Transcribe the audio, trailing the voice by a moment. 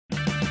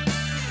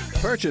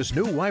Purchase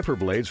new wiper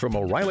blades from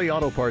O'Reilly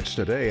Auto Parts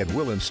today and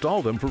we'll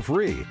install them for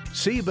free.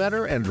 See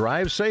better and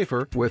drive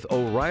safer with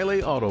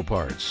O'Reilly Auto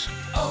Parts.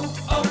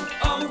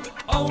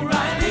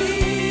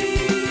 O'Reilly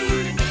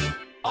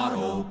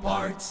Auto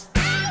Parts.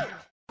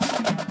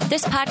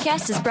 This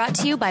podcast is brought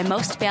to you by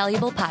Most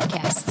Valuable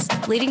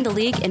Podcasts, leading the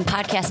league in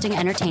podcasting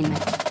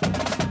entertainment.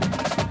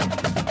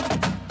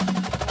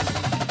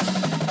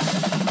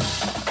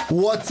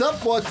 What's up,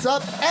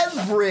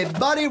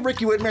 everybody?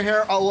 Ricky Whitmer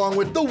here, along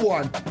with the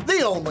one,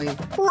 the only,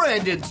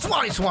 Brandon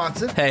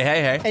Swanson.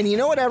 Hey. And you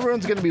know what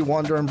everyone's going to be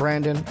wondering,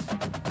 Brandon?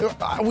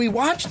 We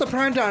watched the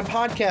Primetime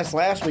podcast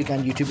last week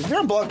on YouTube. If you're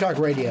on Blog Talk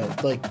Radio,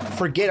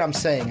 forget I'm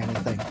saying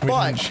anything.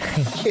 But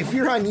if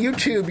you're on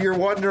YouTube, you're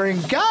wondering,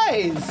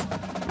 guys,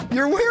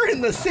 you're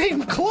wearing the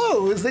same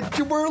clothes that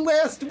you were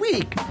last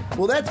week.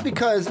 Well, that's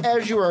because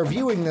as you are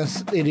viewing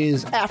this, it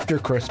is after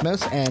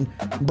Christmas, and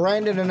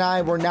Brandon and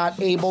I were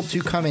not able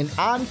to come in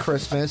on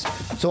Christmas,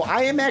 so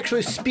I am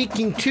actually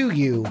speaking to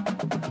you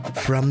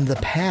from the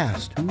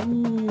past.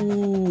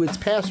 Ooh, it's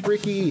past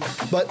Ricky.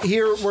 But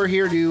we're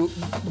here to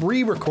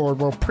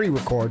pre-record a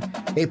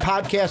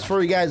podcast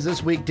for you guys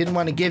this week. Didn't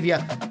want to give you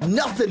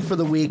nothing for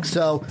the week,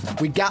 so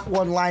we got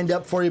one lined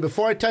up for you.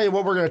 Before I tell you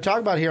what we're going to talk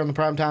about here on the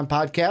Primetime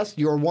Podcast,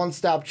 your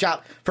one-stop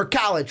shop for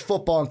college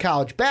football and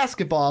college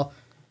basketball,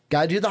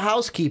 got to do the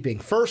housekeeping.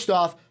 First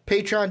off,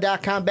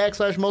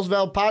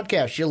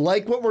 patreon.com/mostvaluablepodcast. You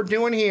like what we're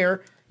doing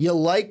here. You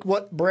like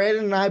what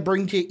Brandon and I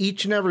bring to you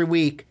each and every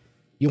week.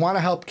 You want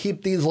to help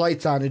keep these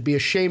lights on. It'd be a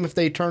shame if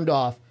they turned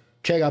off.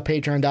 Check out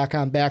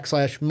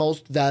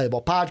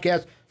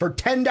patreon.com/mostvaluablepodcast. For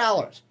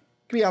 $10,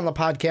 be on the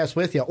podcast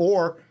with you.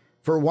 Or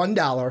for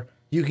 $1,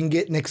 you can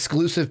get an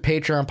exclusive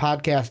Patreon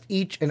podcast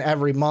each and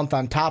every month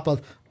on top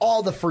of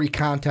all the free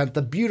content,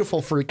 the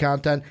beautiful free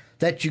content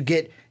that you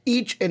get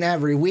each and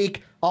every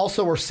week.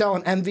 Also, we're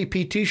selling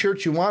MVP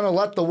t-shirts. You want to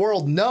let the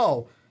world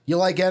know you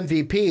like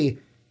MVP.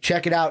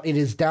 Check it out. It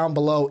is down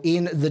below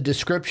in the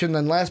description.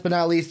 And last but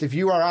not least, if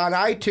you are on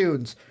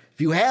iTunes,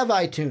 if you have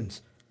iTunes,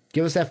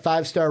 give us that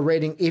 5-star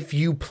rating if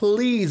you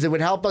please. It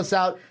would help us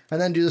out. And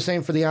then do the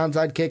same for the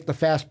Onside Kick, the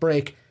Fast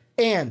Break,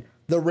 and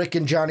the Rick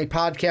and Johnny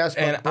podcast.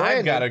 And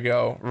I've got to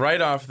go right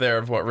off there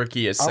of what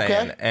Ricky is saying.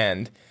 Okay.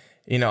 And,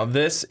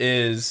 this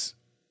is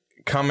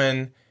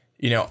coming,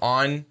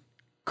 on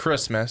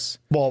Christmas.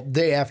 Well,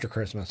 day after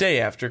Christmas.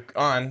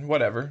 On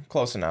whatever,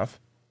 close enough.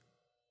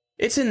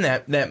 It's in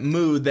that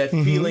mood, that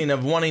feeling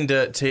of wanting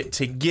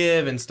to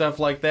give and stuff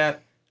like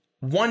that.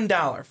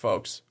 $1,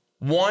 folks.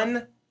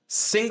 $1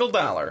 single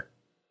dollar.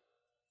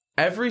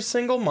 Every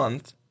single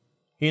month.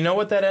 You know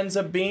what that ends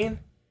up being?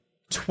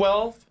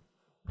 $12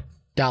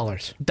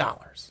 dollars.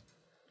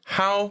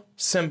 How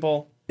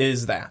simple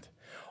is that?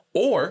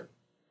 Or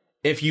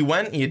if you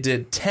went and you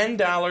did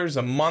 $10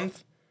 a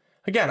month.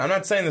 Again, I'm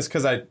not saying this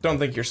because I don't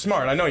think you're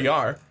smart. I know you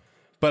are.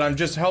 But I'm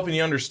just helping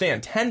you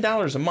understand.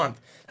 $10 a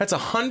month. That's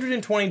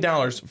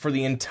 $120 for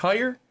the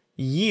entire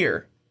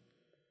year.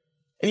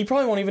 And you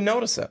probably won't even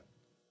notice it.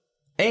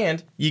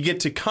 And you get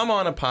to come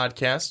on a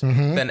podcast,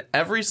 then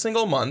every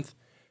single month,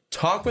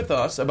 talk with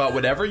us about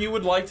whatever you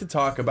would like to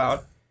talk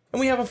about,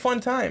 and we have a fun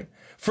time.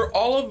 For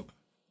all of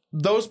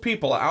those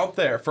people out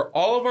there, for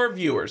all of our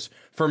viewers,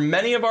 for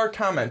many of our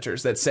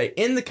commenters that say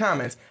in the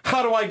comments,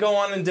 how do I go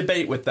on and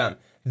debate with them?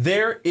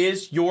 There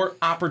is your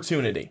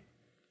opportunity.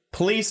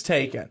 Please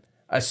take it.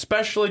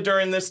 Especially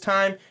during this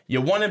time,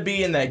 you want to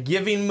be in that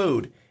giving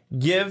mood.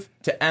 Give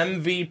to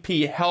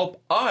MVP.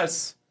 Help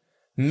us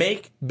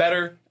make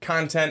better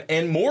content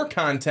and more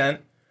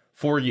content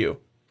for you.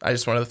 I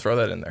just wanted to throw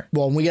that in there.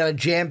 Well, we got a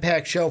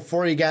jam-packed show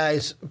for you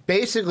guys.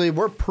 Basically,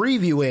 we're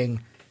previewing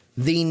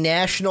the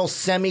national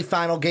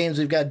semifinal games.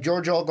 We've got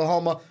Georgia,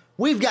 Oklahoma.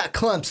 We've got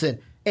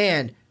Clemson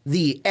and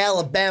the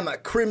Alabama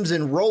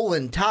Crimson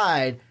Rolling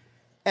Tide.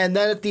 And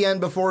then at the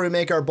end, before we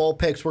make our bowl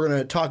picks, we're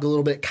going to talk a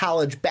little bit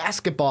college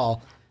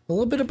basketball, a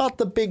little bit about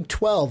the Big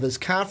 12 as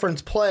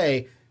conference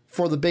play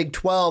for the Big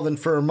 12 and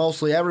for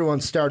mostly everyone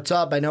starts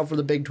up. I know for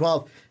the Big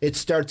 12, it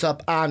starts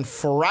up on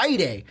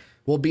Friday.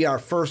 Will be our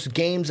first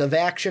games of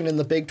action in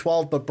the Big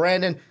 12. But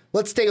Brandon,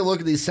 let's take a look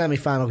at these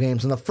semifinal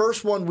games. And the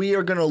first one we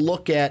are going to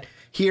look at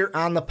here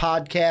on the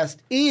podcast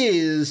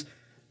is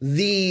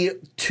the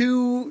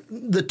 2-4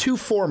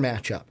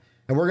 matchup.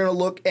 And we're going to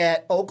look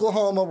at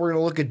Oklahoma. We're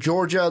going to look at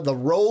Georgia, the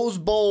Rose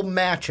Bowl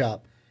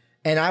matchup.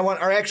 And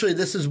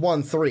this is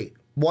 1-3.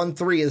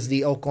 1-3 is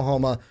the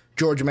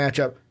Oklahoma-Georgia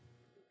matchup.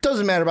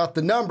 Doesn't matter about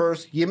the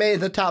numbers. You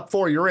made the top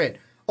 4, you're in.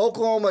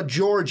 Oklahoma,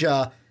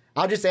 Georgia,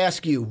 I'll just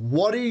ask you,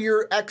 what are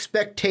your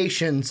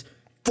expectations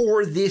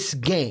for this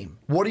game?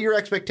 What are your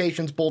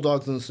expectations,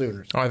 Bulldogs and the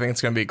Sooners? Oh, I think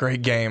it's going to be a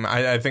great game.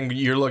 I think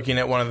you're looking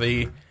at one of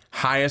the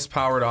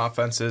highest-powered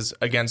offenses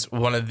against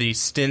one of the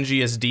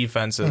stingiest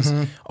defenses.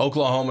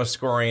 Oklahoma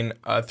scoring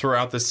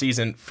throughout the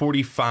season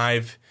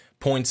 45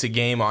 points a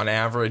game on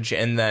average,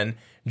 and then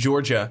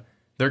Georgia,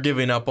 they're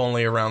giving up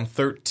only around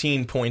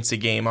 13 points a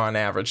game on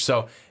average.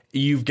 So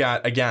you've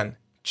got, again,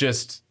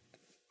 just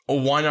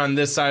one on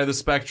this side of the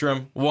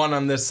spectrum, one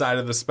on this side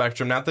of the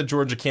spectrum. Not that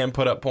Georgia can't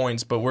put up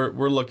points, but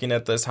we're looking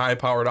at this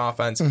high-powered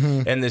offense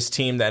and this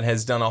team that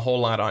has done a whole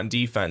lot on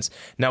defense.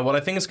 Now, what I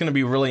think is going to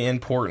be really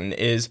important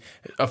is,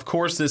 of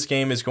course, this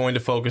game is going to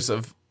focus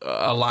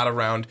a lot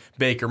around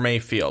Baker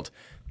Mayfield.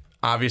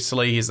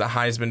 Obviously, he's the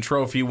Heisman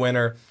Trophy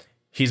winner.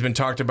 He's been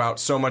talked about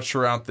so much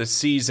throughout this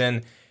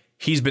season.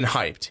 He's been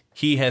hyped.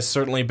 He has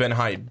certainly been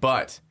hyped.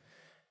 But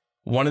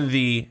one of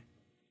the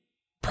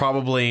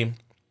probably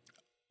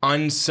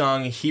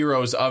unsung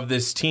heroes of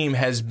this team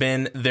has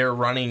been their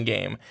running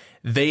game.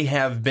 They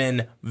have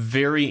been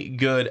very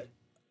good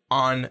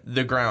on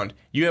the ground.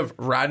 You have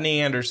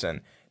Rodney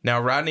Anderson. Now,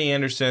 Rodney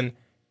Anderson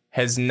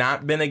has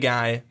not been a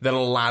guy that a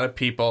lot of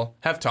people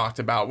have talked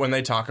about when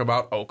they talk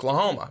about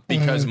Oklahoma,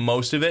 because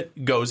most of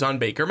it goes on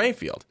Baker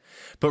Mayfield.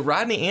 But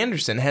Rodney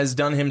Anderson has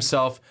done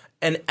himself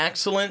an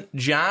excellent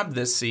job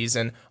this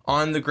season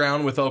on the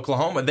ground with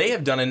Oklahoma. They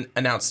have done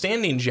an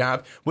outstanding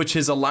job, which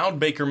has allowed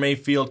Baker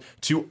Mayfield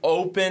to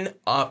open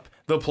up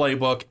the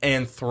playbook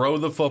and throw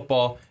the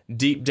football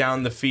deep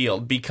down the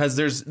field, because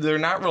they're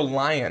not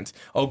reliant,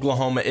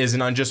 Oklahoma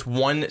isn't, on just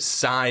one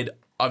side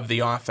of the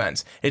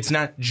offense. It's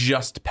not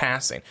just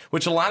passing,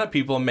 which a lot of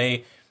people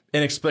may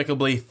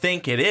inexplicably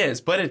think it is,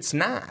 but it's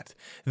not.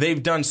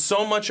 They've done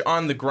so much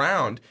on the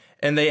ground,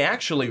 and they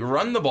actually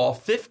run the ball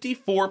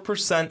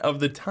 54%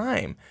 of the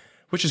time,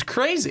 which is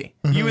crazy.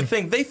 You would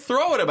think they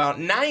throw it about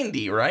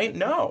 90, right?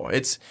 No,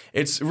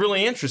 it's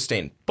really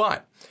interesting.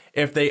 But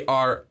if they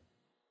are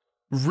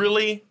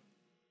really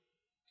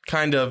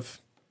kind of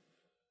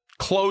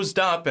closed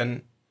up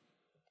and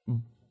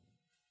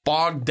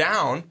bogged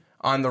down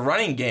on the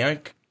running game, I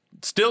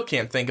still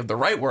can't think of the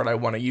right word I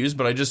want to use,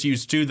 but I just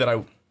used two that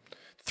I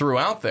threw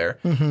out there.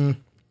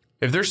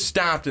 If they're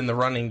stopped in the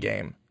running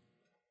game,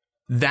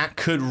 that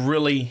could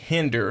really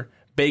hinder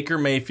Baker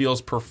Mayfield's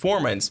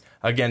performance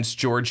against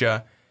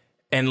Georgia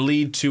and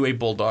lead to a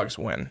Bulldogs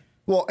win.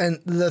 Well,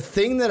 and the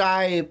thing that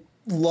I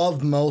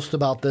love most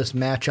about this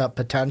matchup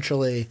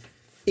potentially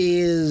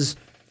is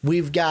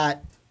we've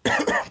got,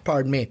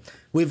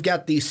 we've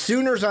got the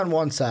Sooners on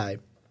one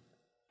side,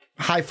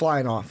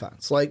 high-flying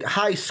offense, like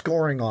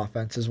high-scoring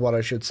offense is what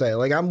I should say.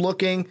 Like, I'm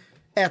looking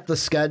at the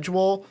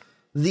schedule,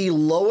 the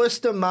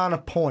lowest amount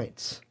of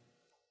points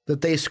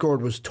that they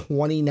scored was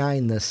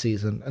 29 this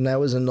season, and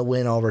that was in the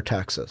win over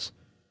Texas.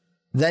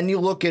 Then you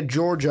look at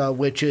Georgia,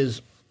 which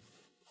is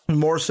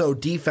more so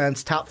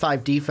defense, top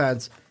 5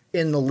 defense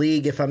in the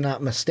league, if I'm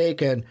not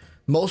mistaken.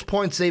 Most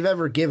points they've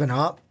ever given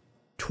up,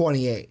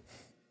 28.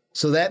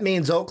 So that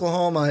means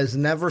Oklahoma has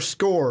never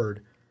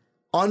scored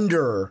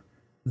under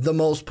the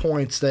most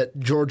points that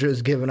Georgia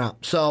has given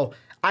up. So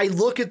I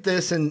look at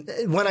this, and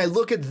when I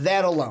look at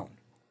that alone,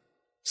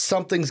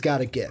 something's got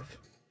to give.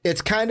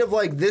 It's kind of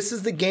like this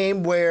is the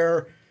game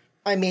where,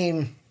 I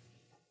mean,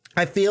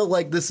 I feel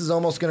like this is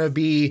almost going to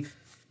be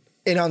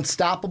an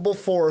unstoppable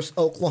force,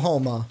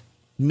 Oklahoma,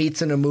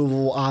 meets an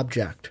immovable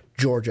object,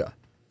 Georgia,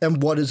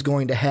 and what is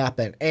going to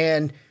happen.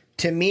 And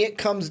to me, it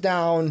comes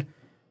down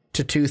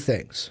to two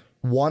things.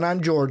 One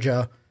on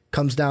Georgia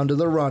comes down to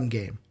the run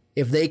game.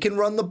 If they can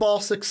run the ball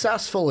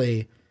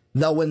successfully,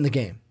 they'll win the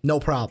game. No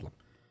problem.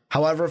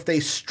 However, if they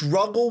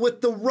struggle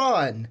with the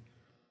run,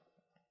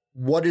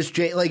 what is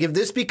if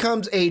this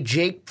becomes a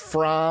Jake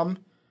Fromm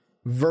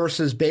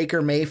versus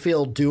Baker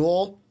Mayfield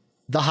duel,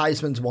 the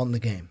Heisman's won the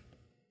game.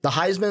 The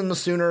Heisman and the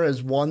Sooner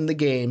has won the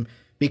game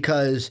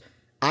because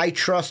I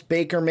trust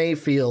Baker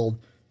Mayfield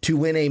to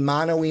win a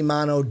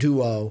mano-a-mano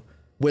duo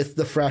with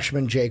the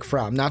freshman Jake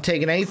Fromm. Not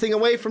taking anything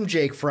away from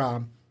Jake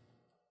Fromm,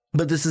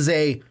 but this is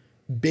a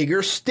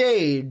bigger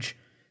stage,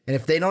 and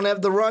if they don't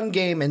have the run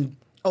game and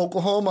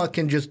Oklahoma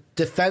can just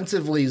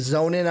defensively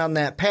zone in on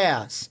that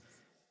pass,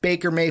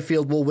 Baker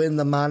Mayfield will win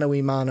the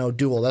mano-a-mano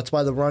duel. That's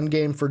why the run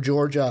game for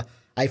Georgia,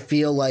 I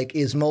feel like,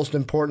 is most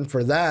important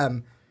for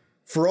them.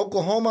 For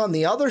Oklahoma on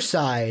the other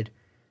side,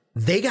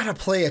 they got to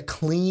play a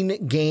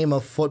clean game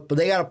of football.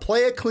 They got to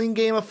play a clean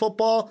game of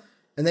football,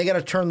 and they got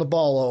to turn the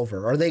ball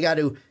over, or they got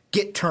to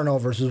get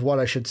turnovers is what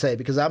I should say,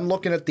 because I'm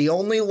looking at the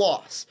only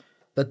loss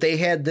that they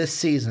had this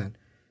season,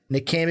 and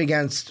it came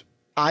against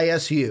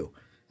ISU.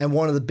 And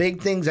one of the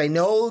big things, I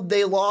know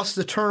they lost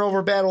the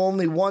turnover battle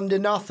only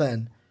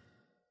 1-0,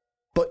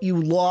 but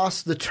you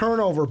lost the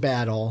turnover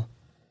battle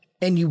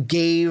and you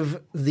gave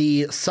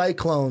the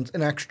Cyclones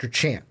an extra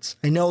chance.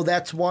 I know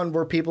that's one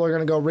where people are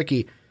going to go,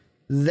 Ricky,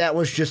 that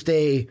was just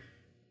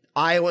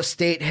Iowa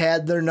State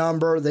had their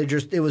number.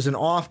 It was an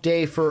off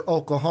day for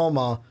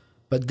Oklahoma,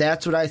 but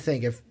that's what I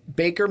think. If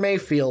Baker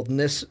Mayfield and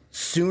this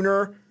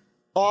Sooner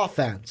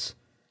offense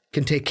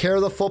can take care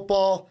of the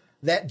football,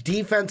 that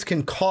defense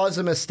can cause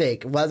a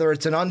mistake, whether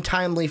it's an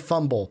untimely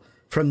fumble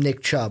from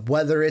Nick Chubb,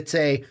 whether it's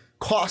a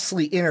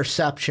costly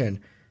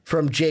interception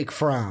from Jake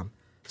Fromm,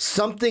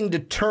 something to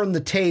turn the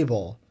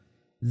table,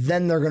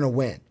 then they're going to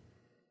win.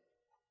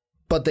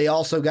 But they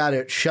also got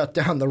to shut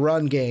down the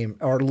run game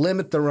or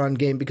limit the run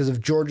game, because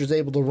if Georgia's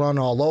able to run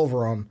all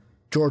over them,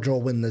 Georgia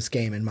will win this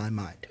game in my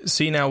mind.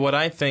 See, now what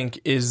I think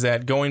is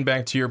that going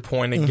back to your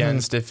point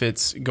against if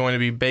it's going to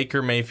be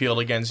Baker Mayfield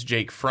against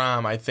Jake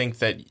Fromm, I think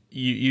that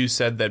you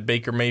said that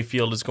Baker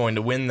Mayfield is going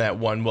to win that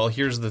one. Well,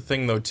 here's the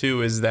thing, though,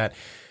 too, is that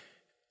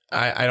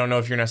I don't know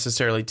if you're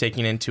necessarily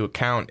taking into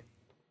account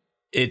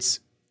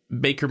it's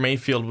Baker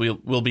Mayfield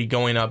will be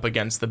going up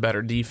against the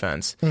better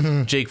defense.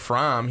 Jake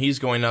Fromm, he's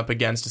going up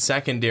against a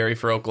secondary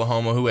for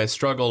Oklahoma who has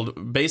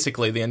struggled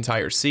basically the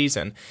entire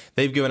season.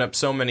 They've given up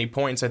so many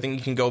points. I think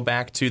you can go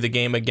back to the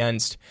game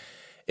against,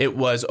 it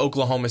was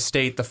Oklahoma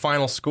State. The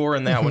final score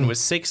in that one was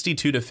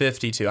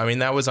 62-52. I mean,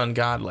 that was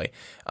ungodly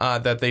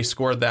that they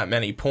scored that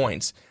many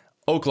points.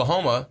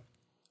 Oklahoma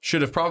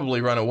should have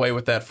probably run away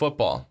with that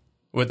football,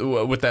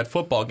 with that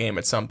football game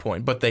at some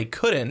point, but they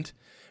couldn't,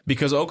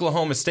 because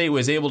Oklahoma State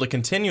was able to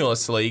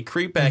continuously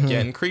creep back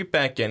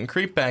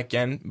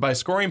in by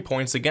scoring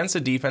points against a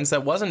defense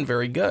that wasn't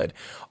very good.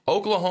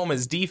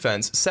 Oklahoma's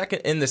defense,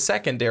 in the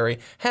secondary,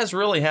 has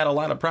really had a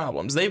lot of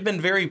problems. They've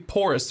been very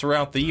porous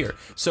throughout the year.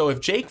 So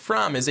if Jake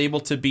Fromm is able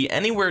to be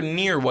anywhere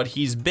near what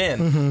he's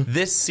been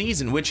this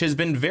season, which has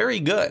been very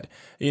good,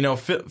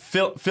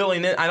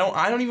 filling in.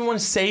 I don't even want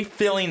to say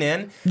filling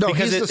in,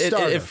 because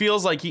it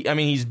feels like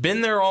he's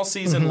been there all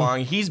season long.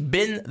 He's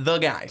been the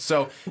guy.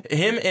 So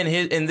him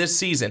in this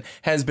season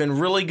has been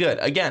really good.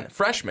 Again,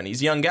 freshman,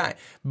 he's a young guy.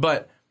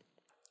 But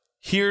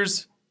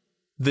here's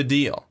the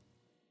deal,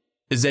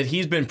 is that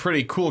he's been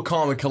pretty cool,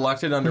 calm, and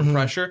collected under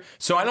pressure.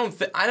 So I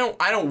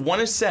don't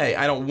want to say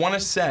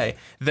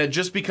that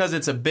just because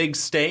it's a big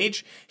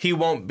stage, he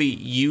won't be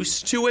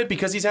used to it,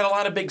 because he's had a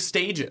lot of big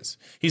stages.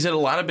 He's had a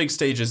lot of big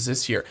stages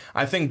this year.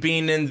 I think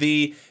being in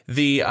the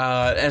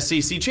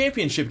SEC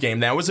championship game,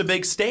 that was a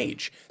big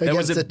stage.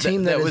 Against was a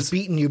team that has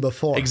beaten you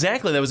before.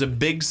 Exactly, that was a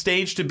big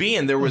stage to be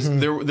in. There was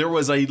there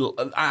was I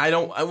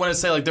want to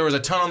say like there was a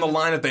ton on the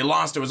line. If they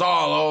lost, it was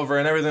all over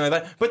and everything like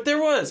that. But there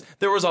was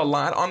a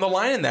lot on the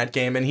line in that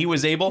game, and he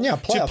was able to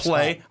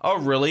play a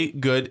really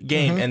good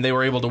game, and they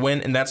were able to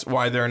win, and that's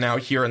why they're now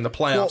here in the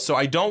playoffs. Well, so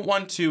I don't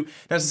want to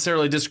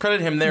necessarily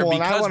discredit him there,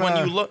 because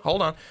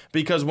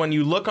when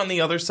you look on the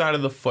other side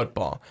of the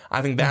football,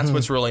 I think that's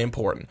what's really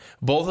important.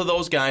 Both of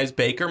those guys,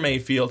 Baker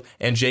Mayfield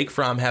and Jake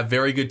Fromm, have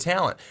very good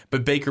talent,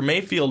 but Baker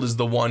Mayfield is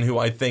the one who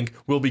I think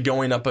will be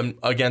going up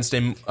against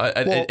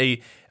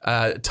a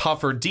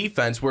tougher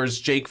defense, whereas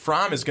Jake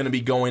Fromm is going to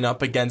be going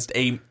up against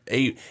a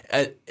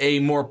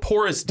more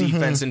porous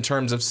defense in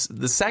terms of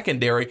the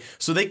secondary.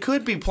 So they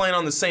could be playing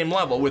on the same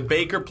level, with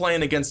Baker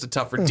playing against a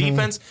tougher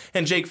defense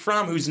and Jake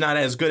Fromm, who's not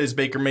as good as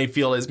Baker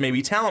Mayfield is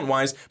maybe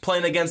talent-wise,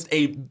 playing against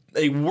a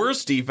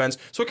worse defense.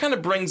 So it kind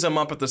of brings them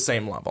up at the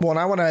same level. Well, and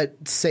I want to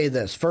say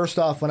this. First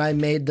off, when I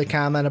made the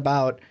comment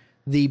about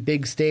the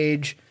big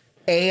stage,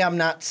 I'm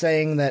not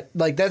saying that,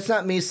 that's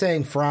not me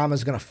saying Fromm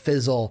is going to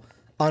fizzle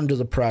under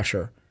the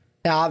pressure.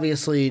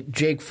 Obviously,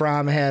 Jake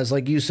Fromm has,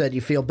 like you said, you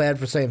feel bad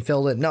for saying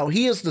filled in. No,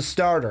 he is the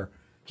starter.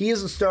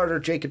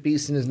 Jacob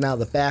Eason is now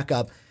the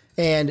backup.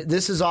 And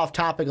this is off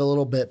topic a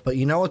little bit, but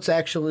you know what's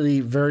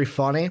actually very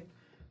funny?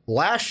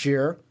 Last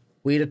year,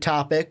 we had a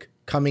topic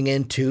coming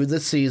into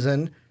the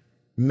season.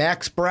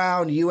 Max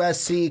Brown,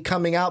 USC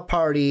coming out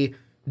party.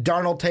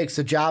 Darnold takes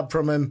the job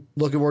from him.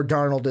 Look at where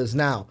Darnold is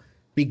now.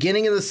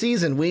 Beginning of the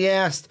season, we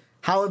asked,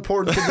 how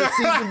important could this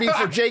season be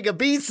for Jacob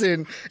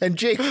Eason? And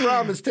Jake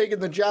Fromm has taken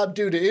the job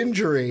due to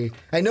injury.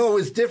 I know it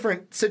was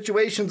different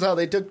situations how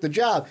they took the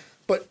job,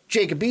 but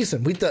Jacob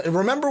Eason,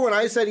 remember when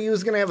I said he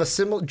was going to have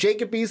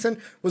Jacob Eason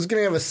was going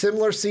to have a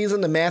similar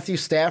season to Matthew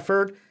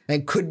Stafford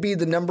and could be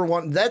the number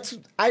one?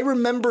 I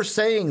remember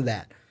saying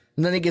that.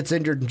 And then he gets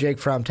injured and Jake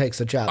Fromm takes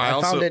the job.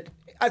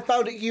 I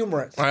found it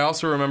humorous. I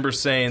also remember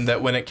saying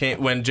that when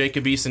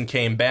Jacob Eason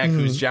came back,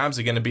 whose job's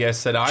it going to be? I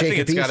said, I think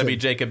it's got to be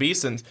Jacob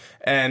Eason's.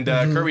 And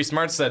Kirby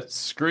Smart said,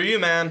 screw you,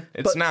 man.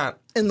 It's not.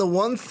 And the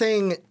one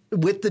thing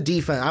with the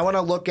defense, I want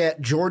to look at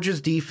Georgia's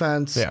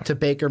defense to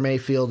Baker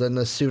Mayfield and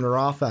the Sooner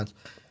offense.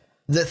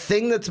 The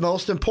thing that's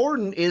most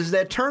important is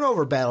that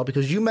turnover battle,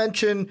 because you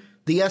mentioned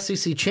the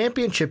SEC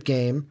championship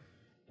game.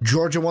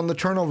 Georgia won the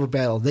turnover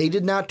battle. They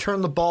did not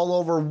turn the ball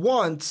over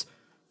once,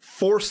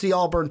 force the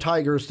Auburn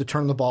Tigers to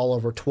turn the ball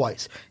over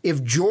twice.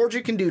 If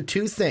Georgia can do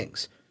two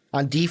things,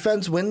 on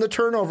defense, win the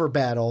turnover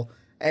battle,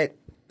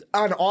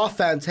 on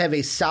offense, have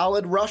a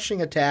solid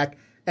rushing attack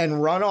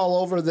and run all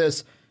over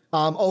this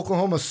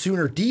Oklahoma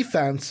Sooner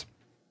defense,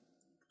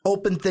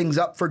 open things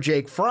up for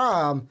Jake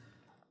Fromm,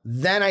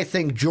 then I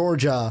think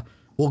Georgia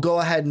will go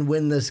ahead and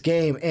win this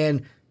game.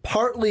 And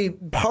part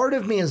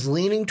of me is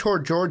leaning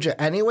toward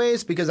Georgia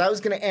anyways, because I was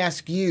going to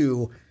ask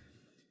you,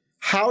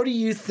 how do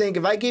you think,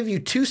 if I gave you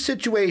two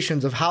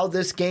situations of how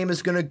this game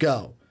is going to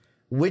go,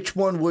 which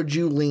one would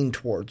you lean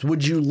towards?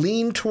 Would you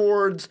lean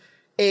towards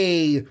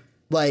a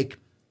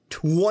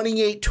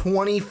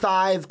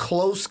 28-25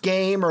 close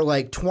game, or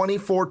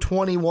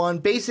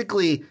 24-21?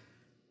 Basically,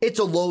 it's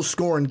a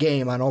low-scoring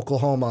game on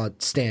Oklahoma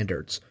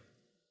standards.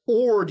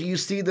 Or do you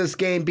see this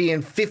game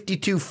being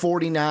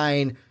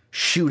 52-49,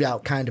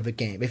 shootout kind of a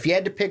game. If you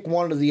had to pick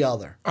one or the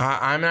other.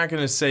 I'm not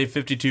going to say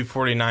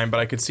 52-49,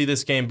 but I could see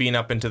this game being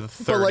up into the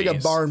 30s. But like a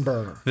barn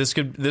burner. This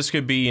could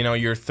be,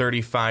 your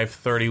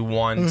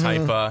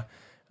 35-31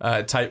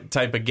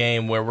 type of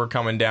game where we're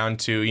coming down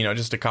to,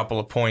 just a couple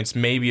of points,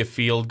 maybe a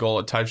field goal,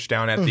 a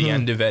touchdown at the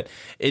end of it.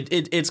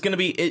 It's going to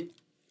be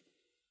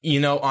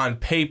on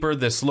paper,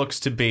 this looks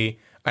to be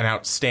an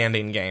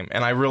outstanding game,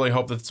 and I really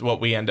hope that's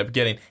what we end up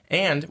getting.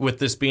 And with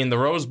this being the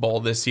Rose Bowl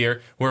this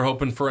year, we're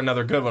hoping for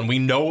another good one. We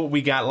know what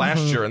we got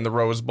last year in the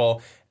Rose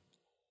Bowl.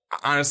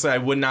 Honestly, I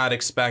would not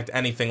expect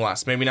anything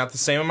less. Maybe not the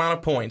same amount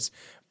of points,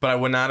 but I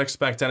would not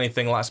expect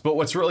anything less. But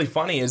what's really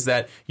funny is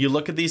that you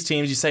look at these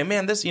teams, you say,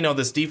 man, this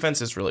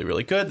defense is really,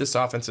 really good. This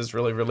offense is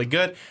really, really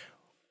good.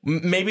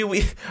 Maybe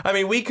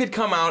we could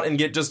come out and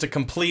get just a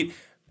complete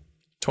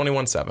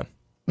 21-7.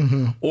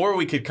 Or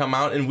we could come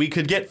out and we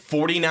could get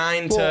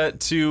 49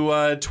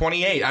 to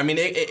 28. I mean,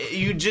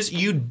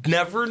 you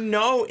never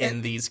know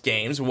in these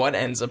games what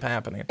ends up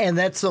happening. And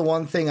that's the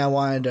one thing I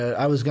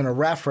was going to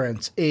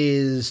reference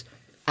is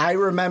I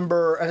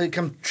remember,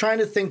 I'm trying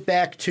to think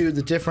back to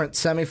the different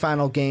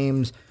semifinal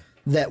games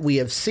that we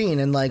have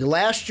seen. And like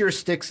last year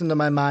sticks into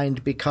my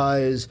mind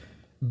because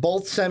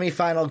both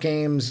semifinal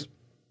games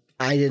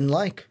I didn't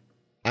like.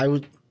 I'll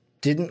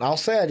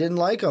say I didn't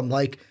like them.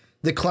 Like,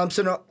 The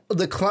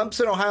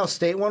Clemson Ohio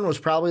State one was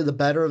probably the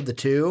better of the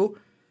two,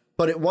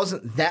 but it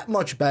wasn't that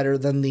much better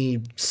than the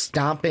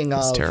stomping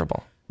of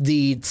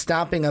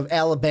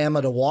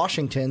Alabama to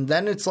Washington.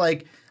 Then it's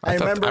like I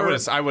remember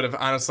I would have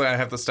honestly, I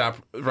have to stop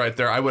right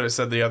there. I would have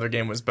said the other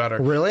game was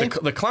better. Really?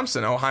 The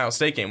Clemson Ohio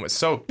State game was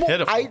so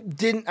pitiful.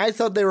 I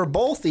thought they were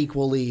both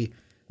equally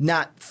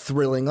not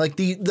thrilling. Like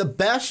the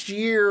best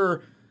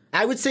year,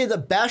 I would say the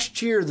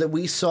best year that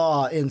we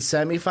saw in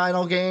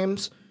semifinal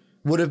games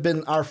would have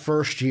been our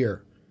first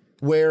year,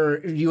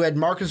 where you had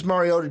Marcus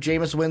Mariota,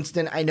 Jameis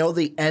Winston. I know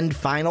the end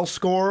final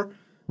score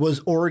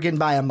was Oregon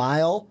by a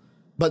mile,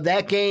 but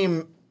that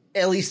game,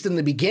 at least in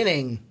the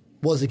beginning,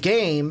 was a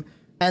game.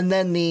 And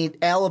then the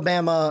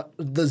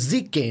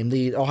Zeke game,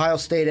 the Ohio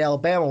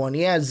State-Alabama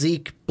one,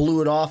 Zeke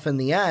blew it off in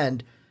the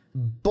end,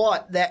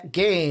 but that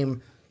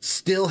game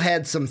still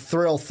had some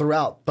thrill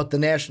throughout, but the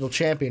national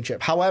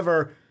championship.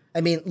 However,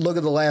 I mean, look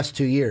at the last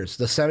 2 years.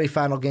 The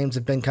semifinal games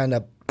have been kind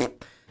of...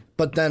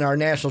 But then our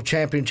national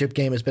championship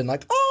game has been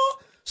like, oh!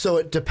 So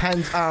it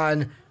depends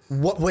on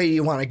what way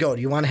you want to go.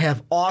 Do you want to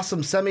have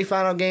awesome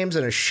semifinal games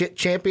and a shit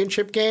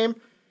championship game?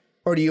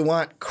 Or do you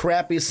want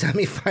crappy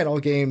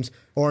semifinal games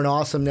or an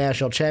awesome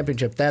national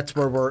championship? That's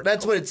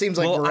what it seems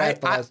like we're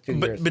at the last 2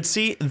 years. But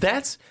see,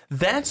 that's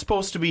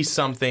supposed to be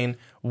something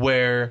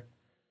where...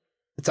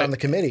 It's on the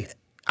committee.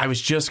 I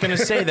was just going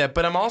to say that,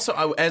 but I'm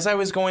also, as I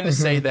was going to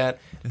say that,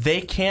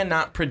 they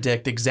cannot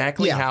predict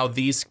exactly how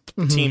these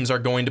teams are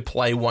going to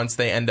play once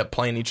they end up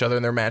playing each other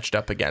and they're matched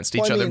up against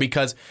each other.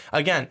 Because,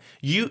 again,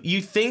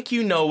 you think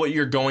you know what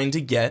you're going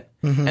to get,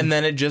 and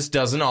then it just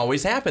doesn't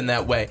always happen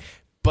that way.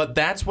 But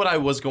that's what I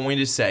was going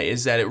to say,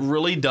 is that it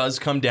really does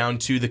come down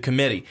to the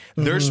committee.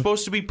 They're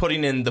supposed to be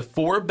putting in the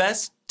 4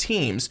 best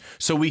teams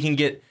so we can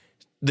get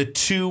the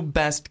 2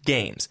 best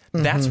games.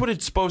 That's what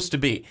it's supposed to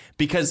be,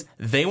 because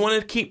they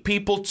want to keep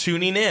people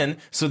tuning in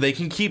so they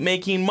can keep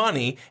making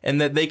money, and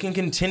that they can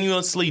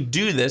continuously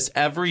do this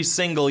every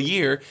single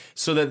year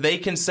so that they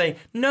can say,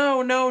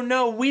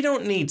 no, we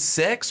don't need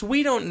 6.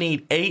 We don't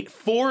need 8.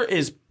 4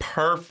 is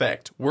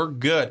perfect. We're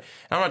good.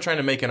 I'm not trying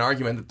to make an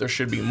argument that there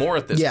should be more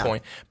at this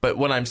point, but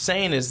what I'm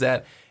saying is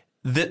that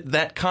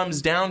that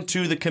comes down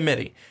to the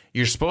committee.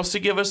 You're supposed to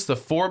give us the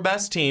 4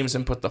 best teams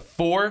and put the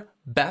 4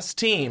 best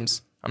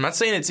teams. I'm not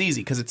saying it's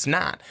easy, because it's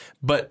not,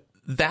 but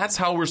that's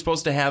how we're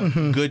supposed to have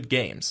good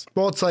games.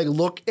 Well, it's like,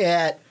 look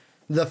at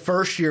the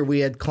first year we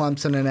had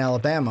Clemson and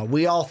Alabama.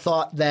 We all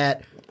thought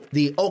that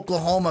the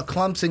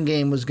Oklahoma-Clemson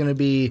game was going to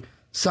be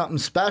something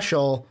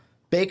special.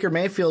 Baker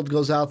Mayfield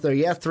goes out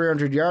there,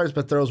 300 yards,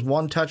 but throws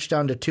 1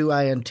 touchdown to 2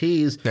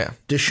 INTs. Yeah.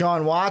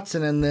 Deshaun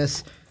Watson in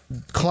this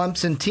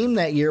Clemson team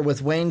that year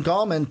with Wayne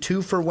Gallman,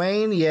 2 for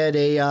Wayne. He had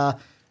a...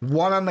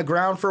 1 on the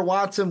ground for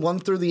Watson, 1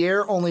 through the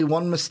air, only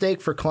 1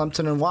 mistake for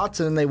Clemson and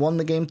Watson, and they won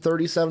the game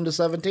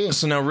 37-17.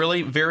 So now,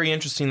 really very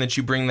interesting that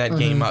you bring that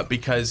game up,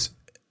 because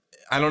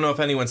I don't know if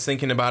anyone's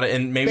thinking about it,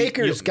 and maybe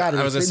Baker's got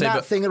it. He's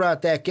not thinking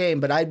about that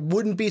game, but I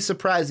wouldn't be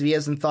surprised if he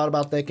hasn't thought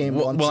about that game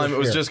once. Well, I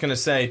was just going to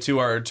say to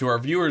our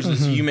viewers,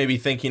 is you may be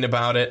thinking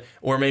about it,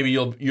 or maybe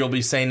you'll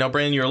be saying, "No,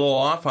 Brandon, you're a little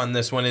off on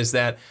this one." Is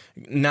that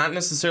not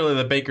necessarily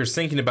that Baker's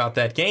thinking about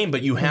that game,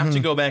 but you have to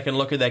go back and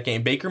look at that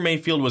game. Baker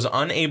Mayfield was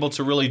unable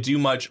to really do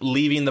much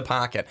leaving the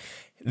pocket.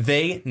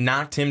 They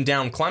knocked him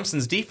down.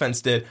 Clemson's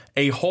defense did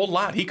a whole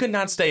lot. He could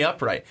not stay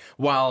upright.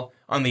 While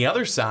on the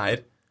other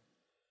side,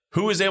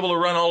 who was able to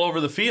run all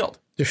over the field?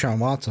 Deshaun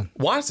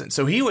Watson.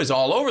 So he was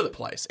all over the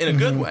place in a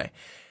good way.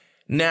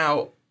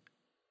 Now,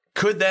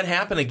 could that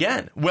happen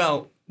again?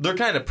 Well, they're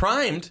kind of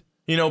primed.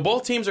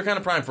 Both teams are kind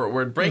of primed for it.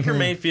 Where Baker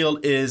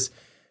Mayfield is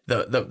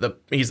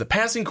he's the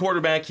passing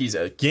quarterback. He's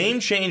a game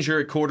changer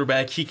at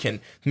quarterback. He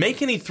can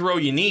make any throw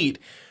you need.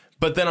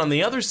 But then on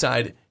the other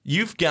side,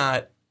 you've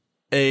got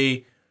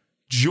a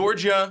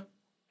Georgia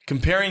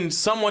comparing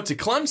somewhat to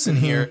Clemson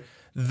here,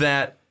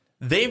 that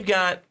they've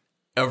got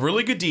a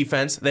really good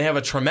defense. They have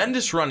a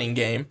tremendous running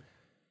game.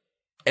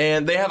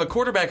 And they have a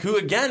quarterback who,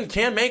 again,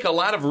 can make a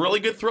lot of really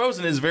good throws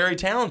and is very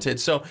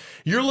talented. So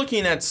you're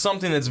looking at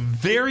something that's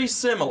very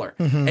similar,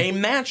 a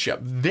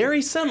matchup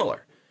very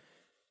similar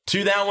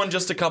to that one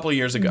just a couple of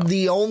years ago.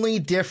 The only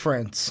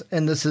difference,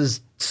 and this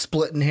is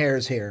splitting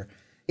hairs here,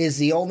 is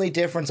the only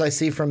difference I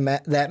see from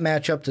that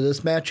matchup to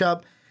this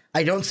matchup.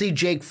 I don't see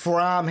Jake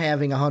Fromm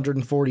having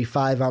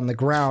 145 on the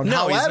ground.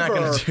 No, he's not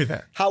going to do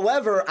that.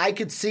 However, I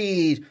could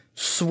see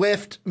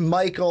Swift,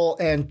 Michael,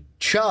 and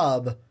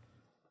Chubb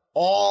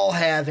all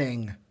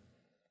having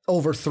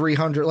over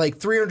 300, like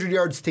 300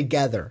 yards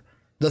together.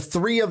 The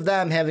three of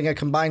them having a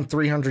combined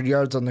 300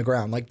 yards on the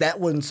ground. Like, that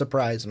wouldn't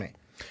surprise me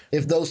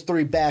if those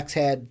three backs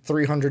had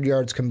 300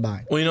 yards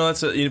combined. Well,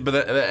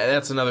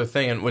 that's another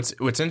thing. And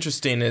what's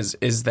interesting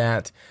is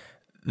that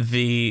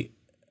the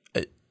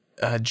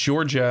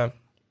Georgia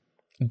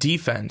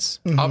defense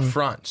up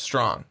front,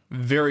 strong,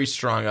 very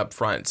strong up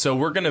front. So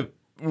we're gonna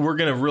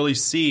really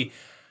see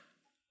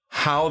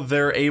how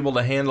they're able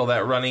to handle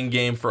that running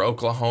game for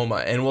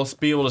Oklahoma, and we'll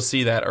be able to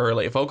see that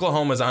early. If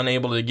Oklahoma is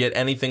unable to get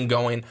anything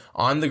going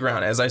on the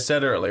ground, as I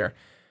said earlier,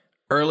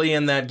 early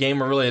in that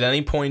game or really at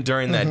any point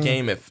during that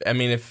game,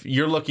 if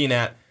you're looking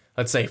at,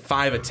 let's say,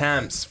 5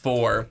 attempts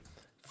for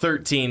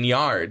 13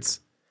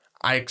 yards,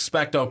 I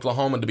expect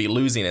Oklahoma to be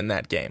losing in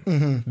that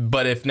game.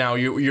 But if now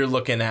you're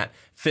looking at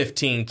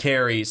 15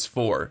 carries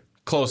for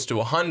close to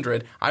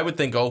 100, I would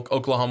think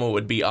Oklahoma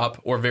would be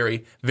up or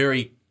very,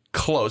 very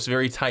close,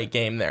 very tight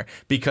game there,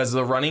 because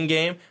the running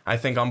game, I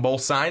think on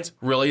both sides,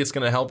 really it's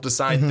going to help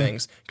decide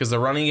things, because the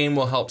running game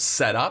will help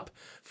set up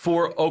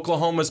for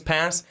Oklahoma's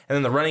pass, and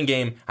then the running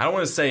game, I don't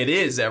want to say it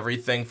is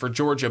everything for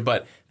Georgia,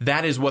 but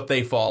that is what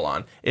they fall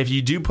on. If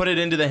you do put it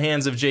into the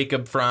hands of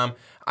Jacob Fromm,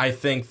 I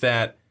think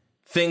that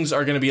things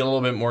are going to be a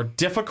little bit more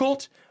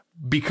difficult,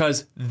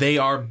 because they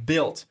are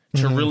built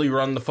to really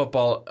run the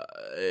football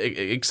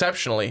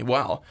exceptionally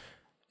well.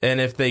 And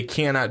if they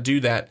cannot do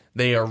that,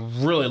 they are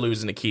really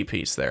losing a key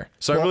piece there.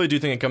 So I really do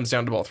think it comes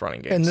down to both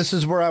running games. And this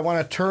is where I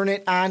want to turn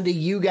it on to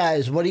you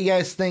guys. What do you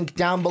guys think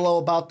down below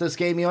about this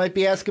game? You might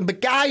be asking,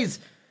 but guys,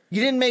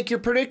 you didn't make your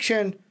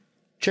prediction.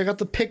 Check out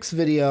the picks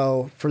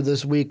video for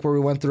this week where we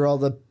went through all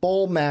the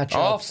bowl matchups.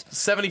 All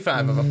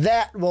 75 of them.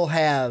 That will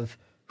have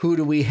who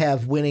do we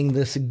have winning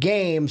this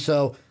game.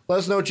 So let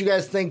us know what you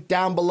guys think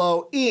down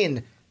below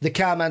in the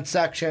comment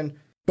section.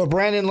 But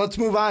Brandon, let's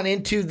move on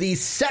into the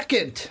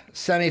second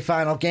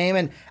semifinal game.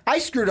 And I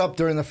screwed up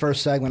during the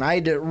first segment. I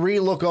had to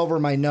re-look over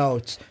my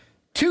notes.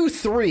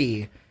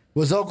 2-3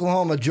 was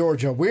Oklahoma,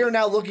 Georgia. We are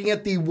now looking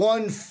at the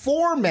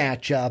 1-4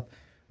 matchup,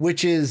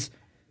 which is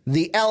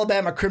the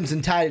Alabama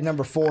Crimson Tide at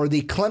number 4,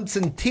 the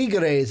Clemson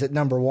Tigres at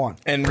number 1.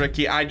 And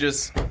Ricky, I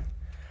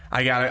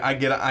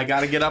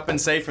gotta get up and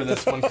say for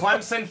this one,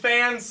 Clemson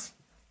fans,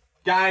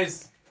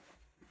 guys,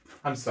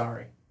 I'm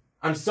sorry.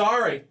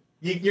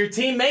 Your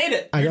team made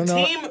it. Your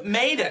team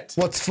made it.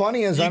 What's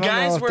funny is I don't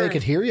know if they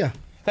could hear you.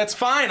 That's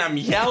fine. I'm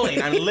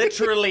yelling. I'm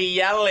literally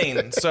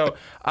yelling. So,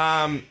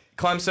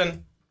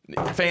 Clemson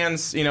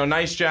fans,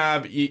 nice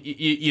job.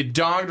 You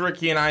dogged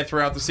Ricky and I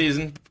throughout the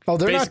season. Oh,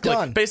 they're not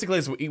done. Basically,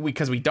 it's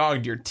because we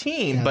dogged your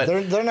team, yeah, but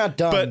they're not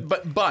done.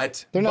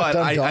 But they're not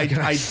done dogging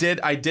us.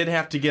 I did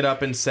have to get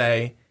up and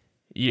say,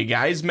 you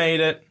guys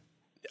made it.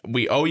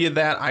 We owe you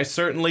that. I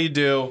certainly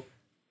do.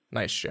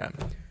 Nice job.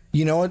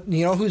 You know what?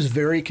 You know who's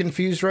very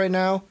confused right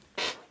now?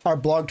 Our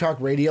Blog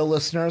Talk Radio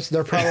listeners.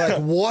 They're probably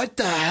like, what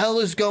the hell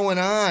is going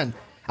on?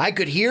 I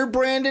could hear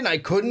Brandon. I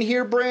couldn't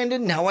hear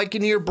Brandon. Now I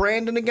can hear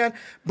Brandon again.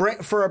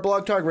 For our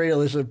Blog Talk Radio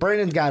listeners,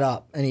 Brandon got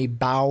up and he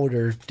bowed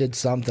or did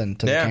something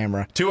to the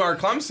camera. To our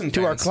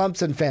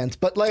Clemson fans.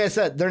 But like I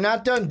said, they're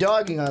not done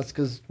dogging us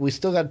because we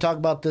still got to talk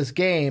about this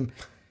game.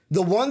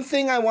 The one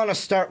thing I want to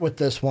start with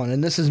this one,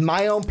 and this is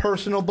my own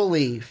personal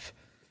belief,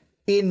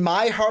 in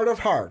my heart of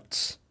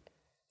hearts,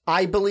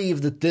 I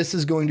believe that this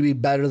is going to be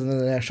better than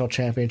the national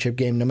championship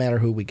game, no matter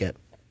who we get.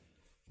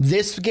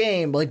 This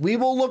game, we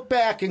will look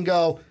back and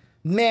go,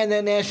 man,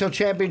 that national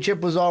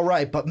championship was all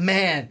right. But,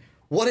 man,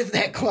 what if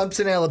that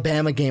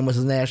Clemson-Alabama game was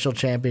a national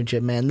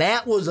championship, man?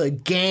 That was a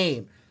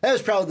game. That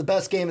was probably the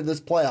best game of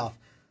this playoff.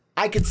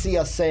 I could see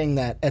us saying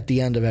that at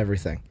the end of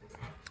everything.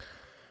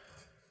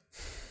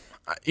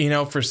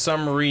 For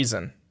some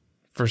reason,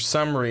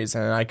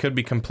 and I could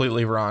be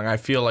completely wrong, I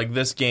feel like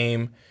this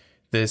game,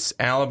 this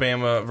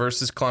Alabama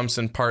versus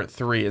Clemson Part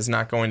 3, is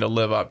not going to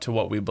live up to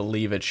what we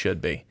believe it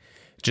should be.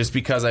 Just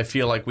because I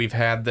feel like we've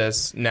had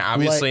this now,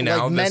 obviously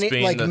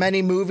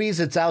many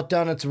movies, it's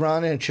outdone its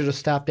run and it should have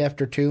stopped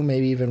after 2,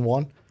 maybe even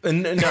 1.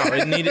 No,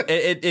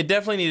 it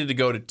definitely needed to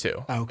go to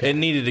 2. Okay. It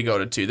needed to go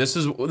to 2. This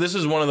is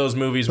one of those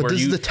movies where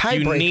you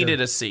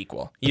needed a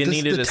sequel. You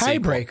needed a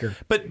tiebreaker.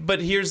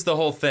 But here's the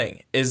whole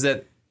thing: is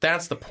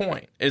that's the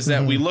point. Is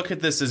that we look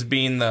at this as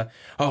being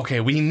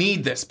we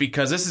need this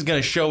because this is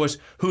going to show us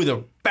who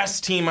the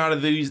best team out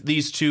of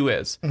these two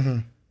is. Mm-hmm.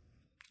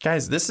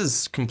 Guys, this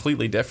is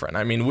completely different.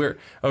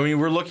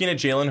 We're looking at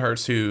Jalen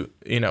Hurts, who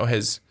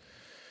has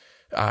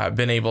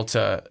been able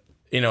to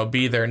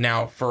be there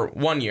now for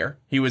 1 year.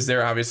 He was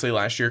there obviously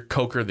last year,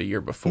 Coker the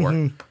year before.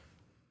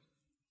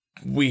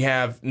 Mm-hmm. We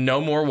have no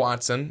more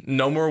Watson,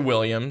 no more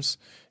Williams,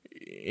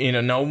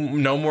 no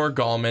more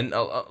Gallman.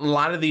 A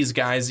lot of these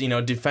guys,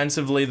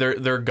 defensively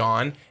they're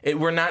gone.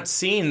 We're not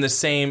seeing the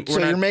same.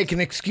 You're making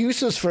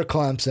excuses for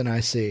Clemson, I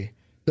see.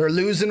 They're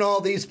losing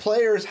all these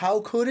players.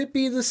 How could it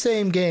be the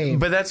same game?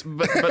 But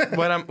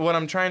what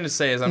I'm trying to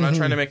say is I'm not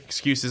trying to make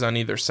excuses on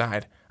either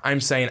side. I'm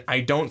saying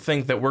I don't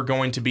think that we're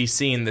going to be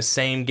seeing the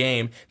same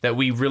game that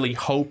we really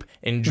hope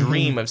and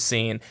dream of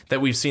seeing that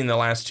we've seen the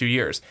last 2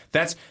 years.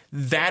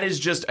 That is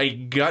just a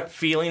gut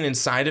feeling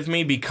inside of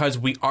me because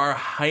we are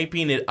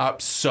hyping it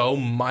up so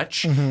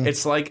much.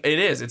 It's like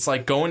it's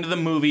like going to the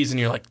movies and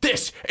you're like,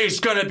 this is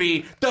gonna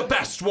be the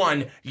best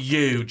one,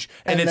 huge,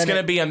 and it's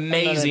gonna be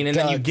amazing, and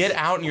then you get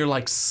out and you're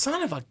like,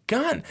 son of a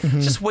gun,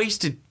 just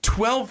wasted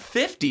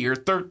 $12.50 or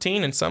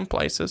 $13 in some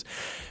places,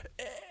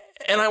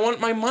 and I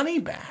want my money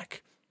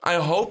back. I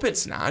hope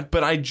it's not,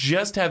 but I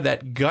just have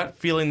that gut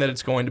feeling that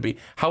it's going to be.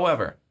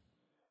 However,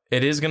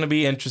 it is going to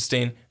be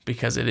interesting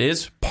because it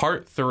is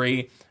part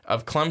 3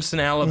 of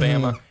Clemson,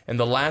 Alabama, and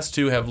the last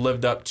 2 have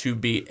lived up to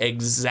be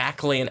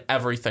exactly in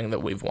everything that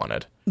we've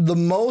wanted. The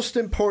most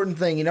important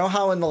thing, you know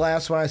how in the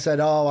last one I said,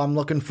 I'm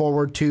looking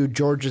forward to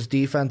Georgia's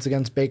defense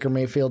against Baker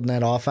Mayfield and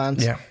that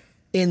offense? Yeah.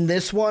 In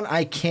this one,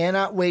 I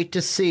cannot wait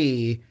to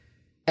see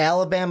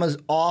Alabama's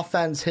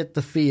offense hit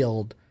the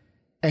field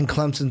and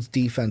Clemson's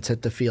defense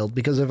hit the field.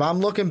 Because if I'm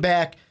looking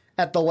back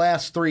at the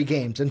last 3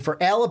 games, and for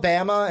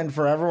Alabama and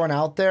for everyone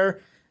out there,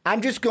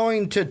 I'm just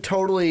going to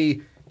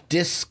totally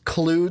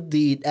disclude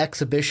the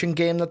exhibition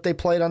game that they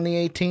played on the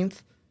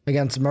 18th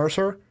against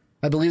Mercer.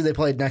 I believe they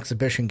played an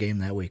exhibition game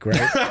that week,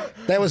 right?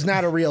 That was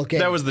not a real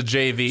game. That was the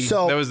JV.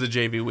 That was the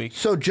JV week.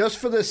 So just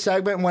for this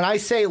segment, when I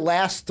say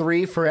last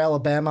 3 for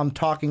Alabama, I'm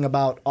talking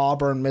about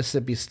Auburn,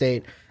 Mississippi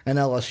State, and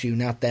LSU,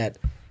 not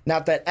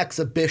that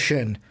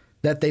exhibition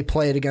that they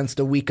played against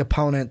a weak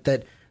opponent.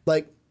 That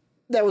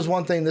was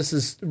one thing. This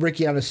is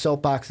Ricky on his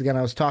soapbox again.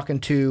 I was talking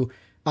to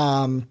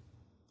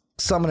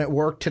someone at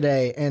work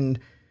today, and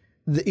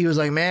he was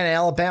like, man,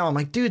 Alabama. I'm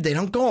like, dude, they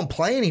don't go and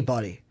play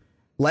anybody.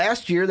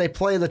 Last year, they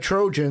play the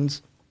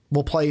Trojans.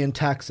 We'll play in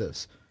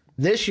Texas.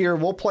 This year,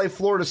 we'll play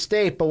Florida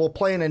State, but we'll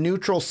play in a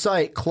neutral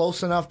site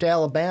close enough to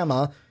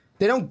Alabama.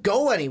 They don't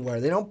go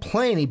anywhere. They don't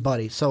play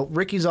anybody. So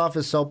Ricky's off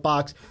his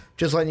soapbox,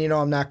 just letting you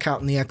know I'm not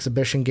counting the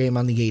exhibition game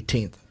on the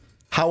 18th.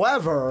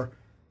 However,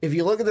 if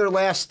you look at their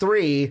last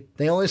 3,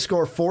 they only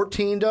score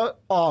 14 to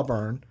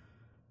Auburn.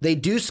 They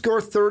do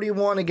score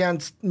 31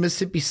 against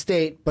Mississippi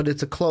State, but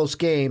it's a close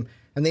game,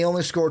 and they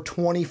only score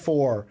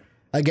 24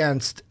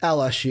 against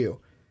LSU.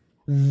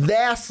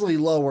 Vastly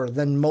lower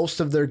than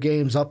most of their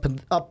games up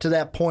to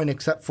that point,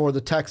 except for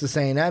the Texas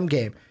A&M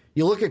game.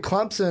 You look at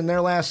Clemson in their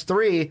last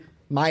 3,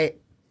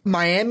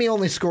 Miami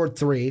only scored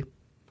 3.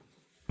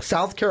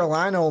 South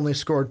Carolina only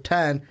scored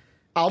 10.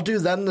 I'll do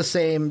them the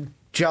same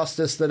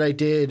justice that I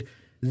did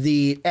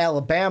the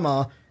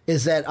Alabama,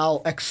 is that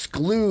I'll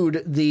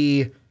exclude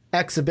the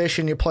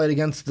exhibition you played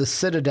against the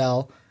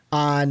Citadel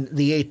on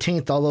the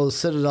 18th, although the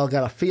Citadel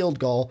got a field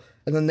goal,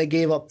 and then they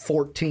gave up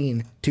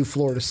 14 to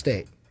Florida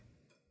State.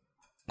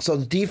 So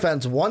the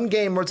defense, one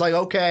game where it's like,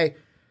 okay,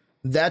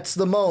 that's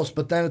the most,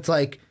 but then it's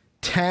like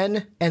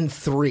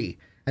 10-3.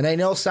 And I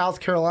know South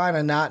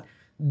Carolina, not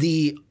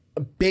the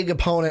big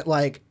opponent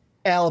like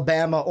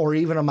Alabama or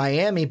even a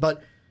Miami,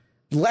 but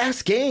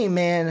last game,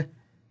 man,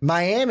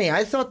 Miami,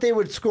 I thought they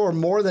would score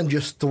more than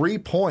just 3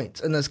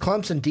 points, and this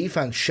Clemson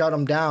defense shut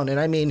them down. And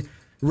I mean,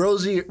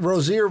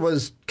 Rozier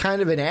was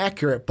kind of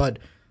inaccurate, but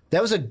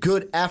that was a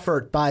good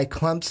effort by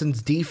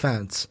Clemson's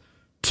defense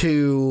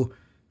to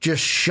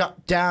just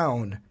shut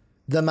down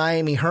the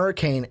Miami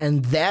Hurricane,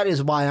 and that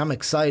is why I'm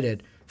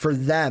excited for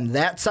them.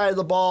 That side of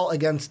the ball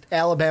against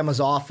Alabama's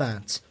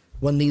offense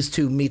when these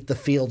two meet the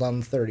field on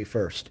the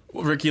 31st.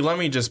 Well, Ricky, let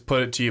me just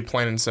put it to you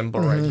plain and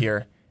simple right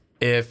here.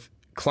 If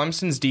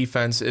Clemson's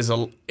defense is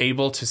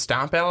able to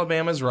stop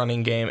Alabama's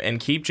running game and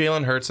keep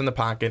Jalen Hurts in the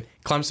pocket,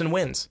 Clemson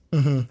wins.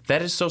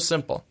 That is so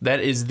simple.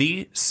 That is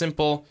the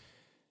simple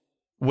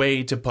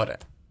way to put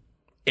it.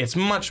 It's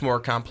much more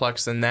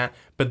complex than that,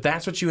 but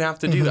that's what you have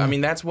to do. I mean,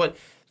 that's what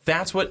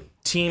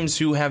teams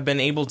who have been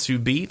able to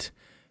beat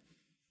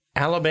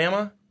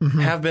Alabama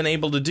have been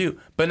able to do.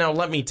 But now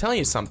let me tell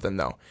you something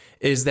though,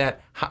 is that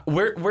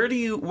where do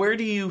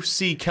you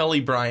see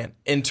Kelly Bryant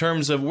in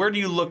terms of, where do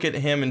you look at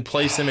him and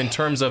place him in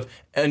terms of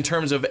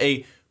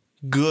a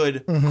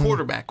good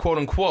quarterback, quote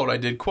unquote? I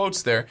did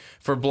quotes there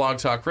for Blog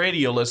Talk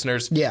Radio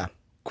listeners. Yeah.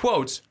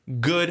 Quotes,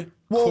 good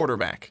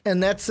quarterback.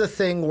 And that's the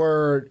thing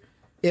where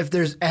if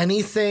there's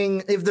any,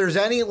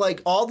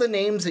 like all the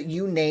names that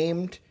you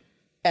named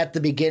at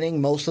the beginning,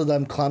 most of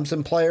them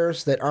Clemson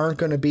players that aren't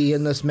going to be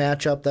in this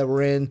matchup that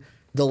were in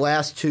the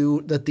last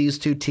 2 that these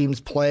 2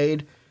 teams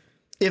played.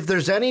 If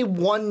there's any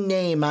one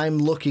name I'm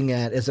looking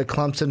at as a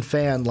Clemson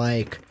fan,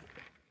 like,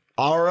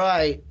 all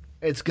right,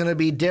 it's going to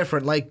be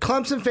different. Like,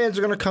 Clemson fans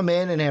are going to come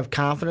in and have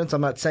confidence.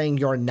 I'm not saying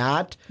you're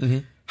not.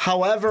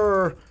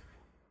 However,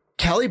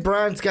 Kelly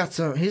Bryant's got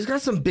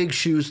some big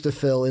shoes to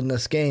fill in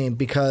this game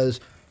because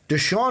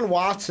Deshaun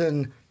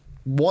Watson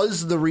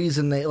was the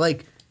reason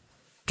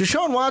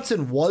Deshaun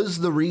Watson was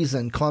the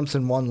reason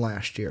Clemson won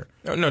last year.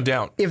 No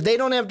doubt. If they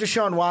don't have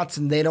Deshaun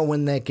Watson, they don't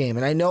win that game.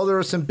 And I know there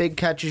were some big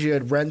catches. You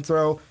had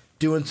Renfro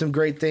doing some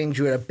great things.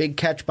 You had a big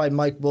catch by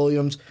Mike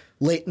Williams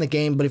late in the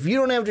game. But if you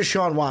don't have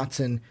Deshaun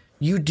Watson,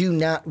 you do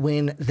not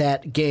win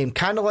that game.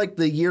 Kind of like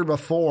the year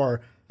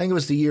before. I think it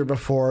was the year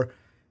before.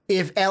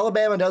 If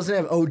Alabama doesn't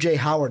have O.J.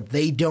 Howard,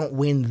 they don't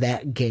win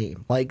that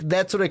game. Like,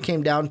 that's what it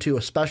came down to,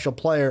 a special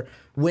player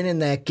winning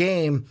that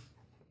game.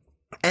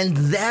 And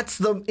that's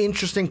the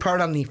interesting part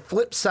on the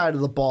flip side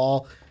of the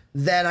ball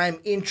that I'm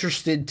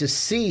interested to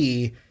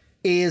see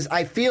is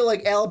I feel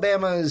like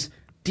Alabama's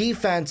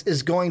defense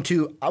is going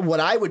to, what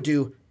I would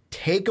do,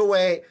 take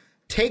away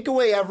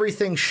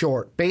everything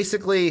short.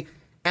 Basically,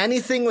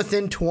 anything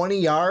within 20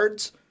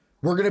 yards,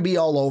 we're going to be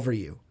all over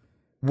you.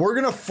 We're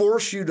going to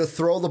force you to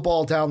throw the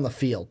ball down the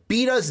field.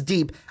 Beat us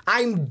deep.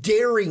 I'm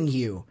daring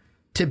you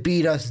to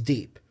beat us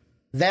deep.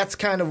 That's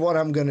kind of what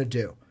I'm going to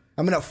do.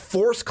 I'm going to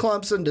force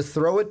Clemson to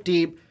throw it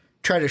deep,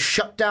 try to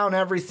shut down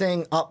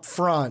everything up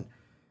front,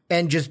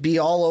 and just be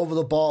all over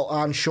the ball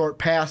on short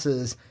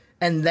passes.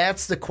 And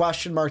that's the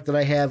question mark that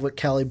I have with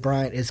Kelly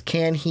Bryant is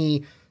can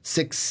he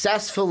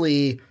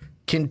successfully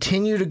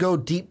continue to go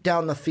deep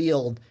down the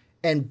field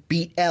and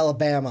beat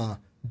Alabama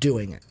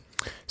doing it?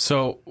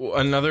 So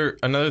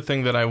another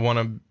thing that I want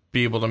to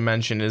be able to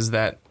mention is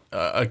that,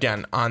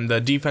 again, on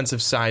the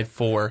defensive side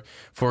for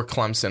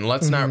Clemson,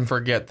 let's not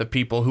forget the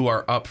people who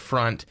are up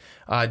front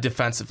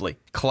defensively.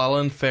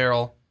 Clellan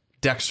Ferrell,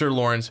 Dexter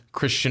Lawrence,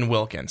 Christian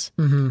Wilkins,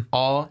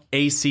 all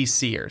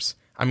ACCers.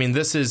 I mean,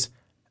 this is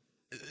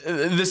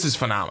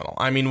phenomenal.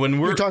 I mean, when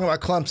You're talking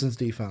about Clemson's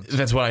defense.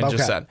 That's what I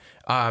just said.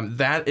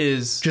 That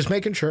is just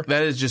making sure.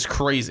 That is just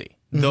crazy.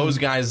 Those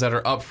guys that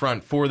are up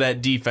front for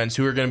that defense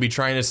who are going to be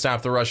trying to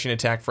stop the rushing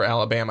attack for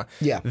Alabama.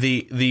 Yeah.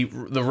 The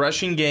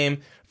rushing game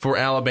for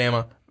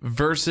Alabama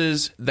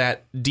versus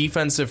that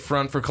defensive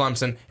front for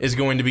Clemson is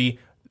going to be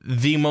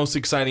the most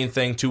exciting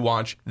thing to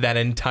watch that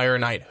entire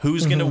night.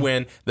 Who's going to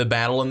win the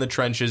battle in the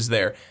trenches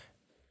there?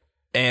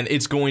 And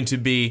it's going to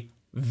be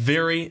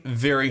very,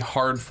 very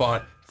hard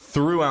fought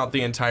throughout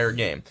the entire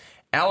game.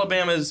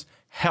 Alabama's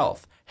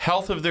health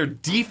of their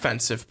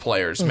defensive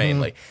players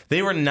mainly.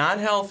 They were not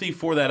healthy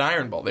for that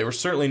Iron Bowl. They were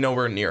certainly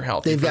nowhere near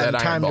healthy for that Iron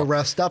Bowl. They've had time to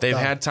rest up. They've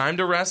had time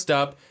to rest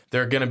up.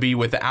 They're going to be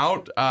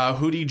without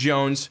Hootie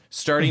Jones,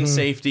 starting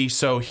safety,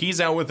 so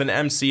he's out with an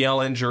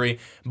MCL injury.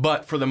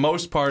 But for the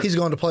most part, he's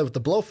going to play with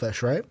the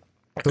Blowfish, right?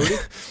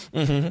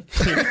 Hootie?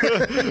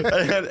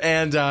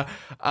 and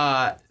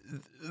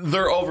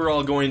they're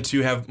overall going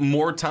to have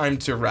more time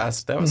to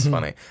rest. That was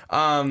funny.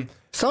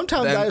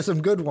 Sometimes I have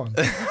some good ones.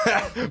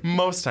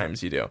 Most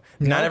times you do.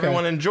 Not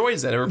everyone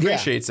enjoys it or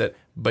appreciates it,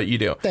 but you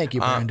do. Thank you,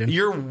 Brandon.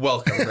 You're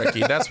welcome,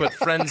 Ricky. That's what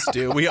friends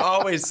do. We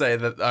always say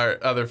that our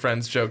other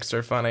friends' jokes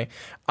are funny.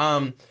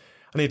 I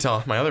need to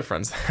tell my other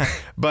friends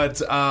that.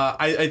 But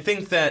I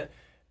think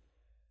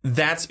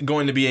that's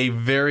going to be a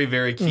very,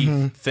 very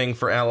key thing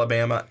for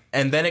Alabama.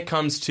 And then it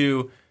comes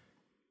to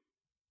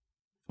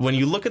when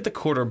you look at the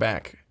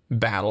quarterback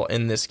battle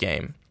in this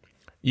game,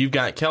 you've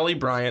got Kelly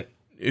Bryant,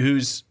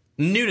 who's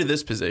new to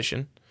this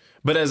position,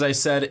 but as I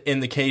said, in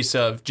the case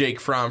of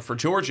Jake Fromm for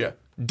Georgia,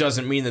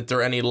 doesn't mean that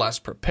they're any less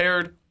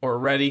prepared or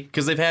ready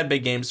because they've had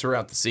big games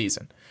throughout the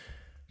season.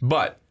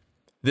 But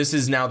this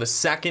is now the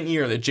second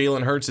year that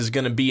Jalen Hurts is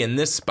going to be in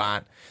this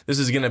spot. This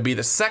is going to be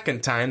the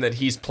second time that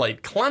he's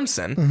played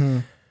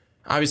Clemson.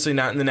 Obviously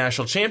not in the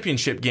national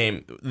championship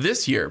game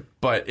this year,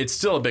 but it's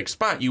still a big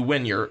spot. You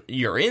win,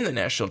 you're in the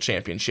national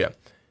championship.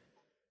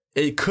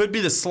 It could be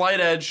the slight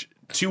edge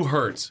to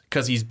Hurts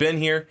because he's been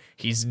here,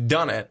 he's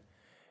done it,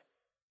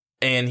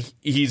 and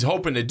he's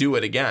hoping to do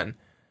it again.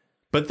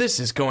 But this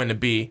is going to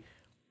be,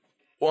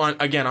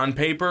 again, on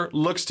paper,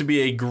 looks to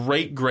be a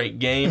great, great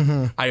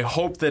game. I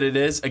hope that it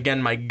is.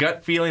 Again, my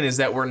gut feeling is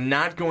that we're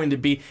not going to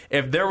be,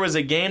 if there was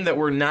a game that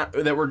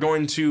we're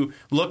going to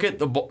look at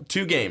the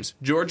two games,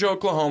 Georgia,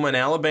 Oklahoma, and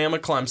Alabama,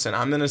 Clemson,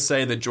 I'm going to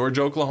say that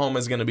Georgia, Oklahoma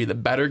is going to be the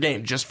better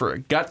game, just for a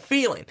gut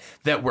feeling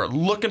that we're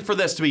looking for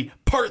this to be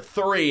part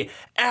 3,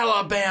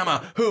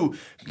 Alabama, who...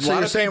 So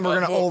you're saying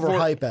we're going to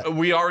overhype it?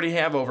 We already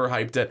have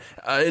overhyped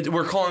it.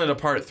 We're calling it a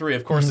part 3.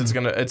 Of course,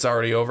 it's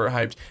already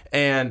overhyped.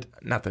 And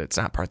not that it's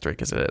not part 3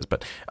 because it is,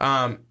 but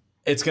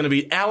it's going to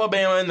be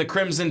Alabama and the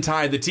Crimson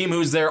Tide, the team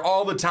who's there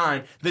all the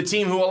time, the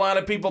team who a lot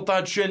of people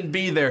thought shouldn't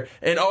be there,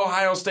 and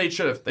Ohio State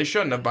should have. They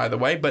shouldn't have, by the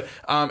way. But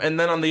and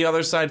then on the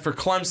other side for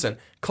Clemson,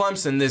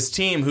 this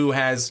team who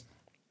has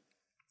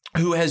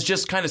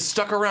just kind of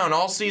stuck around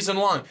all season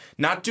long,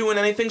 not doing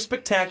anything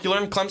spectacular.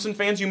 And Clemson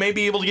fans, you may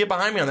be able to get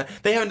behind me on that.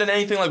 They haven't done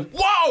anything like,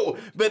 whoa!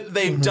 But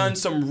they've done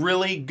some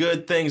really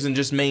good things and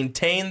just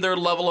maintained their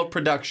level of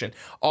production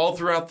all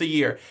throughout the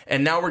year.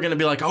 And now we're going to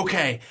be like,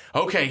 okay,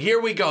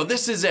 here we go.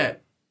 This is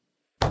it.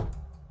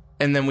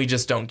 And then we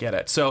just don't get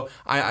it. So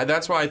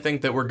that's why I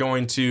think that we're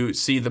going to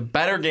see the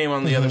better game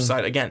on the other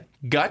side. Again,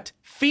 gut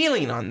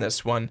feeling on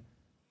this one,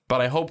 but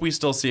I hope we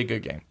still see a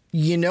good game.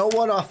 You know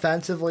what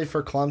offensively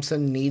for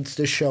Clemson needs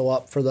to show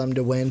up for them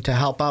to win, to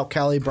help out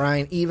Kelly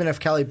Bryant? Even if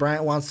Kelly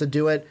Bryant wants to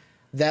do it,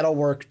 that'll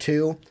work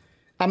too.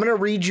 I'm going to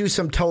read you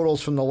some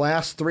totals from the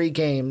last 3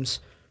 games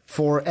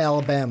for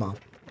Alabama.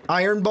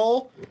 Iron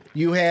Bowl,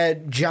 you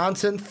had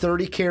Johnson,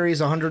 30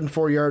 carries,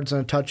 104 yards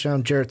and a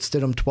touchdown. Jarrett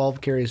Stidham,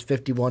 12 carries,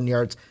 51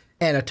 yards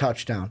and a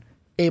touchdown.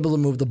 Able to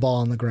move the ball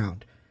on the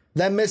ground.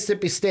 Then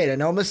Mississippi State. I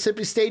know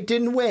Mississippi State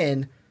didn't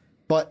win,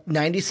 but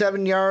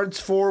 97 yards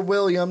for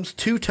Williams,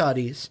 2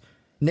 tutties.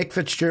 Nick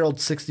Fitzgerald,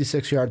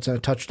 66 yards and a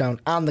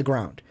touchdown on the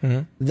ground.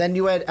 Mm-hmm. Then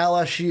you had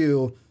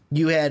LSU.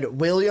 You had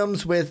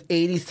Williams with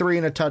 83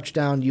 and a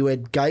touchdown. You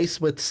had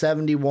Geis with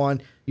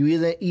 71.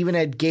 You even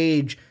had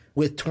Gage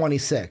with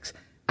 26.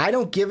 I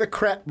don't give a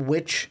crap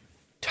which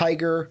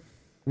Tiger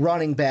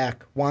running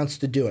back wants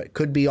to do it.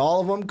 Could be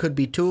all of them, could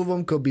be 2 of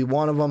them, could be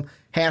 1 of them.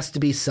 Has to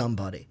be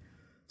somebody.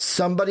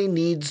 Somebody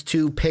needs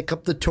to pick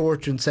up the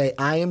torch and say,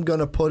 I am going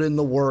to put in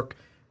the work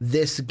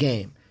this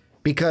game.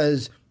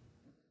 Because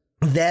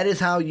that is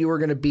how you are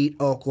going to beat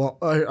how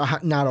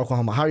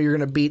you're going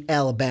to beat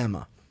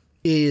Alabama,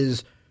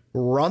 is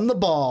run the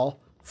ball,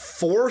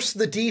 force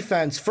the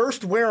defense,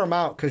 first wear them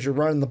out because you're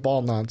running the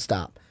ball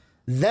nonstop.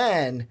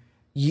 Then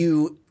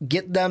you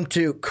get them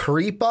to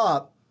creep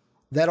up.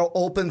 That'll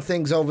open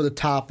things over the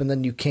top, and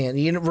then you can't.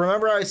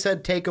 Remember I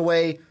said take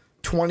away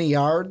 20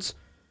 yards?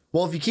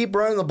 Well, if you keep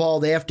running the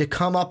ball, they have to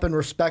come up and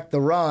respect the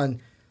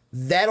run.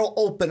 That'll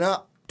open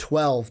up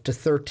 12 to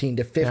 13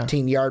 to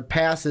 15-yard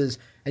passes,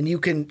 and you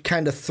can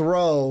kind of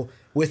throw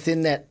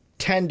within that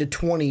 10 to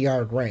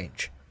 20-yard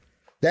range.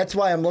 That's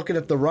why I'm looking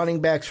at the running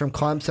backs from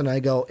Clemson.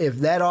 I go, if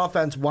that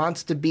offense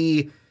wants to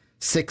be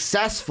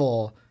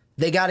successful,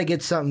 they got to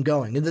get something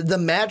going. The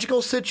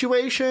magical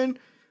situation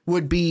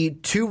would be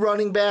 2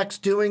 running backs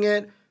doing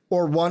it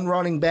or 1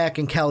 running back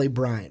and Kelly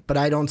Bryant. But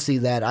I don't see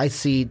that. I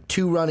see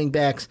 2 running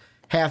backs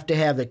have to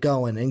have it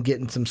going and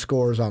getting some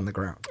scores on the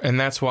ground. And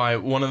that's why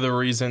one of the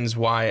reasons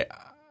why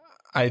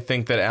I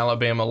think that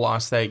Alabama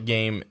lost that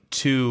game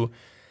to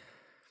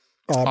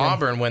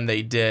Auburn when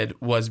they did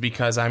was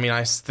because,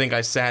 I think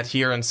I sat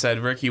here and said,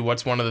 Ricky,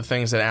 what's one of the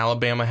things that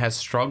Alabama has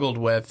struggled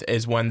with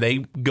is when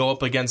they go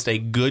up against a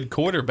good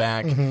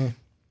quarterback,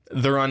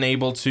 they're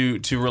unable to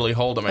really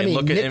hold him.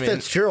 Nick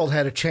Fitzgerald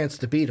had a chance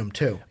to beat him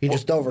too. He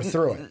just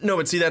overthrew it. No,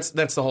 but see, that's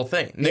the whole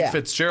thing. Nick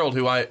Fitzgerald,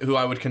 who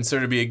I would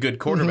consider to be a good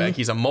quarterback,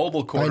 he's a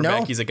mobile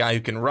quarterback. He's a guy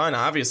who can run.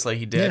 Obviously,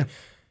 he did. Yeah.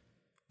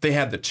 They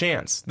had the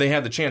chance.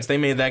 They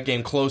made that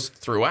game close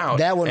throughout,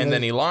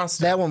 then he lost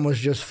it. That one was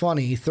just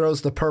funny. He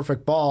throws the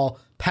perfect ball.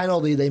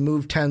 Penalty, they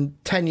move 10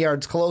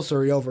 yards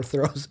closer, he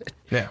overthrows it.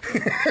 Yeah.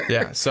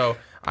 Yeah. So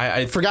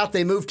I forgot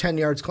they moved 10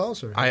 yards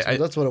closer.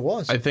 That's what it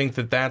was. I think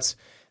that's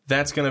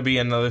going to be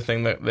another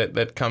thing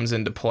that comes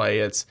into play.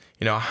 It's,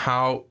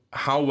 how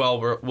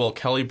well will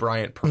Kelly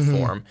Bryant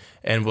perform,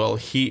 and will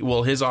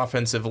his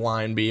offensive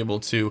line be able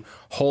to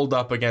hold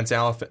up against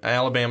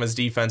Alabama's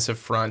defensive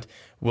front?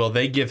 Will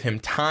they give him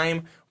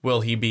time?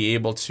 Will he be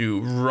able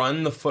to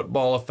run the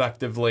football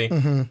effectively?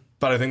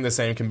 But I think the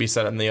same can be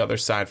said on the other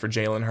side for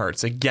Jalen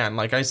Hurts. Again,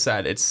 like I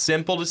said, it's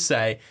simple to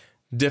say,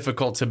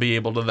 difficult to be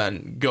able to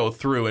then go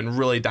through and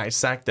really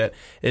dissect it,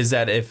 is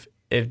that if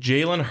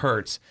Jalen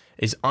Hurts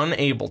is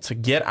unable to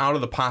get out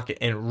of the pocket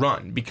and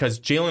run, because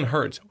Jalen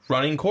Hurts,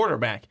 running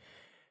quarterback,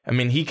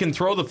 he can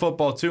throw the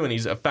football too, and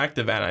he's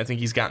effective at it. I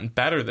think he's gotten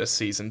better this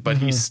season, but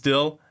he's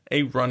still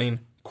a running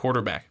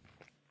quarterback.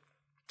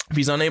 If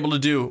he's unable to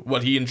do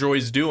what he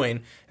enjoys doing,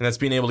 and that's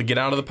being able to get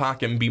out of the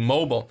pocket and be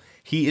mobile,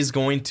 he is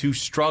going to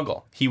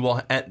struggle. He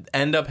will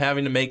end up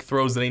having to make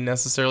throws that he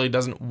necessarily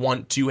doesn't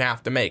want to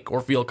have to make or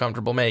feel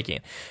comfortable making.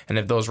 And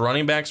if those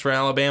running backs for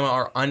Alabama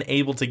are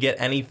unable to get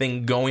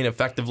anything going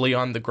effectively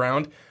on the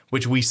ground,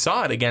 which we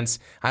saw it against,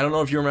 I don't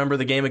know if you remember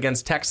the game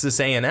against Texas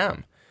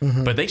A&M,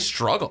 but they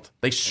struggled.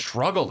 They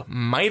struggled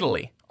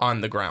mightily on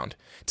the ground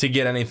to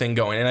get anything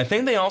going. And I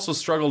think they also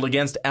struggled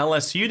against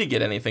LSU to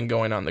get anything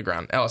going on the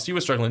ground. LSU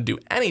was struggling to do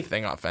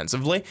anything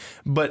offensively,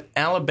 but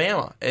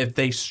Alabama, if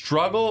they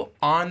struggle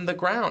on the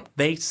ground,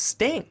 they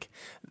stink.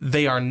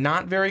 They are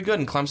not very good,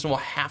 and Clemson will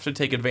have to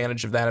take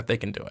advantage of that if they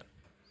can do it.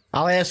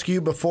 I'll ask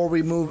you before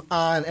we move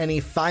on, any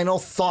final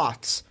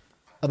thoughts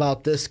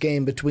about this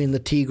game between the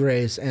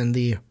Tigres and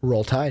the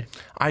Roll Tide?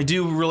 I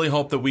do really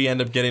hope that we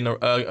end up getting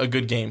a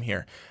good game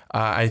here.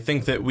 I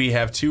think that we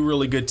have 2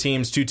 really good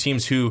teams, 2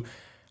 teams who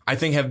I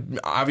think have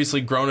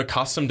obviously grown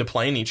accustomed to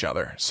playing each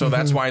other. So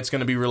that's why it's going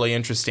to be really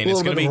interesting.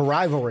 It's going to be a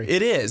rivalry.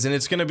 It is, and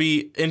it's going to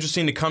be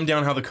interesting to come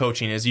down how the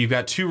coaching is. You've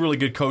got 2 really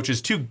good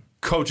coaches, 2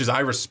 coaches I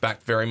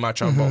respect very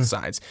much on both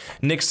sides.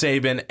 Nick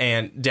Saban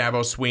and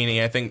Dabo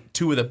Swinney, I think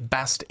 2 of the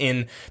best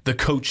in the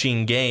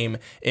coaching game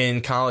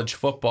in college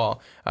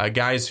football.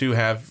 Guys who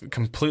have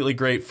completely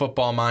great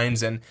football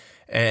minds and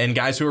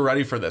guys who are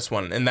ready for this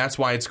one. And that's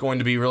why it's going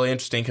to be really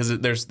interesting, because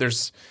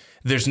there's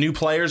there's new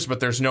players, but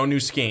there's no new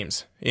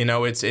schemes.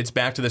 It's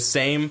back to the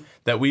same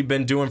that we've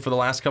been doing for the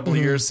last couple of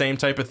years, same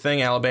type of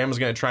thing. Alabama's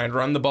going to try and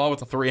run the ball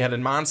with a three-headed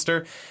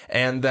monster,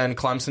 and then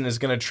Clemson is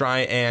going to try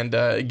and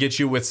get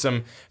you with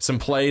some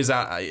plays,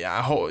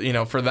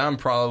 for them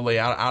probably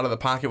out of the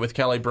pocket with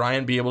Kelly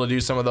Bryant, be able to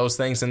do some of those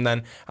things, and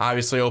then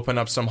obviously open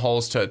up some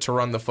holes to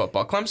run the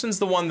football. Clemson's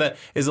the one that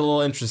is a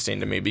little interesting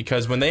to me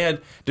because when they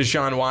had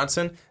Deshaun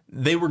Watson,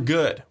 they were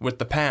good with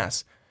the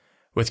pass.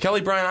 With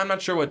Kelly Bryant, I'm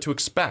not sure what to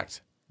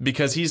expect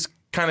because he's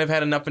kind of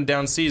had an up and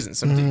down season.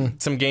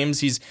 Some games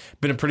he's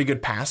been a pretty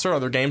good passer.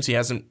 Other games he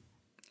hasn't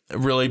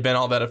really been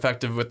all that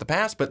effective with the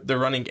pass, but the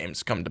running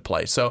games come to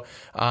play. So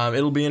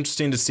it'll be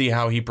interesting to see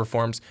how he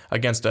performs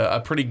against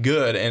a pretty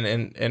good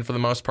and for the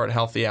most part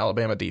healthy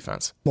Alabama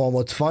defense. Well,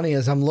 what's funny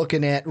is I'm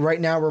looking at right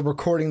now, we're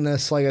recording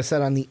this, like I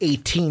said, on the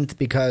 18th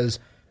because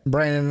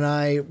Brandon and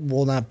I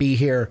will not be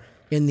here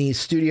in the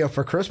studio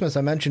for Christmas.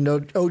 I mentioned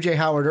O.J.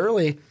 Howard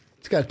early.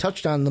 He's got a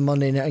touchdown in the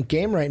Monday night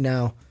game right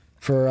now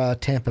for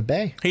Tampa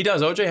Bay. He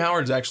does. O.J.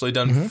 Howard's actually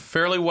done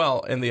fairly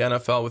well in the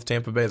NFL with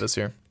Tampa Bay this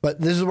year.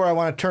 But this is where I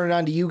want to turn it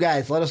on to you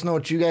guys. Let us know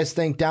what you guys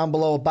think down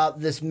below about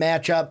this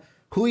matchup.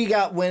 Who you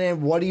got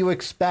winning? What do you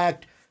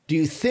expect? Do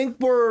you think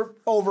we're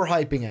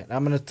overhyping it?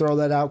 I'm going to throw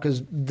that out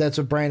because that's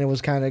what Brandon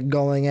was kind of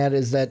going at,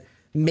 is that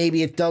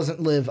maybe it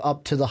doesn't live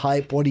up to the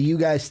hype. What do you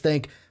guys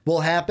think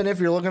will happen? If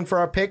you're looking for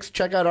our picks,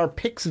 check out our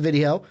picks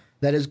video.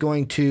 That is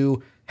going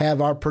to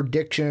have our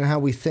prediction and how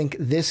we think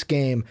this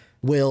game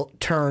will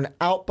turn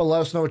out. But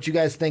let us know what you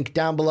guys think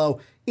down below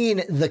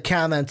in the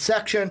comment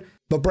section.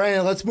 But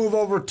Brandon, let's move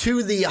over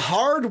to the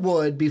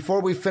hardwood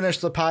before we finish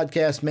the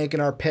podcast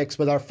making our picks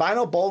with our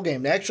final bowl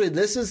game. Actually,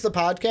 this is the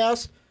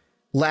podcast.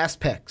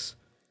 Last picks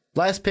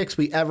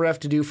we ever have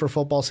to do for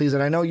football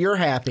season. I know you're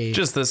happy.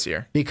 Just this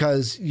year.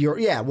 Because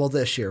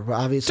this year.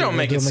 Obviously, don't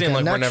make it seem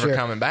like we're never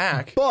coming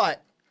back.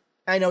 But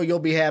I know you'll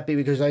be happy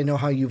because I know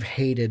how you've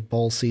hated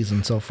bowl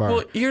season so far.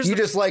 Well, you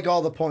just like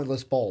all the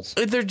pointless bowls.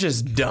 They're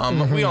just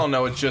dumb. We all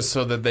know it's just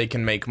so that they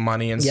can make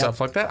money and stuff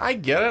like that. I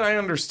get it. I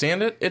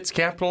understand it. It's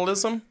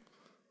capitalism.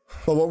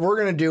 But what we're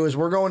going to do is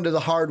we're going to the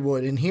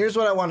hardwood, and here's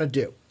what I want to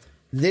do.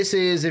 This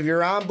is, if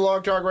you're on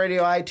Blog Talk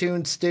Radio,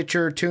 iTunes,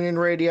 Stitcher, TuneIn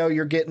Radio,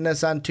 you're getting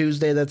this on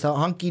Tuesday. That's a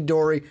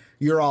hunky-dory.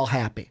 You're all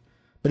happy.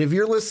 But if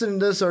you're listening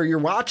to this or you're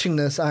watching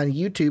this on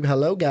YouTube,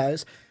 hello,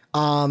 guys,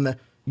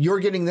 you're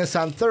getting this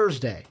on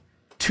Thursday.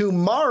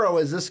 Tomorrow,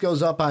 as this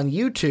goes up on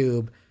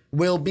YouTube,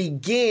 we'll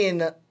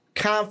begin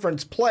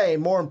conference play,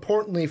 more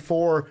importantly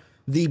for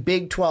the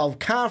Big 12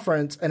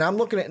 Conference. And I'm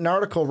looking at an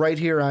article right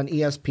here on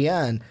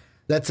ESPN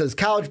that says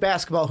College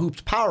Basketball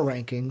Hoops Power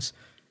Rankings.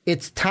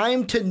 It's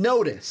time to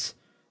notice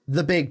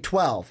the Big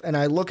 12. And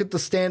I look at the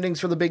standings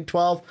for the Big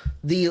 12.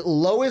 The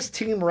lowest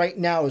team right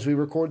now, as we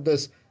record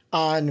this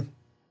on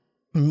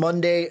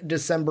Monday,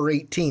 December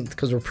 18th,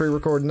 because we're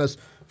pre-recording this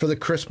for the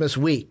Christmas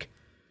week.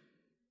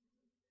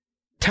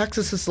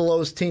 Texas is the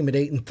lowest team at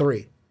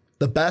 8-3.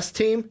 The best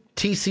team,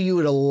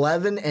 TCU at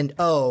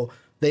 11-0.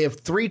 They have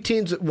 3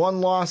 teams with 1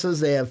 losses.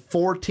 They have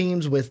 5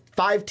 teams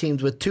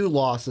with 2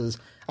 losses.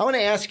 I want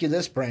to ask you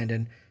this,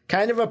 Brandon.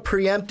 Kind of a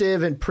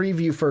preemptive and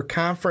preview for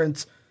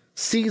conference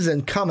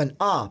season coming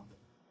up.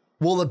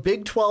 Will the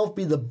Big 12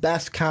 be the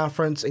best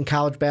conference in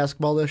college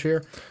basketball this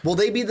year? Will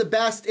they be the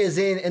best as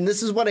in, and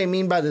this is what I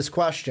mean by this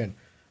question,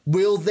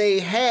 will they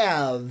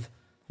have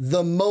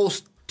the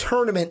most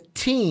tournament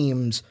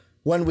teams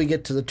when we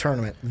get to the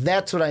tournament?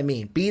 That's what I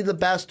mean. Be the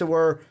best to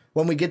where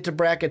when we get to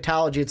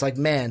bracketology, it's like,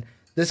 man,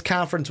 this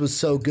conference was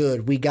so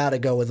good, we got to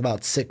go with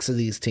about 6 of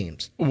these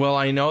teams. Well,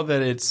 I know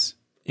that it's,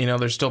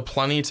 there's still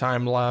plenty of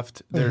time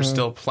left. There's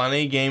still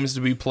plenty of games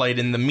to be played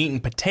in the meat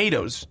and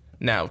potatoes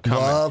now coming.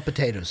 Love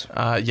potatoes.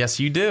 Yes,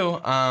 you do.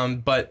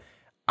 But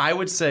I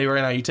would say right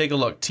now, you take a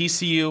look.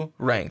 TCU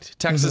ranked.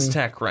 Texas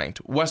Tech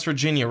ranked. West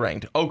Virginia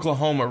ranked.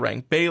 Oklahoma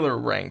ranked. Baylor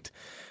ranked.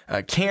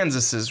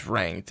 Kansas is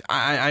ranked.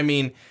 I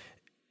mean,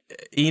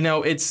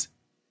 it's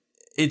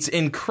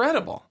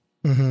incredible.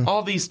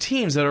 All these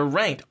teams that are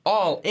ranked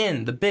all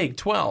in the Big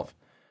 12.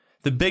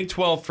 The Big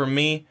 12 for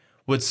me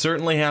would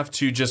certainly have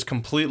to just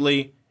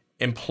completely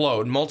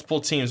implode. Multiple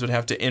teams would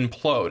have to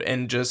implode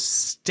and just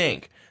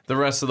stink the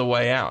rest of the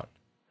way out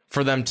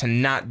for them to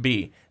not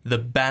be the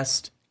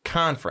best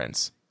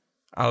conference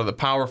out of the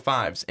Power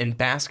Fives in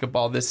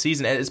basketball this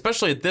season. And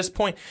especially at this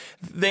point,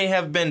 they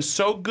have been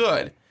so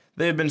good.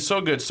 They have been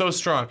so good, so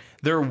strong.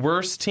 Their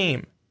worst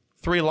team,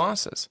 3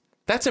 losses.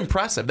 That's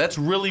impressive. That's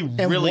really, really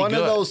good. And one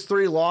of those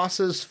 3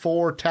 losses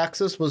for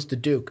Texas was to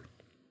Duke.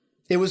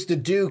 It was to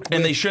Duke.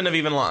 And they shouldn't have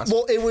even lost.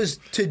 Well, it was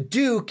to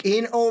Duke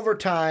in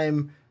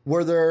overtime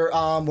where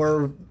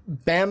Bamba,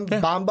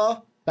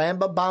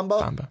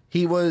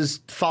 he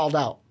was fouled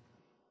out.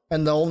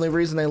 And the only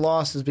reason they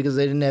lost is because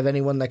they didn't have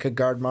anyone that could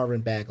guard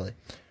Marvin Bagley.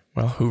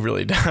 Well, who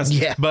really does?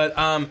 Yeah. But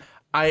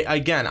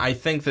I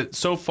think that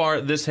so far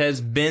this has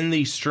been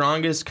the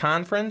strongest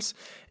conference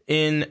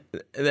in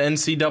the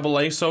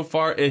NCAA so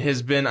far. It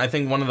has been, I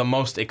think, one of the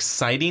most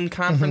exciting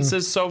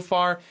conferences so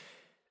far.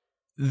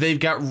 They've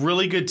got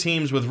really good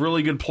teams with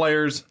really good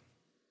players.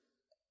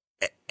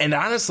 And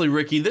honestly,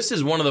 Ricky, this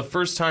is one of the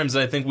first times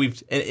that I think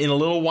we've, in a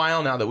little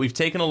while now, that we've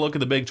taken a look at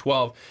the Big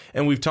 12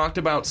 and we've talked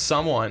about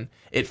someone,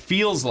 it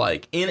feels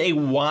like, in a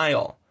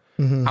while,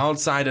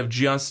 outside of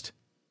just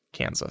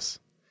Kansas.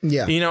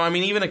 Yeah. You know, I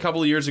mean, even a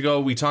couple of years ago,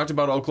 we talked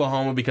about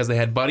Oklahoma because they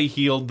had Buddy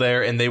Hield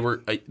there, and they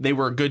were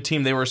a good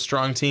team. They were a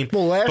strong team.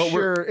 Well, last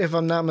year, if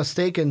I'm not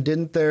mistaken,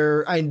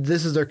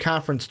 this is their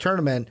conference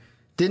tournament.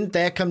 Didn't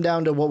that come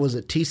down to, what was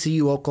it,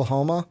 TCU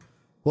Oklahoma?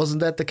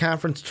 Wasn't that the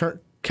conference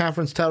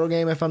title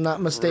game, if I'm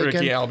not mistaken?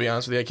 Ricky, I'll be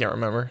honest with you, I can't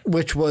remember.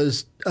 Which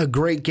was a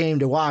great game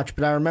to watch,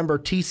 but I remember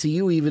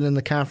TCU, even in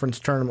the conference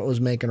tournament, was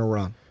making a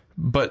run.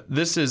 But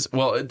this is,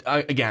 well,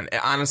 again,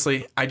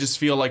 honestly, I just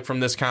feel like from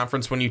this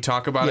conference, when you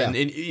talk about it, and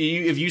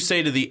if you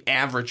say to the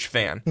average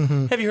fan,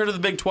 have you heard of the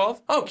Big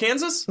 12? Oh,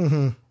 Kansas?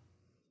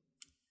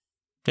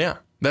 Yeah,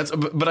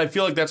 but I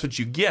feel like that's what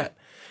you get.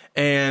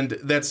 And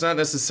that's not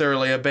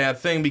necessarily a bad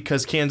thing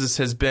because Kansas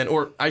has been,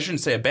 or I shouldn't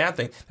say a bad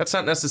thing, that's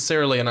not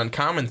necessarily an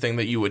uncommon thing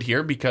that you would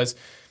hear because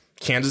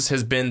Kansas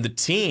has been the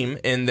team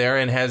in there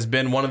and has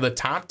been one of the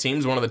top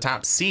teams, one of the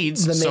top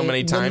seeds so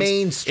many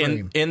times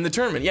in the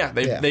tournament. Yeah,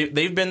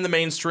 they've been the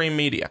mainstream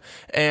media.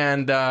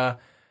 And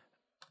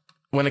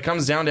when it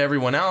comes down to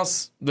everyone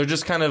else, they're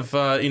just kind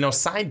of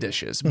side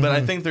dishes. But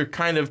I think they're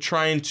kind of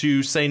trying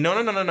to say,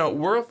 no,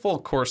 we're a full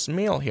course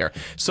meal here.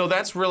 So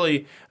that's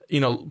really,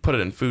 put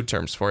it in food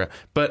terms for you.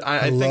 But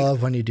I think,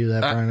 love when you do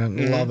that,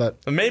 Brian. Love it.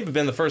 It may have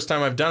been the first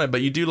time I've done it,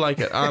 but you do like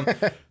it.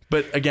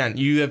 But again,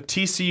 you have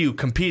TCU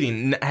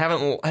competing. They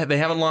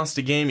haven't lost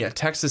a game yet.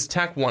 Texas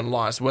Tech 1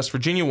 loss. West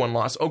Virginia 1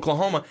 loss.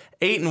 Oklahoma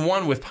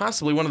 8-1 with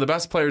possibly one of the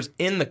best players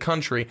in the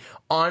country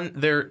on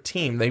their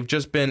team. They've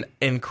just been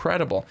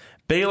incredible.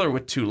 Baylor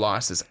with 2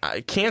 losses.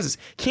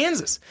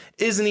 Kansas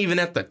isn't even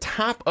at the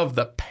top of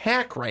the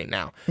pack right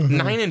now.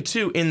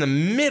 9-2 in the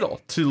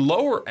middle to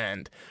lower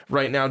end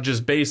right now,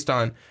 just based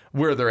on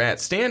where they're at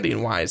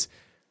standing wise.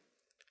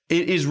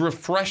 It is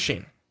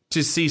refreshing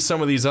to see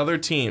some of these other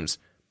teams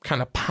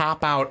kind of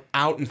pop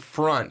out in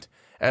front,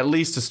 at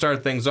least to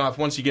start things off.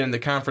 Once you get into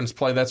conference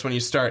play, that's when you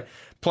start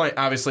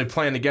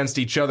playing against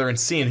each other and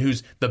seeing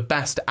who's the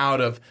best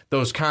out of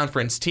those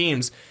conference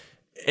teams.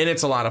 And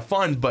it's a lot of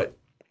fun, but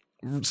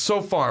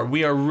so far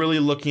we are really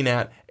looking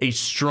at a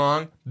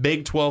strong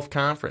Big 12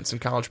 conference in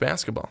college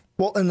basketball.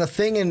 Well, and the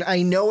thing, and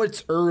I know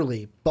it's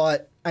early,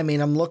 but I mean,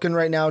 I'm looking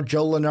right now,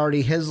 Joe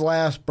Lunardi, his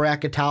last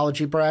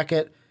bracketology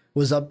bracket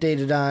was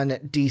updated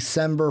on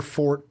December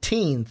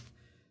 14th.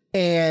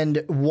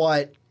 And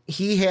what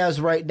he has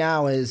right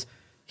now is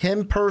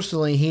him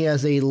personally, he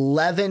has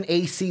 11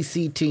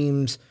 ACC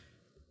teams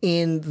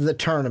in the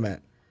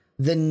tournament.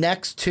 The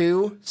next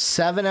 2,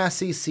 7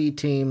 SEC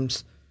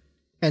teams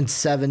and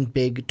 7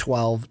 Big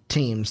 12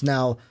 teams.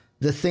 Now,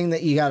 the thing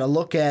that you got to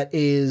look at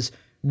is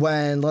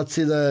when, let's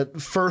see, the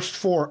first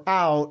 4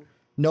 out,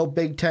 no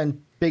Big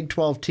 10, Big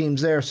 12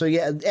 teams there. So,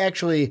 yeah,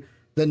 actually,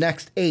 the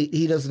next 8,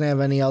 he doesn't have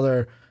any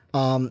other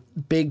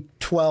Big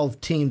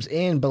 12 teams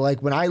in. But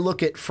like when I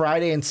look at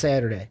Friday and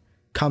Saturday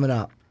coming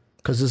up,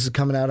 because this is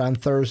coming out on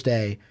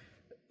Thursday,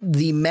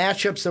 the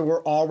matchups that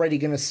we're already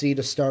going to see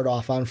to start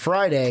off on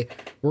Friday,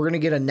 we're going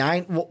to get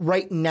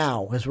right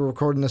now, as we're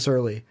recording this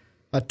early,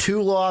 a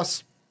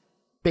 2-loss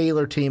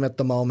Baylor team at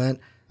the moment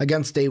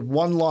against a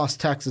 1-loss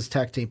Texas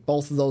Tech team.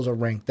 Both of those are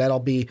ranked. That'll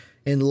be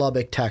in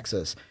Lubbock,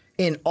 Texas.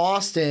 In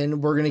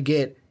Austin, we're going to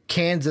get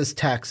Kansas,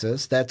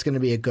 Texas. That's going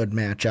to be a good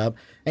matchup.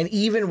 And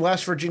even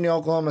West Virginia,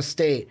 Oklahoma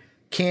State,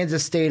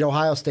 Kansas State,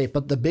 Ohio State.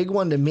 But the big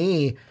one to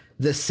me,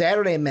 the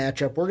Saturday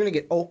matchup, we're going to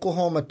get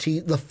Oklahoma.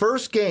 The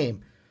first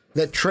game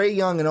that Trae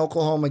Young and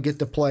Oklahoma get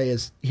to play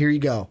is, here you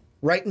go.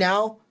 Right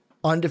now,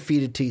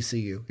 undefeated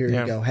TCU. Here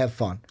you go. Have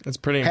fun. It's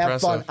pretty impressive.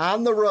 Have fun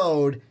on the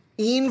road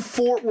in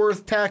Fort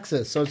Worth,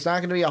 Texas. So it's not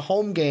going to be a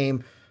home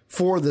game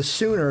for the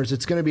Sooners.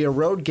 It's going to be a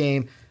road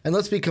game. And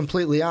let's be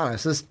completely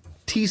honest, this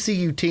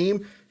TCU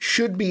team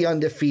should be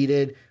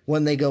undefeated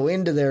when they go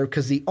into there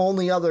because the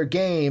only other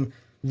game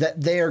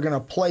that they are going to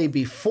play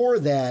before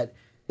that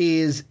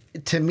is,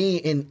 to me,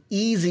 an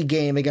easy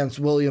game against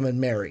William and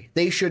Mary.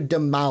 They should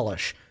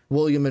demolish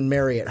William and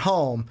Mary at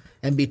home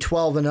and be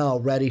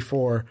 12-0 ready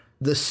for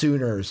the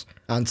Sooners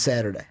on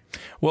Saturday.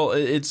 Well,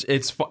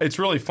 it's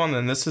really fun,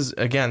 and this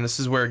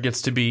is where it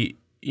gets to be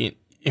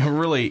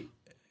really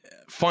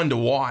fun to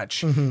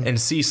watch and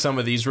see some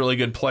of these really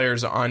good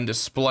players on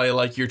display,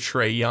 like your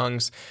Trae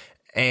Youngs,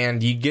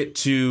 and you get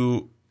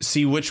to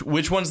see which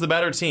one's the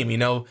better team.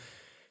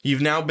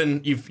 You've now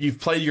been you've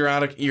played your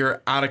out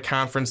of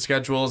conference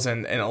schedules,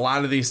 and a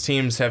lot of these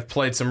teams have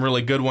played some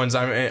really good ones.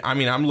 I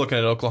mean, I'm looking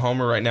at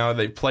Oklahoma right now.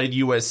 They played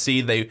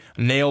USC. They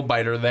nail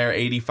biter there,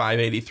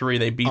 85-83.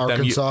 They beat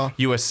Arkansas. them.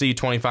 USC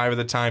 25 at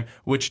the time.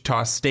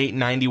 Wichita State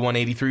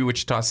 91-83.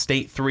 Wichita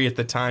State 3 at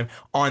the time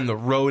on the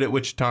road at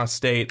Wichita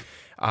State.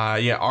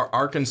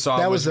 Arkansas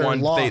that was one.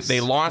 Loss.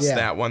 They lost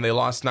that one. They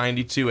lost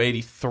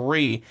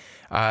 92-83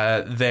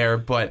 there,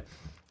 but.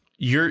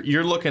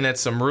 You're looking at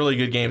some really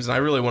good games, and I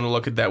really want to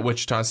look at that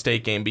Wichita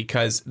State game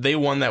because they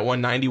won that one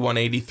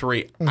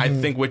 91-83. I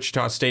think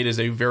Wichita State is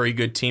a very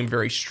good team,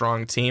 very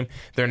strong team.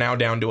 They're now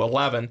down to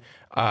 11,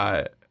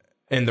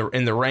 in the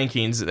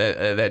rankings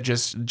that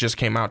just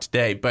came out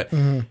today. But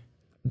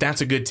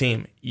that's a good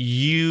team.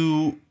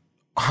 You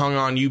hung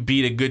on. You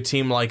beat a good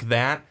team like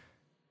that.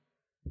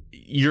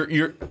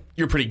 You're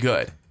pretty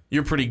good.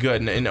 You're pretty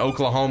good. And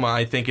Oklahoma,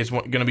 I think, is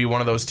going to be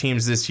one of those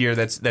teams this year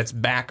that's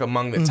back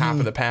among the top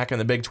of the pack in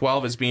the Big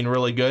 12 as being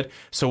really good.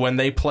 So when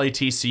they play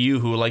TCU,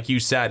 who, like you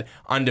said,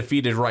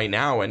 undefeated right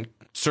now and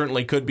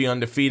certainly could be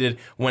undefeated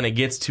when it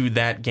gets to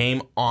that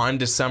game on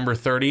December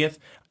 30th,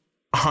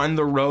 on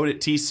the road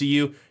at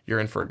TCU, you're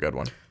in for a good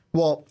one.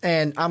 Well,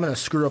 and I'm going to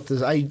screw up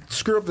this. I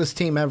screw up this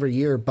team every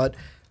year, but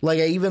like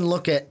I even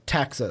look at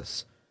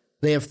Texas.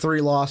 They have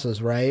 3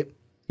 losses, right?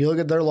 You look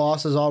at their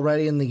losses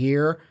already in the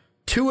year.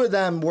 2 of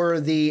them were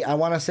I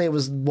want to say it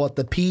was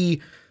the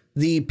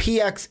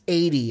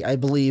PX80, I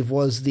believe,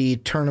 was the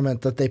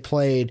tournament that they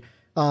played,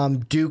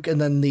 Duke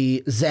and then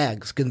the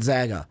Zags,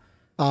 Gonzaga.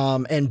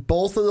 And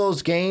both of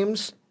those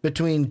games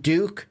between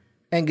Duke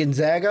and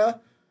Gonzaga,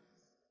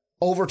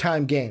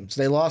 overtime games.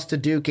 They lost to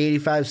Duke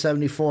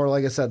 85-74.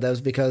 Like I said, that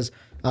was because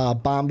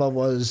Bamba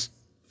was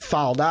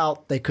fouled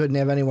out. They couldn't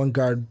have anyone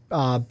guard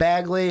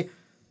Bagley.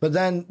 But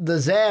then the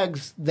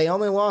Zags, they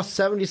only lost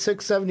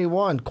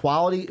 76-71.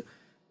 Quality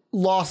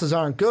losses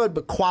aren't good,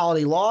 but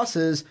quality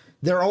losses.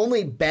 Their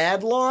only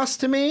bad loss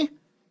to me,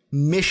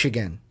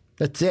 Michigan.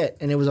 That's it.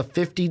 And it was a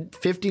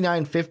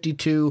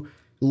 59-52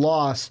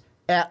 loss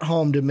at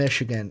home to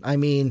Michigan. I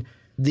mean,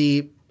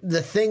 the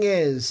thing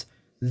is,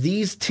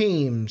 these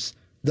teams,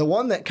 the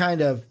one that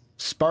kind of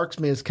sparks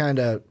me as kind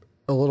of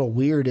a little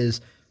weird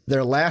is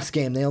their last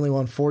game. They only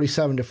won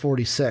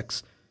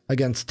 47-46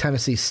 against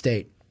Tennessee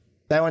State.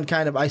 That one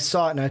kind of, I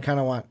saw it and I kind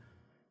of went,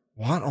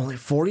 what? Only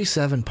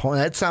 47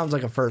 points? That sounds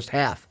like a first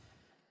half,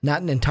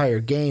 not an entire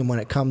game when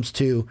it comes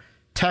to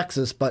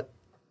Texas, but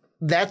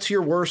that's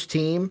your worst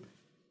team,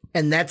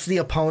 and that's the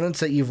opponents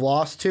that you've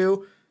lost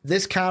to.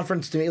 This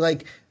conference, to me,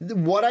 like,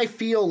 what I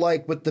feel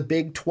like with the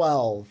Big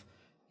 12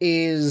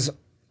 is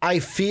I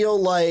feel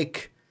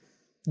like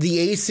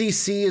the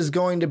ACC is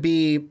going to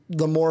be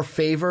the more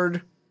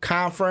favored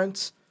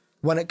conference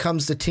when it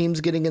comes to teams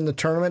getting in the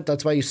tournament.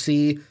 That's why you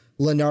see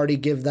Lenardi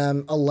give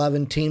them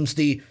 11 teams.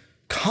 The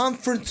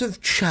Conference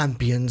of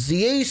Champions,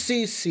 the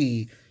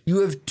ACC,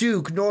 you have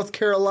Duke, North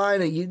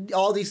Carolina,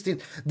 all these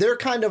teams. They're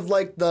kind of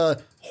like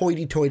the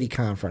hoity-toity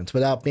conference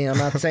without being, I'm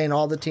not saying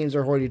all the teams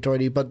are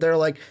hoity-toity, but they're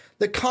like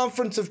the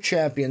Conference of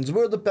Champions.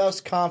 We're the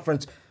best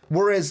conference.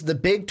 Whereas the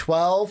Big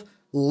 12,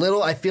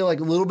 I feel like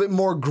a little bit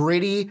more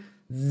gritty.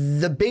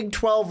 The Big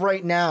 12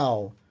 right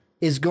now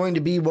is going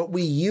to be what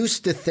we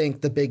used to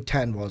think the Big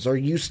 10 was, or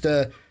used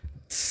to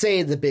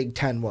say the Big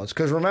 10 was.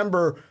 Because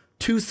remember,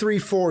 2, 3,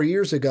 4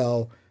 years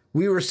ago,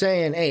 we were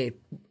saying, hey,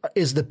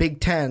 is the Big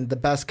 10 the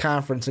best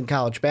conference in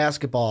college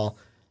basketball?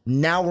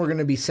 Now we're going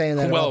to be saying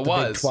that about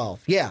the Big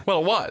 12. Yeah. Well,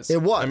 it was.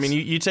 It was. I mean,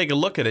 you take a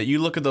look at it. You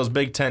look at those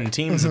Big 10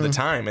 teams at the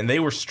time, and they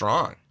were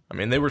strong. I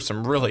mean, they were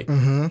some really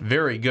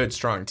very good,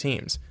 strong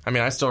teams. I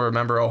mean, I still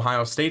remember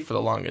Ohio State for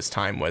the longest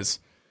time was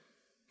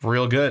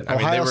real good. I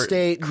mean, they were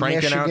State,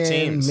 cranking out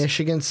teams.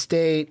 Michigan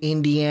State,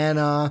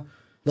 Indiana.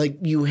 Like,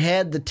 you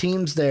had the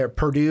teams there.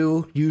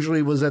 Purdue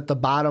usually was at the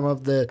bottom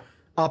of the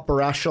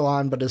upper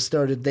echelon, but they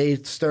started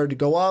to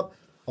go up.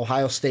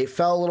 Ohio State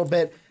fell a little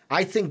bit.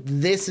 I think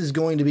this is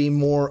going to be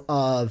more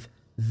of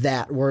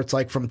that, where it's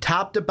like from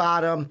top to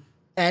bottom,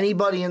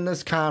 anybody in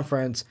this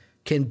conference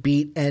can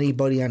beat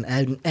anybody on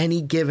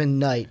any given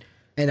night.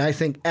 And I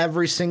think not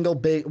every single,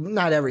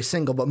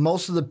 but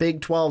most of the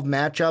Big 12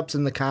 matchups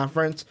in the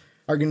conference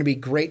are going to be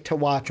great to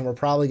watch, and we're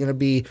probably going to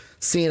be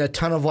seeing a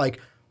ton of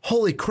like,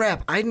 holy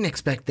crap, I didn't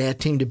expect that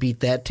team to beat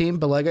that team.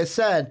 But like I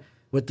said,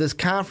 with this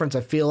conference, I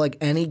feel like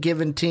any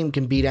given team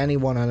can beat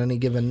anyone on any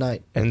given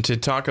night. And to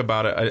talk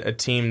about a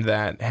team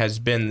that has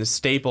been the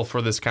staple for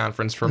this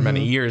conference for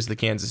many years, the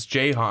Kansas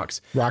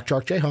Jayhawks. Rock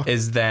Chalk Jayhawks.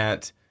 Is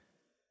that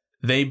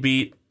they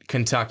beat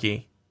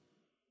Kentucky,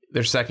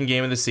 their second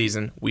game of the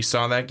season. We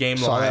saw that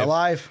game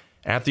live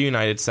at the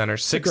United Center.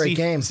 60, a great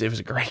game. It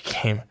was a great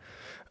game.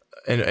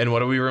 And what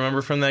do we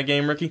remember from that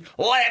game, Ricky?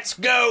 Let's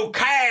go,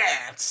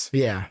 Cats!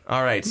 Yeah.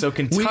 All right, so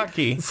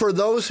Kentucky. For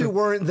those who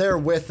weren't there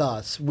with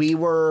us, we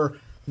were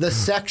the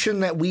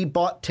section that we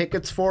bought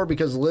tickets for,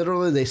 because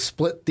literally they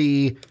split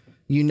the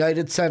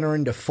United Center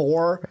into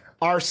 4.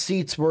 Our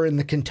seats were in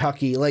the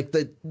Kentucky, like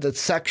the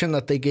section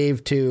that they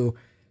gave to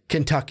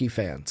Kentucky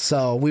fans.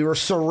 So we were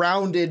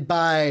surrounded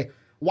by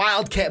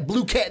Wildcat,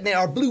 Blue Cat,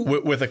 our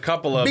blue with a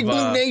couple of Big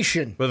Blue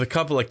Nation, with a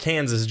couple of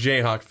Kansas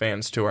Jayhawk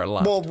fans to our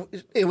left. Well,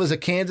 it was a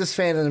Kansas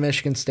fan and a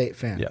Michigan State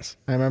fan. Yes,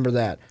 I remember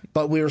that.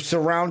 But we were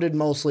surrounded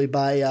mostly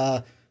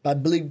by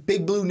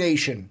Big Blue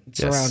Nation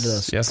surrounded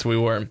us. Yes, we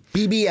were.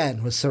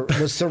 BBN was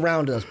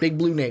surrounded us. Big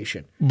Blue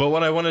Nation. But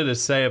what I wanted to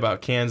say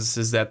about Kansas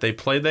is that they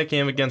played that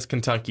game against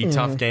Kentucky,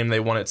 tough game.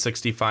 They won it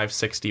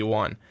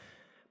 65-61.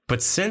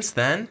 But since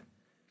then,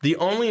 the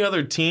only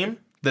other team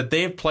that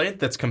they've played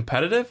that's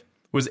competitive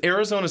was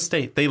Arizona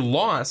State. They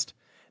lost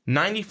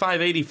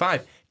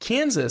 95-85.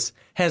 Kansas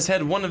has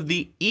had one of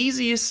the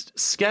easiest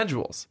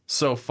schedules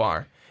so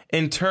far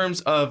in terms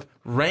of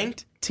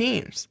ranked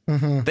teams.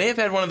 They have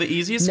had one of the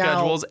easiest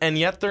schedules, and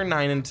yet they're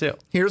 9-2.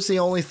 Here's the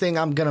only thing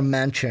I'm going to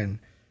mention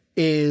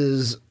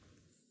is,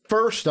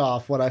 first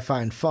off, what I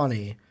find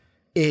funny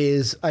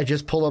is I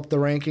just pulled up the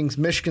rankings.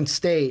 Michigan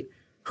State,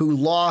 who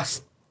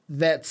lost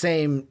that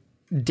same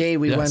day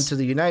we went to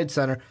the United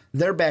Center,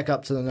 they're back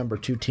up to the number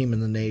 2 team in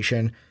the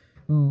nation.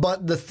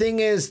 But the thing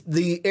is,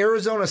 the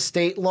Arizona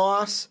State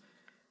loss,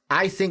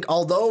 I think,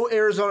 although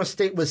Arizona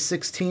State was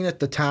 16 at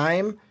the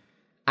time,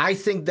 I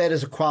think that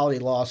is a quality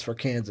loss for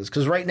Kansas.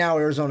 Because right now,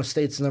 Arizona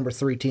State's the number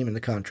 3 team in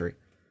the country.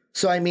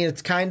 So, I mean,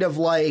 it's kind of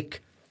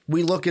like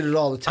we look at it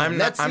all the time. I'm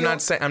not saying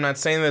that's not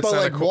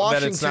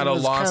that it's not a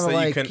loss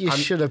that you can. You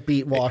should have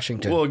beat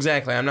Washington. Well,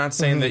 exactly. I'm not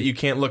saying that you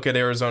can't look at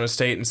Arizona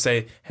State and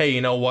say, hey,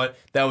 you know what?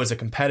 That was a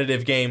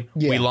competitive game.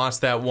 Yeah. We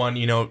lost that one.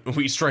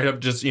 We straight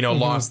up just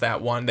lost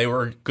that one. They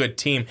were a good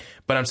team.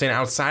 But I'm saying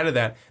outside of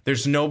that,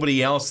 there's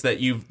nobody else that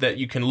you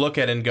can look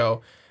at and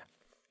go.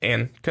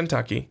 And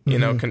Kentucky,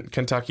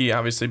 Kentucky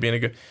obviously being a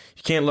good.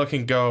 You can't look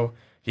and go,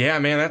 yeah,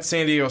 man, that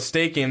San Diego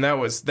State game, that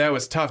was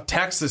tough.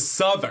 Texas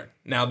Southern,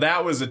 now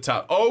that was a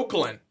tough.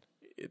 Oakland,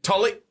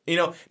 Tully,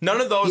 none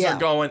of those are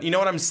going. You know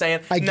what I'm saying?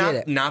 I get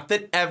it. Not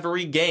that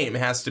every game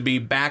has to be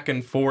back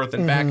and forth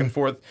and back and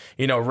forth.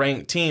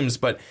 Ranked teams,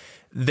 but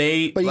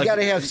you got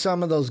to have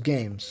some of those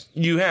games.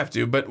 You have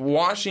to. But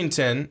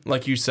Washington,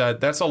 like you said,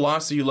 that's a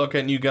loss that you look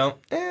at and you go,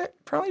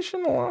 probably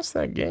shouldn't have lost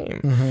that game.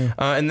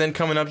 And then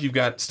coming up, you've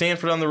got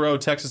Stanford on the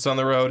road, Texas on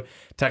the road,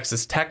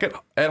 Texas Tech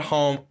at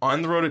home,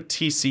 on the road at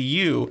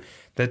TCU.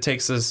 That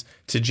takes us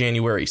to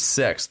January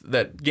 6th.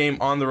 That game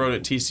on the road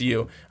at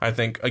TCU, I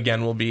think,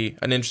 again, will be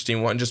an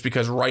interesting one just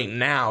because right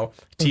now,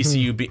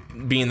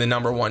 TCU being the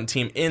number 1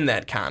 team in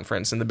that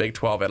conference in the Big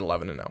 12 at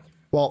 11-0.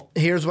 Well,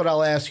 here's what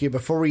I'll ask you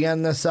before we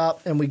end this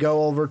up and we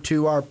go over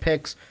to our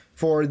picks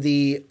for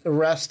the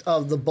rest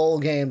of the bowl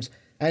games.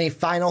 Any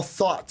final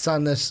thoughts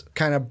on this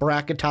kind of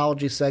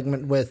bracketology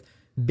segment with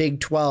Big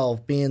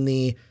 12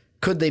 being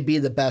could they be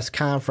the best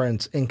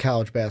conference in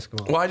college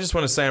basketball? Well, I just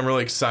want to say I'm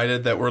really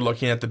excited that we're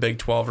looking at the Big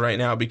 12 right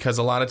now because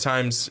a lot of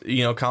times,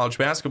 college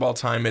basketball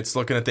time, it's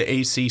looking at the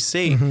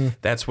ACC.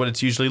 That's what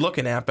it's usually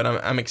looking at, but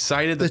I'm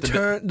excited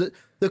that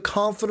the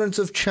Conference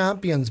of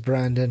Champions,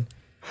 Brandon.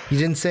 You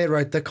didn't say it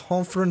right. The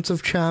Conference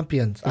of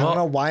Champions. I don't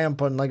know why I'm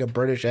putting like a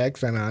British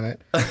accent on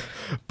it.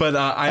 But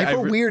I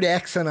put weird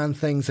accent on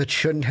things that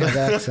shouldn't have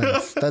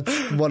accents.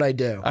 That's what I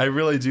do. I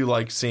really do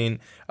like seeing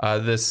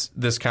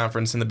this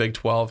conference in the Big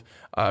 12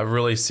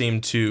 really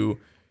seem to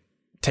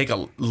take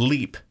a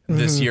leap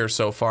this year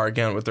so far.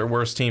 Again, with their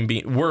worst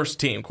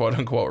team, quote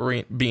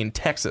unquote, being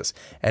Texas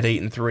at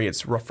 8-3.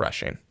 It's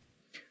refreshing.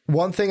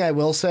 One thing I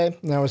will say,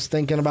 and I was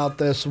thinking about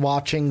this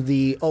watching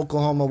the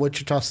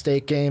Oklahoma-Wichita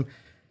State game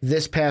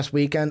this past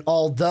weekend,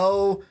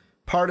 although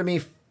part of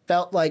me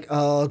felt like,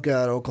 oh,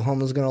 God,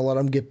 Oklahoma's going to let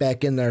them get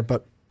back in there,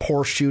 but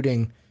poor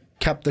shooting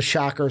kept the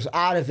Shockers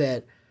out of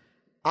it.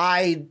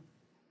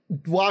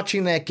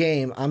 Watching that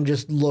game, I'm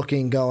just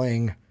looking,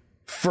 going,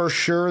 for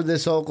sure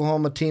this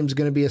Oklahoma team's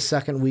going to be a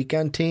second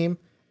weekend team,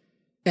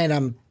 and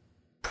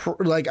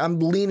I'm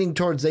leaning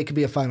towards they could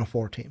be a Final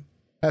Four team.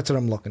 That's what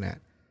I'm looking at.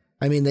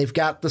 I mean, they've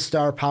got the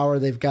star power,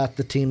 they've got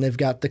the team, they've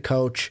got the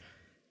coach.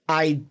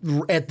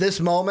 At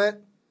this moment,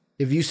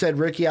 if you said,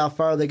 Ricky, how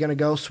far are they going to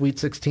go? Sweet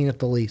 16 at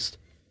the least.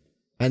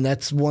 And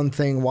that's one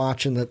thing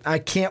watching that. I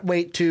can't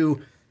wait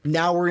to,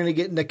 now we're going to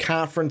get into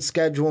conference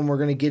schedule and we're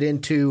going to get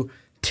into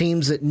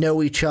teams that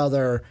know each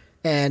other.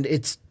 And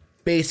it's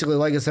basically,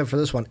 like I said for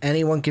this one,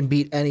 anyone can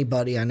beat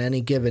anybody on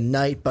any given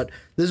night. But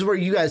this is where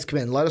you guys come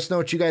in. Let us know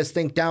what you guys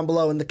think down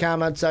below in the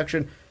comment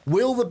section.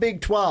 Will the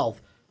Big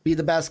 12 be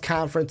the best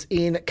conference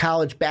in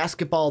college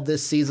basketball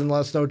this season? Let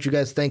us know what you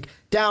guys think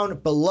down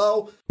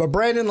below. But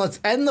Brandon, let's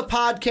end the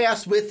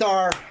podcast with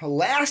our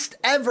last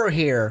ever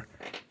here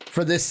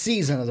for this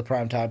season of the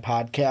Primetime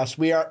Podcast.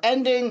 We are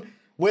ending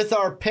with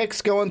our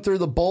picks going through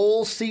the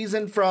bowl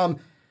season from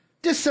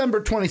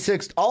December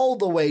 26th all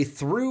the way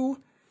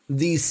through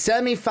the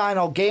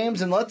semifinal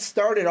games. And let's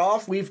start it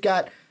off. We've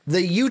got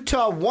the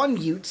Utah 1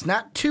 Utes,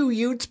 not 2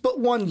 Utes, but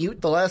 1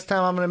 Ute. The last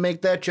time I'm going to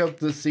make that joke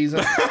this season.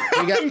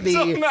 We got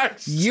the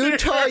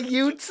Utah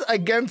Utes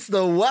against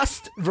the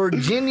West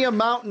Virginia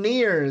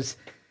Mountaineers.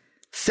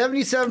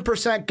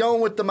 77%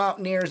 going with the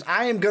Mountaineers.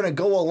 I am going to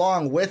go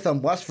along with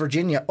them. West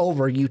Virginia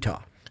over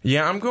Utah.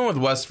 Yeah, I'm going with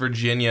West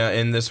Virginia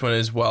in this one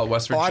as well.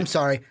 West Virginia. Oh, I'm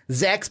sorry.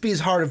 Zaxby's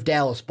Heart of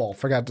Dallas Bowl.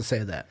 Forgot to say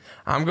that.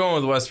 I'm going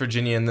with West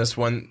Virginia in this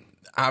one.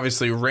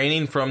 Obviously,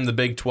 reigning from the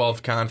Big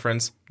 12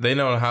 conference, they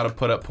know how to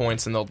put up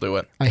points, and they'll do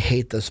it. I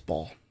hate this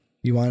bowl.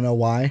 You want to know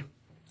why?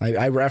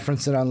 I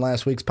referenced it on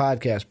last week's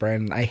podcast,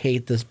 Brandon. I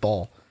hate this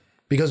bowl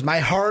because my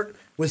heart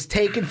was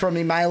taken from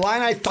me. My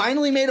line, I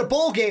finally made a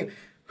bowl game.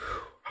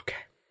 Okay,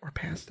 we're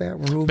past that.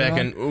 We're moving on. Back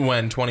in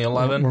when,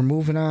 2011? We're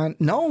moving on.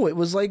 No, it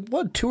was like,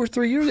 2 or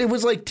 3 years? It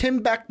was like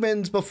Tim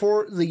Beckman's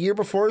the year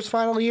before his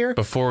final year.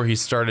 Before he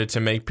started to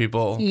make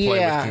people play with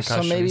concussions.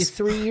 So maybe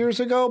 3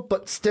 years ago.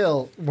 But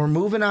still, we're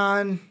moving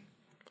on.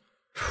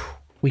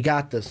 We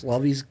got this.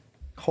 Lovey's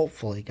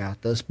hopefully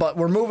got this. But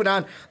we're moving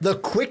on. The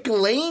Quick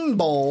Lane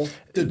Bowl,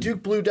 the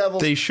Duke Blue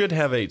Devils. They should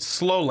have a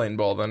slow lane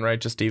bowl then, right?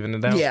 Just even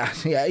it out. Yeah,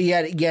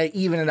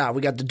 even it out.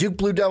 We got the Duke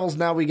Blue Devils.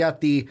 Now we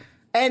got the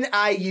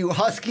NIU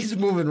Huskies.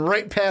 Moving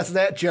right past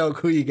that joke.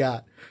 Who you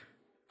got?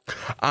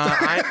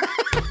 I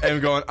am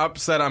going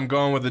upset. I'm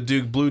going with the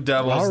Duke Blue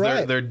Devils. All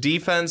right. Their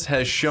defense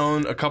has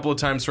shown a couple of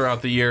times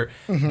throughout the year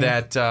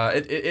that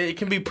it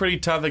can be pretty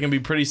tough. It can be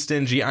pretty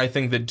stingy. I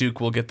think that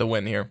Duke will get the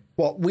win here.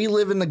 Well, we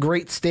live in the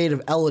great state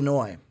of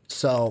Illinois.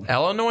 So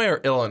Illinois or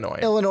Illinois?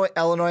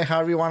 Illinois,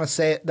 however you want to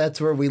say it,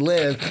 that's where we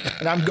live.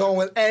 And I'm going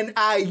with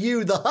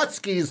NIU, the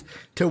Huskies,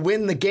 to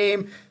win the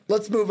game.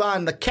 Let's move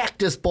on. The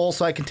Cactus Bowl,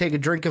 so I can take a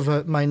drink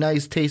of my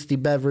nice, tasty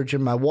beverage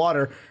and my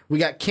water. We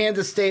got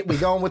Kansas State. We're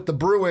going with the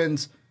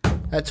Bruins.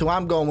 That's who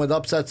I'm going with.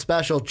 Upset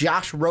special.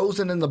 Josh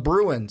Rosen and the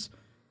Bruins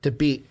to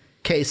beat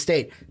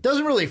K-State.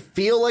 Doesn't really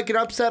feel like an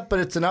upset, but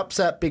it's an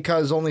upset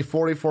because only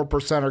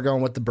 44% are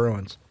going with the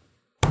Bruins.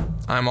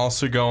 I'm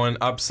also going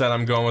upset.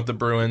 I'm going with the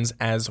Bruins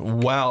as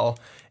well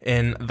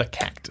in the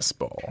Cactus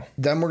Bowl.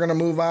 Then we're going to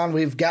move on.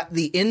 We've got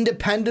the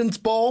Independence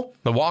Bowl.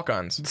 The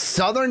Walk-Ons.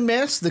 Southern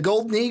Miss, the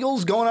Golden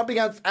Eagles, going up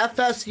against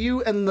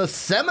FSU and the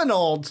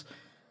Seminoles.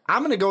 I'm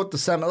going to go with the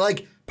Seminoles.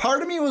 Like,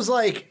 part of me was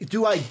like,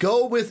 do I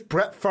go with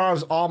Brett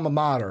Favre's alma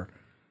mater?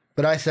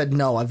 But I said,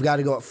 no, I've got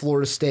to go at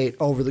Florida State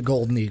over the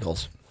Golden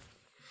Eagles.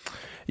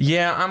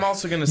 Yeah, I'm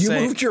also going to say...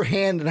 You moved your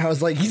hand, and I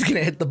was like, he's going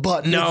to hit the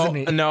button, isn't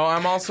he? No,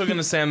 I'm also going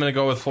to say I'm going to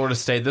go with Florida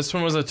State. This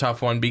one was a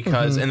tough one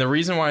because... And the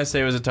reason why I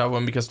say it was a tough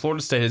one, because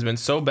Florida State has been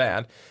so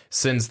bad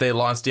since they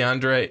lost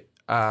DeAndre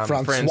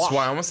Francois.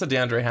 I almost said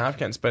DeAndre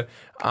Hopkins, but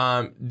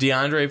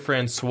DeAndre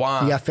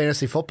Francois... You got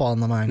fantasy football in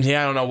the mind.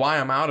 Yeah, I don't know why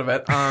I'm out of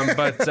it.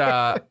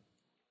 But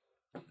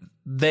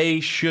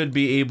they should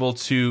be able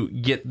to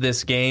get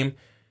this game.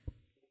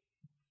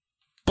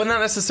 But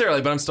not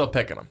necessarily, but I'm still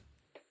picking them.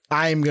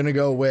 I'm going to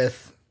go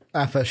with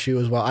FSU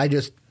as well. I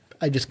just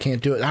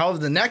can't do it. However,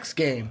 the next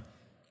game,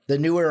 the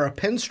New Era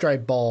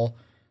Pinstripe Bowl,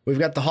 we've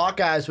got the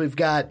Hawkeyes, we've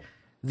got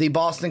the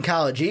Boston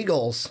College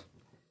Eagles.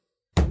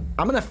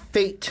 I'm going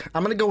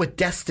to go with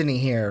destiny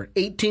here.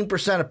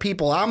 18% of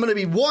people, I'm going to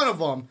be one of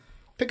them,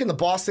 picking the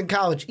Boston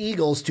College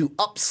Eagles to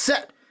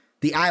upset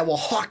the Iowa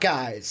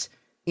Hawkeyes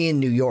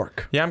in New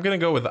York. Yeah, I'm going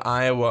to go with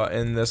Iowa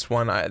in this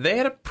one.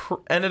 They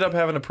ended up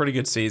having a pretty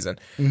good season.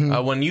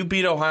 When you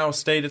beat Ohio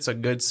State, it's a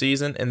good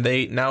season, and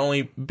they not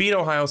only beat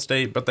Ohio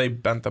State, but they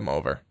bent them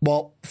over.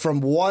 Well,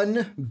 from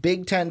one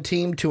Big Ten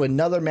team to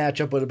another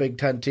matchup with a Big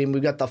Ten team,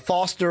 we've got the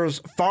Foster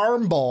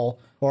Farm Bowl.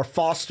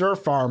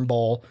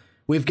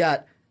 We've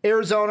got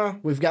Arizona,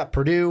 we've got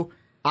Purdue.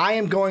 I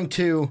am going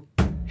to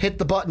hit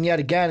the button yet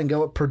again and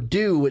go with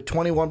Purdue with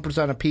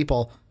 21% of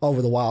people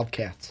over the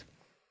Wildcats.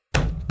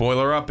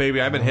 Boiler up,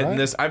 baby. I've been hitting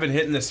this. I've been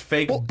hitting this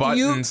fake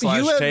button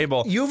 /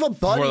 table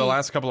for the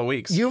last couple of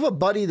weeks. You have a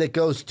buddy that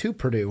goes to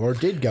Purdue, or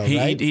did go,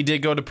 right? He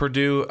did go to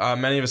Purdue.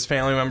 Many of his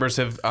family members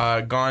have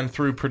gone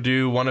through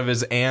Purdue. One of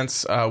his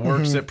aunts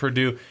works at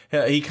Purdue.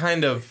 He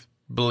kind of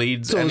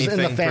bleeds anything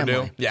in the family.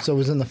 Purdue. Yeah. So it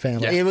was in the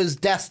family. Yeah. It was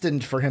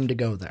destined for him to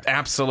go there.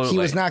 Absolutely. He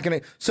was not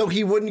going to. So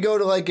he wouldn't go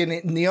to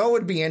it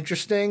would be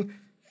interesting.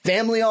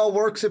 Family all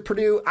works at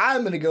Purdue.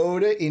 I'm going to go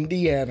to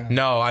Indiana.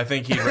 No, I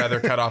think he'd rather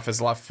cut off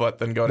his left foot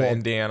than go to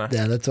Indiana.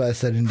 Yeah, that's why I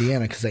said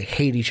Indiana, because they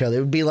hate each other.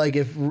 It would be like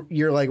if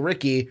you're like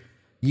Ricky,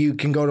 you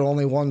can go to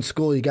only one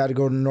school. You got to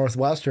go to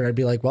Northwestern. I'd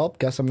be like, well,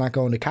 guess I'm not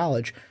going to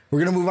college. We're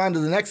going to move on to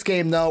the next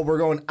game, though. We're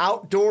going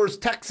Outdoors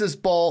Texas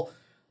Bowl.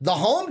 The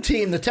home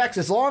team, the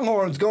Texas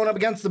Longhorns, going up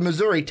against the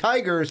Missouri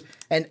Tigers.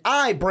 And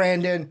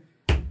Brandon,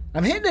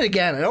 I'm hitting it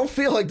again. I don't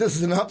feel like this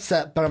is an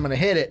upset, but I'm going to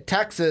hit it.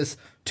 Texas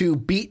to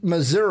beat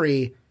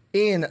Missouri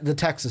in the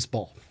Texas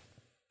Bowl.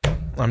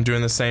 I'm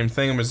doing the same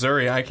thing.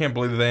 Missouri, I can't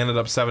believe that they ended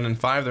up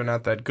 7-5. They're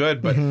not that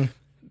good, but I'm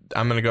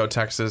going to go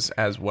Texas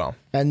as well.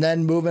 And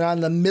then moving on,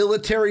 the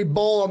Military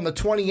Bowl on the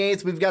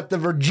 28th, we've got the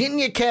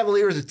Virginia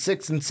Cavaliers at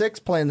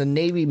 6-6 playing the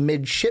Navy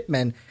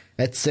Midshipmen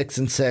at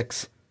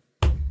 6-6.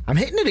 I'm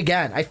hitting it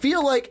again. I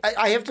feel like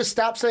I have to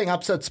stop saying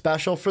upset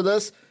special for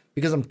this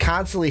because I'm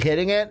constantly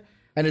hitting it,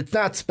 and it's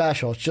not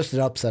special. It's just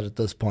an upset at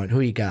this point. Who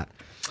you got?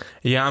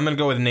 Yeah, I'm going to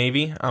go with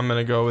Navy.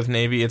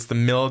 It's the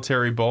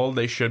Military Bowl.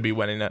 They should be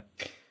winning it.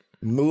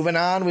 Moving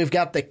on, we've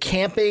got the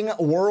Camping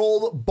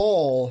World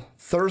Bowl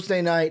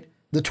Thursday night,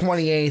 the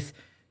 28th.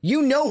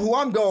 You know who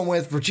I'm going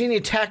with,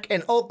 Virginia Tech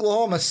and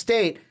Oklahoma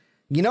State.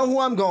 You know who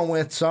I'm going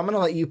with, so I'm going to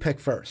let you pick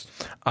first.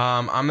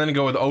 I'm going to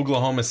go with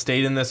Oklahoma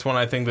State in this one.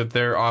 I think that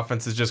their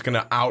offense is just going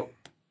to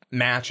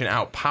outmatch and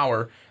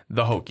outpower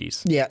the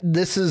Hokies. Yeah,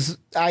 this is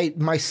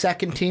my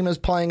second team is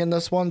playing in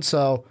this one,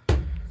 so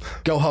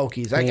go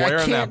Hokies.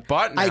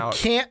 I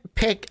can't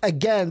pick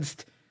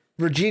against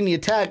Virginia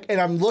Tech, and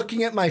I'm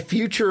looking at my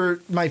future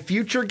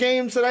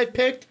games that I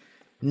picked.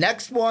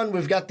 Next one,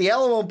 we've got the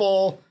Alamo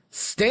Bowl,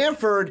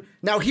 Stanford.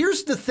 Now,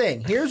 here's the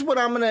thing. Here's what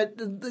I'm going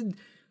to...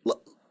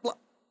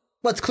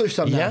 Let's clear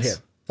something out here.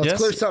 Let's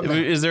clear something out.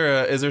 Is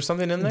there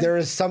something in there? There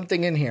is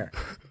something in here.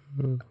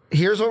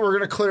 Here's what we're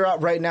going to clear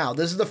out right now.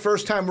 This is the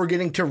first time we're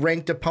getting to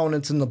ranked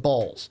opponents in the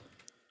bowls.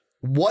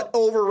 What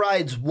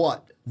overrides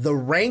what? the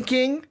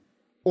ranking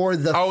or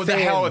the the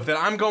hell with it.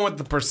 I'm going with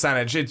the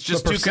percentage. It's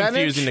just too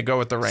confusing to go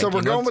with the ranking. So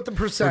we're going with the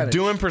percentage. We're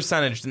doing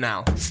percentage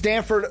now.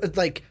 Stanford,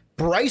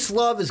 Bryce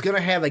Love is going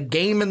to have a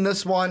game in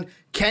this one.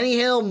 Kenny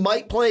Hill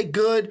might play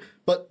good,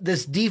 but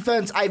this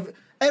defense,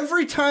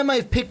 every time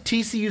I've picked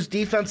TCU's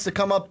defense to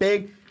come up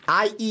big,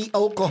 i.e.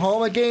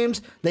 Oklahoma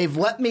games, they've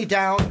let me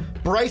down.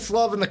 Bryce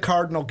Love and the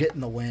Cardinal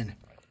getting the win.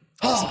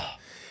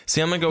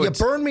 See, I'm going to go with...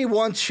 You burn me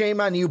once,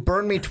 shame on you.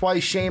 Burn me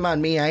twice, shame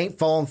on me. I ain't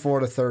falling for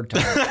it a third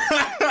time.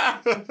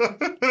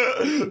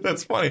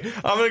 That's funny.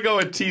 I'm going to go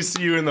with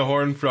TCU and the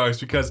Horned Frogs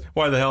because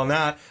why the hell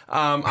not?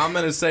 I'm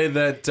going to say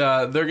that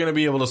they're going to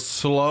be able to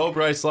slow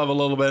Bryce Love a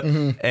little bit,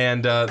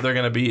 and they're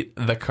going to beat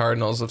the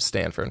Cardinals of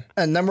Stanford.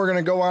 And then we're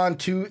going to go on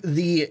to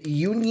the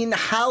Union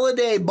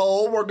Holiday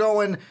Bowl. We're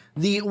going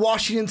the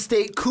Washington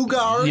State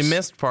Cougars. You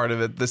missed part of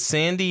it. The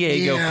San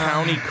Diego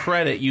County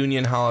Credit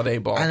Union Holiday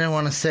Bowl. I didn't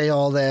want to say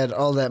all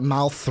that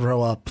mouth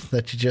throw up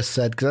that you just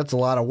said because that's a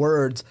lot of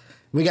words.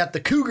 We got the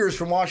Cougars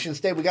from Washington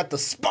State. We got the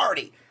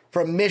Sparty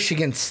from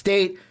Michigan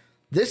State.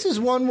 This is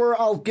one where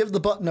I'll give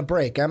the button a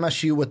break.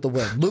 MSU with the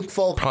win. Luke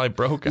Falk probably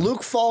broken.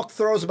 Luke Falk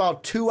throws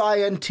about 2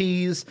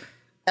 INTs.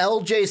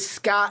 LJ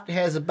Scott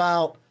has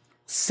about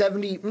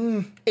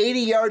 80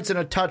 yards and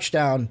a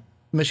touchdown.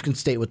 Michigan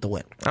State with the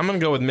win. I'm going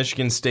to go with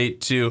Michigan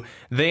State too.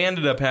 They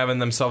ended up having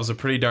themselves a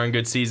pretty darn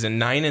good season,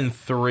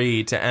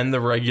 9-3 to end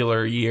the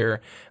regular year.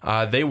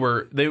 They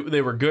were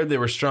good. They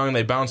were strong.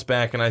 They bounced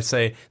back, and I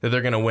say that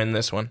they're going to win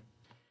this one.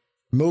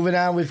 Moving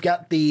on, we've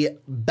got the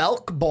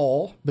Belk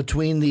Bowl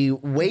between the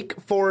Wake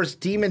Forest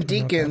Demon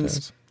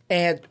Deacons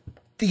and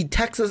the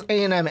Texas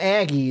A&M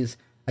Aggies.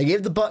 I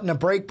gave the button a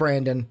break,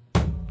 Brandon.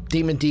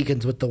 Demon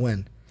Deacons with the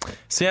win.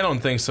 See, I don't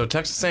think so.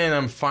 Texas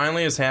A&M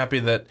finally is happy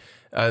that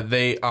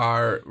they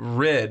are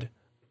rid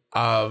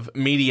of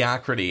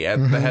mediocrity at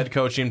the head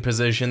coaching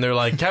position. They're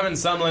like, Kevin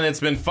Sumlin,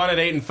 it's been fun at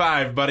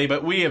 8-5, buddy,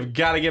 but we have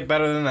got to get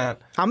better than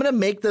that. I'm going to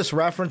make this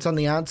reference on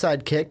the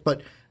onside kick,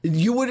 but if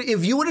you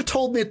would have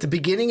told me at the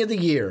beginning of the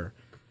year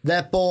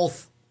that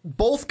both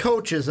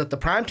coaches at the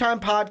Primetime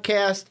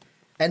Podcast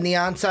and the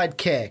onside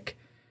kick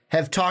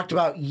have talked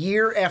about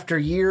year after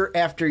year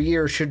after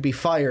year should be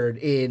fired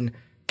in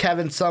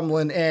Kevin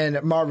Sumlin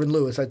and Marvin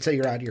Lewis, I'd say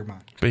you're out of your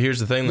mind. But here's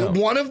the thing, though.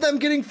 One of them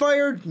getting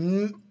fired,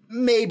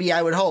 maybe,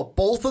 I would hope.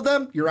 Both of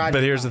them, you're out of your mind.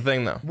 But here's the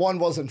thing, though. One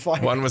wasn't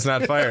fired. One was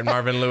not fired.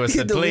 Marvin Lewis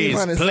said,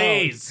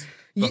 please.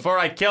 Before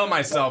I kill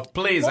myself,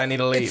 please, I need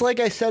to leave. It's like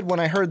I said when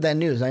I heard that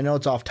news. I know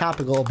it's off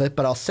topic a little bit,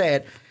 but I'll say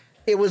it.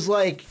 It was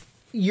like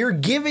you're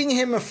giving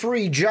him a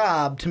free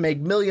job to make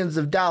millions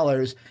of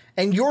dollars,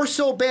 and you're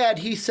so bad,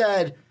 he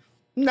said,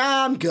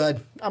 nah, I'm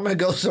good. I'm going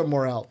to go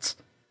somewhere else.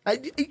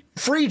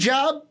 Free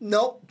job?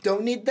 Nope,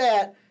 don't need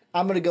that.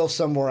 I'm going to go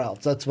somewhere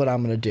else. That's what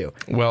I'm going to do.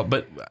 Well,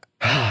 but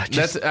I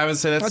would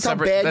say that's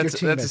separate. That's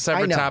a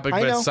separate topic,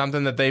 but it's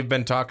something that they've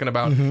been talking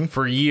about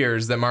for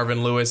years. That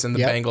Marvin Lewis and the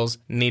Bengals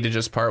need to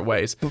just part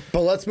ways.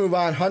 But let's move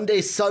on.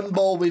 Hyundai Sun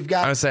Bowl. We've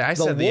got. I said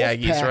the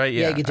Aggies, right?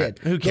 Yeah, you did.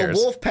 Who cares?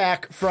 The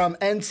Wolfpack from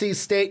NC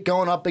State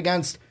going up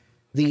against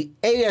the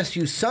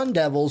ASU Sun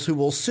Devils, who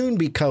will soon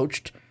be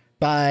coached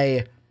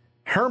by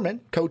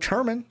Coach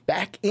Herman,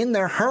 back in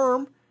their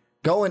Herm.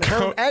 Going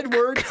Herm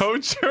Edwards.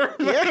 Coach Herm?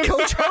 Yeah,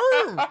 Coach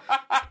Herm.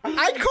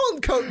 I'd call him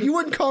Coach. You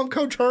wouldn't call him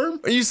Coach Herm?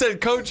 You said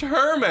Coach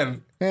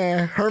Herman.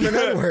 Herman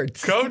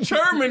Edwards. Coach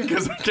Herman,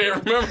 because I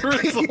can't remember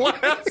his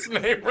last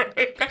name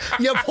right now.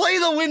 You play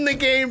to win the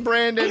game,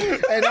 Brandon,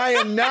 and I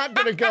am not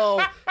going to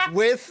go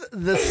with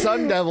the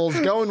Sun Devils,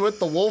 going with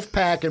the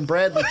Wolfpack and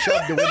Bradley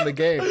Chubb to win the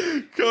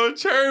game.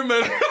 Coach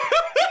Herman.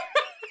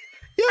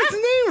 Yeah, his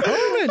name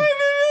Herman.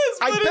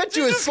 I bet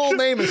you his full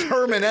name is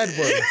Herman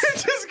Edwards.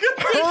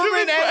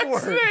 Herman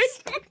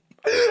Edwards.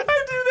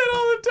 I do that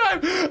all the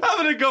time.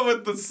 I'm going to go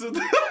with who am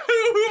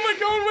I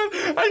going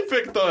with? I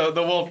picked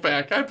the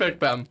Wolfpack. I picked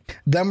them.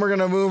 Then we're going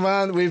to move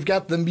on. We've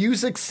got the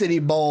Music City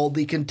Bowl,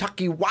 the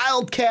Kentucky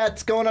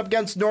Wildcats going up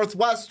against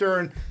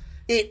Northwestern.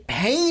 It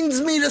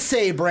pains me to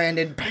say,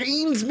 Brandon,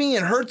 pains me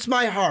and hurts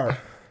my heart,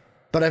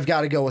 but I've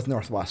got to go with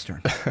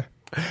Northwestern.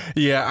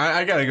 Yeah,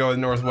 I got to go with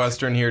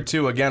Northwestern here,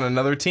 too. Again,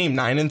 another team,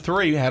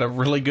 9-3, had a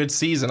really good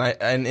season.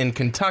 And in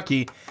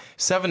Kentucky,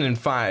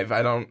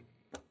 7-5.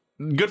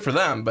 Good for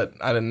them, but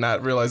I did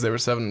not realize they were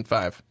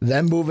 7-5.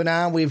 Then moving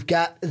on, we've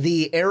got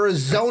the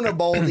Arizona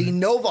Bowl, the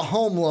Nova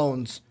Home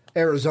Loans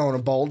Arizona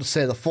Bowl, to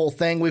say the full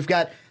thing. We've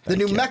got the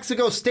New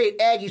Mexico State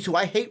Aggies, who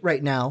I hate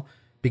right now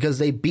because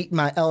they beat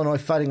my Illinois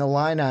Fighting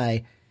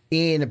Illini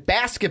in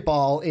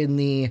basketball in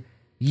the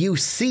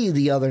UC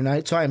the other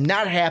night, so I'm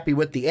not happy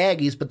with the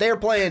Aggies, but they're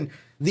playing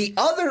the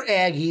other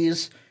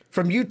Aggies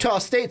from Utah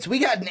State. So we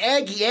got an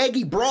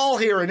Aggie brawl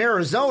here in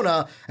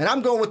Arizona, and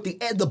I'm going with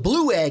the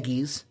Blue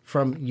Aggies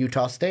from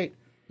Utah State.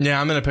 Yeah,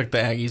 I'm going to pick the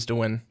Aggies to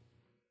win.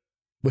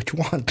 Which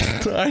one?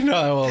 I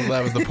know. Well,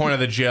 that was the point of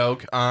the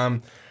joke.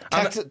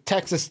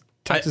 Texas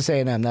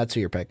A&M, that's who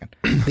you're picking.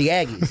 The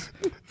Aggies.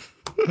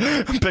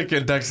 I'm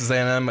picking Texas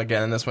A&M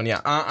again in this one.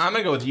 Yeah, I'm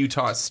going to go with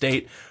Utah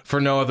State for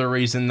no other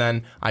reason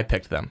than I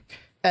picked them.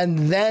 And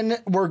then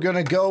we're going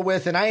to go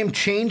with, and I am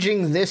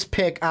changing this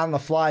pick on the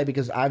fly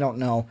because I don't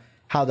know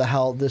how the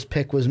hell this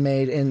pick was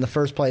made in the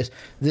first place.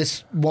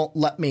 This won't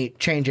let me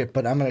change it,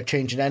 but I'm going to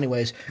change it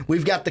anyways.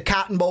 We've got the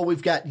Cotton Bowl.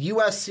 We've got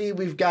USC.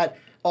 We've got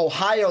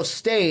Ohio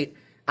State.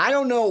 I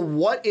don't know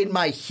what in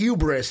my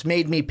hubris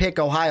made me pick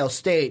Ohio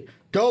State.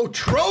 Go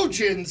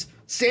Trojans!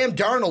 Sam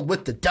Darnold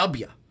with the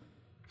W.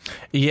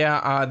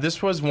 Yeah,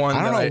 this was one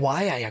I don't know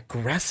why I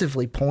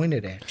aggressively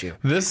pointed at you.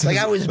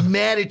 I was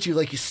mad at you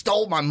like you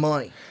stole my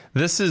money.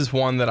 This is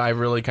one that I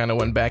really kind of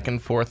went back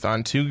and forth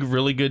on. Two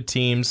really good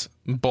teams,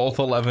 both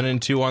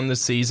 11-2 on the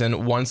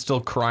season. One still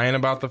crying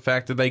about the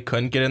fact that they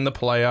couldn't get in the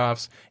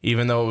playoffs,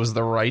 even though it was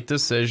the right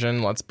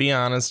decision. Let's be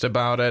honest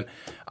about it.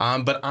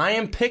 But I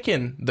am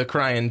picking the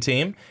crying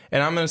team,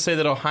 and I'm going to say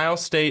that Ohio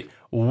State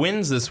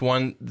wins this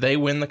one. They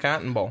win the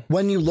Cotton Bowl.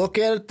 When you look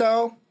at it,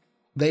 though,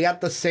 they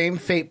got the same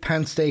fate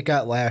Penn State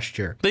got last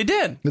year. They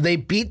did. They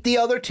beat the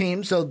other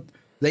team, so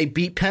they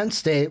beat Penn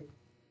State.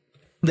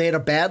 They had a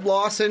bad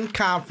loss in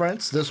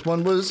conference. This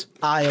one was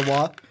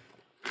Iowa.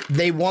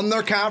 They won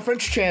their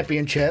conference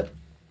championship.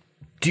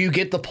 Do you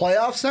get the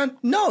playoffs then?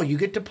 No, you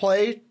get to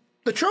play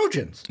the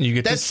Trojans. You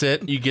get to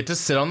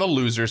sit on the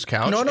loser's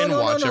couch and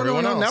watch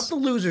everyone else. Not the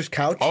loser's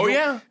couch.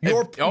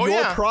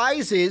 Your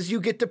prize is you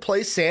get to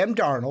play Sam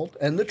Darnold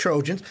and the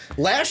Trojans.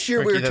 Last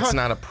year Ricky, that's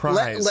not a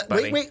prize,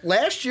 buddy. Wait.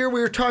 Last year we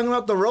were talking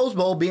about the Rose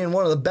Bowl being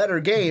one of the better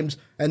games,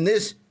 and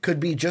this could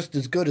be just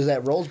as good as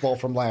that Rose Bowl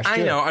from last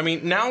year. I know. I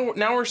mean, now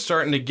we're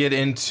starting to get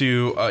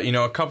into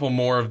a couple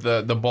more of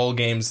the bowl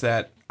games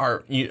that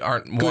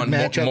aren't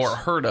more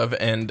heard of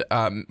and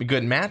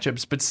good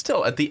matchups, but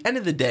still, at the end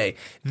of the day,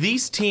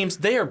 these teams,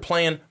 they are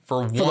playing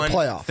for one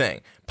thing.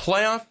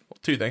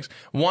 Two things.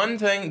 One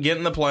thing, get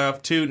in the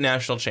playoff. Two,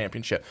 national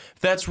championship.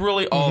 That's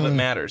really all that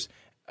matters.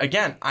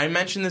 Again, I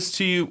mentioned this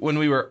to you when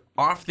we were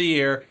off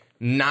the air,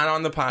 not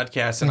on the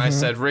podcast, and I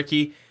said,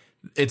 Ricky,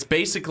 it's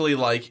basically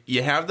like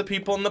you have the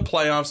people in the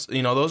playoffs,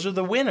 those are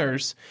the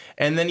winners,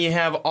 and then you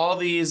have all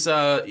these,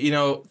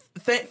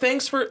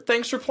 thanks for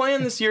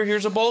playing this year.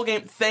 Here's a bowl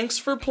game. Thanks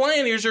for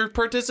playing. Here's your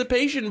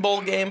participation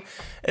bowl game.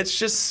 It's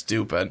just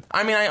stupid.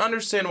 I mean, I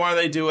understand why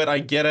they do it. I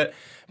get it,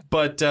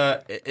 but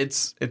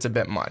it's a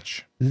bit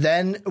much.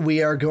 Then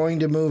we are going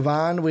to move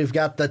on. We've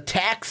got the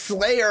Tax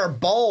Slayer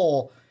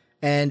Bowl,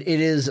 and it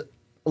is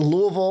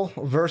Louisville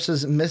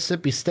versus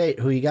Mississippi State.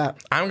 Who you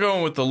got? I'm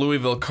going with the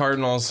Louisville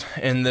Cardinals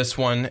in this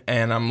one,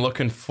 and I'm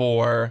looking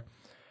for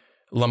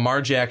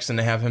Lamar Jackson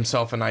to have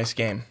himself a nice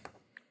game.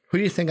 Who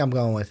do you think I'm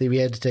going with if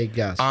you had to take a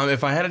guess?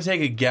 If I had to take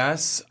a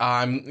guess,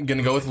 I'm going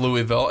to go with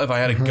Louisville. If I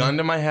had a gun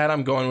to my head,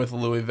 I'm going with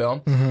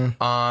Louisville.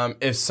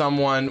 If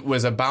someone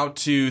was about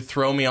to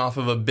throw me off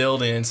of a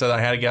building and said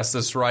I had to guess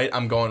this right,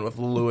 I'm going with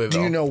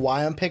Louisville. Do you know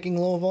why I'm picking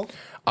Louisville?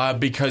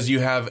 Because you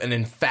have an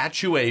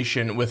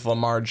infatuation with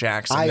Lamar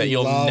Jackson that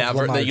you'll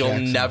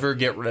never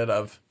get rid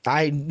of.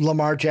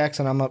 Lamar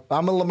Jackson. I'm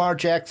a Lamar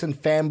Jackson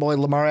fanboy.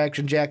 Lamar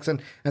Action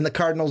Jackson, and the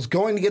Cardinals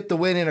going to get the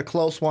win in a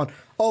close one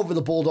over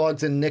the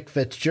Bulldogs and Nick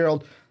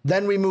Fitzgerald.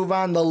 Then we move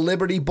on the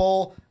Liberty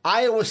Bowl.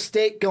 Iowa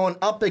State going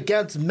up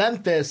against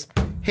Memphis,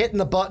 hitting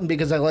the button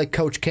because I like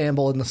Coach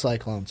Campbell and the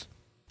Cyclones.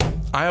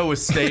 Iowa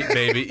State,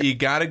 baby, you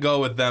got to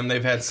go with them.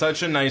 They've had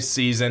such a nice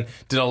season.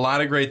 Did a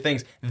lot of great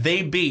things.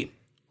 They beat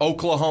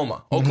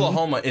Oklahoma.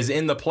 Oklahoma is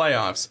in the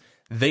playoffs.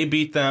 They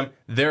beat them.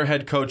 Their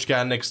head coach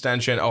got an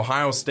extension.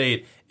 Ohio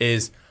State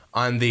is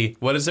on the,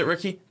 what is it,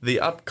 Ricky? The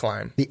up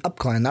climb. The up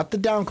climb, not the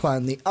down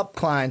climb, the up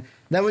climb.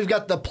 Then we've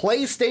got the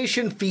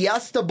PlayStation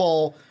Fiesta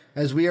Bowl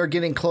as we are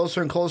getting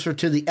closer and closer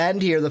to the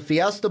end here. The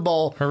Fiesta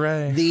Bowl.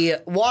 Hooray. The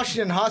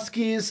Washington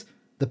Huskies,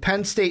 the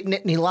Penn State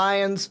Nittany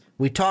Lions.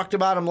 We talked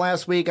about them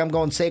last week. I'm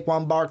going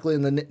Saquon Barkley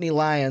and the Nittany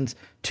Lions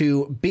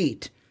to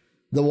beat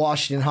the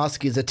Washington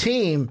Huskies, a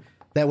team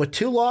that with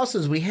 2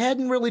 losses, we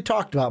hadn't really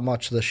talked about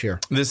much this year.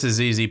 This is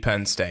easy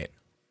Penn State.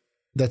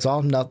 That's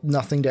all?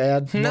 Nothing to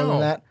add more than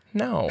that?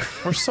 No.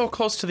 We're so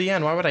close to the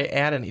end. Why would I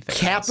add anything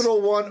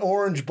Capital One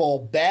Orange Bowl,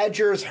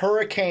 Badgers,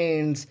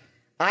 Hurricanes.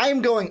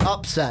 I'm going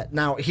upset.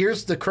 Now,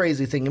 here's the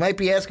crazy thing. You might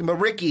be asking, but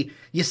Ricky,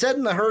 you said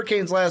in the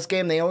Hurricanes last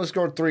game they only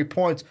scored 3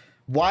 points.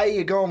 Why are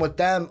you going with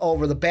them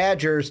over the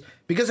Badgers?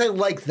 Because I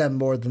like them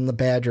more than the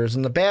Badgers.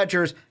 And the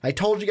Badgers, I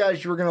told you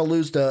guys you were going to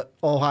lose to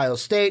Ohio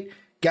State.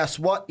 Guess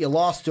what? You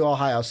lost to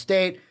Ohio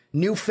State.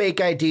 New fake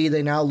ID.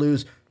 They now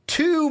lose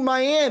to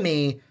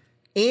Miami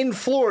in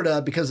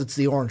Florida because it's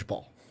the Orange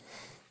Bowl.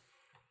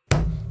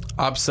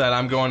 Upset.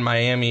 I'm going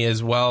Miami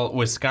as well.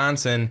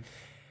 Wisconsin,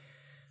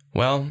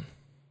 well,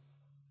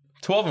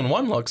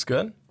 12-1 looks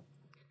good,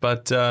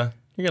 but you're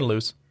going to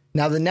lose.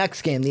 Now the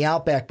next game, the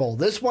Outback Bowl.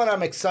 This one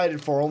I'm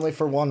excited for only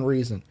for one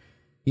reason.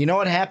 You know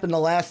what happened the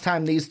last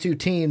time these two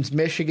teams,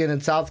 Michigan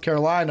and South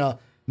Carolina,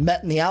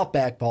 met in the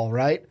Outback Bowl,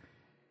 right?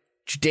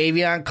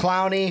 Jadeveon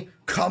Clowney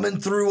coming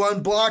through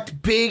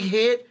unblocked, big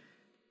hit,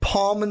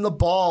 palming the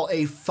ball,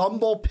 a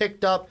fumble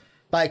picked up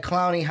by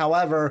Clowney.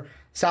 However,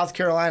 South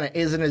Carolina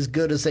isn't as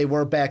good as they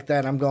were back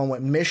then. I'm going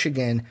with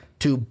Michigan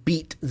to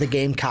beat the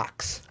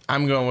Gamecocks.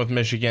 I'm going with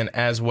Michigan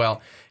as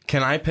well.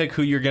 Can I pick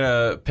who you're going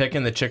to pick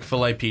in the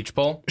Chick-fil-A Peach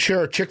Bowl?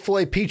 Sure,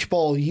 Chick-fil-A Peach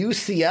Bowl,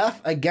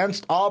 UCF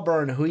against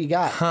Auburn. Who you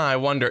got? I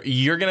wonder.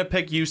 You're going to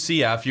pick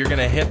UCF. You're going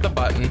to hit the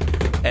button.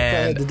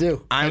 And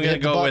I'm going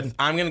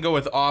to go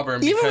with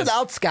Auburn even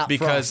without Scott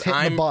because Frost,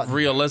 I'm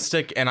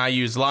realistic and I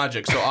use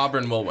logic, so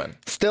Auburn will win.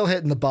 Still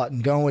hitting the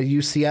button, going with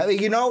UCF.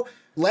 You know,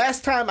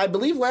 I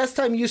believe last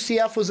time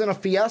UCF was in a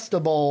Fiesta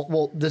Bowl.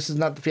 Well, this is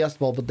not the Fiesta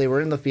Bowl, but they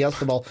were in the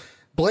Fiesta Bowl.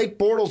 Blake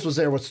Bortles was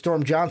there with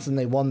Storm Johnson.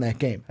 They won that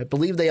game. I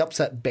believe they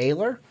upset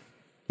Baylor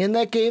in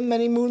that game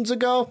many moons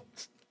ago.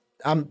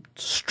 I'm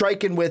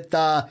striking with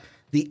the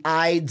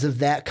Ides of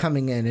that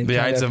coming in. And the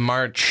Ides of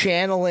March.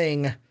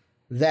 Channeling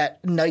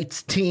that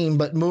night's team.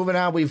 But moving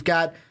on, we've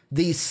got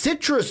the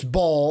Citrus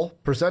Bowl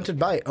presented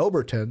by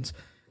Obertons.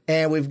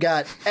 And we've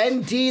got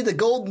ND, the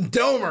Golden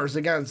Domers,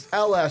 against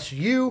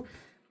LSU.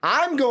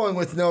 I'm going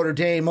with Notre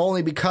Dame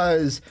only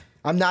because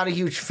I'm not a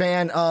huge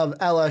fan of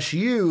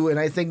LSU, and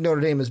I think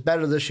Notre Dame is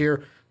better this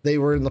year. They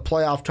were in the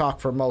playoff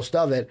talk for most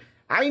of it.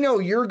 I know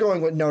you're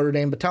going with Notre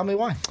Dame, but tell me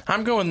why.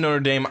 I'm going with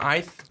Notre Dame.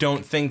 I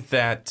don't think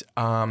that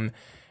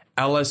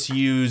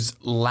LSU's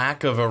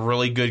lack of a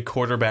really good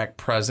quarterback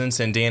presence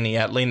and Danny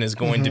Etling is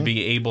going to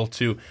be able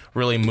to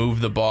really move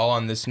the ball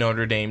on this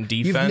Notre Dame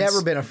defense. You've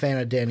never been a fan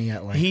of Danny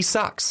Etling. He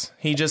sucks.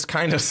 He just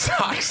kind of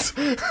sucks.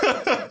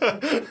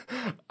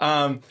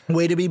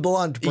 Way to be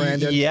blunt,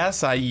 Brandon.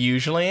 Yes, I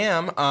usually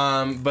am.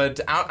 But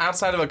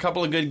outside of a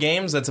couple of good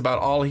games, that's about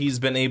all he's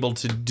been able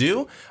to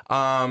do.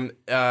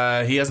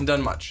 He hasn't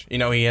done much.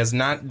 He has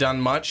not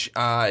done much.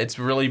 It's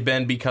really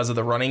been because of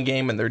the running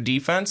game and their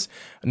defense.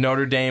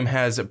 Notre Dame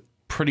has a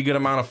pretty good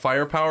amount of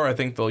firepower. I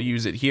think they'll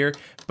use it here.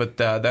 But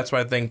that's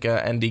why I think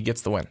ND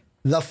gets the win.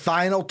 The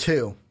final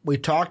two. We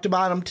talked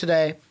about them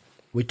today.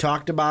 We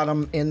talked about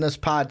them in this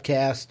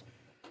podcast.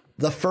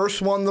 The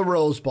first one, the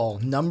Rose Bowl.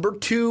 Number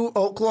 2,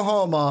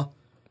 Oklahoma.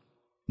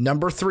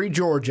 Number 3,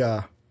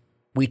 Georgia.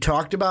 We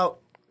talked about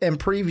and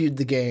previewed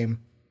the game.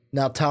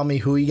 Now tell me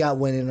who you got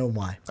winning and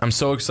why. I'm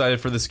so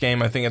excited for this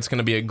game. I think it's going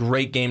to be a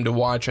great game to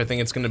watch. I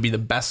think it's going to be the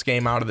best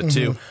game out of the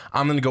two.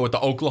 I'm going to go with the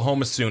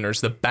Oklahoma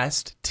Sooners, the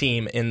best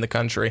team in the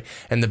country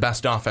and the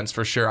best offense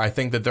for sure. I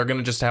think that they're going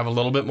to just have a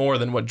little bit more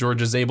than what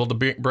Georgia's able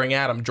to bring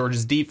at them.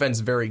 Georgia's defense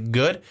is very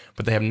good,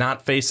 but they have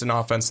not faced an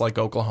offense like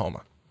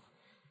Oklahoma.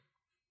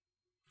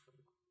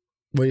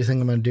 What do you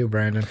think I'm going to do,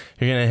 Brandon?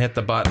 You're going to hit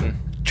the button.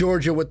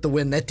 Georgia with the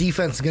win. That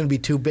defense is going to be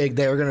too big.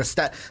 They are going to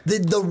stop.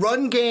 The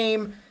run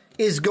game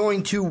is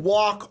going to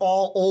walk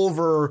all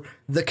over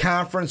the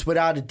conference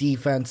without a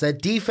defense.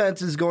 That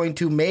defense is going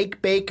to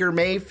make Baker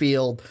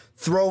Mayfield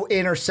throw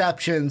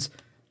interceptions.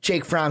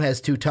 Jake Fromm has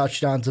 2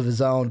 touchdowns of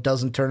his own,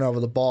 doesn't turn over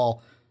the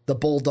ball. The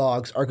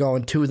Bulldogs are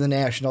going to the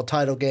national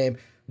title game.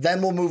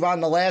 Then we'll move on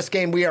to the last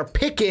game. We are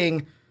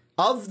picking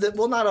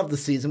not of the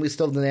season. We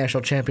still have the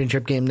national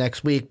championship game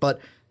next week, but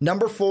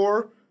number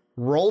 4,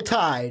 Roll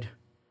Tide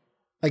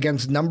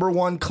against number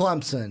 1,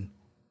 Clemson.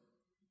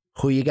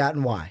 Who you got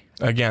and why?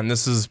 Again,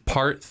 this is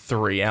part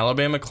 3.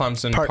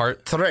 Alabama-Clemson,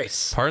 part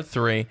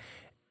 3.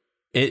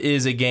 It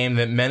is a game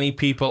that many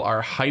people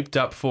are hyped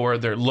up for.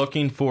 They're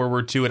looking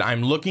forward to it.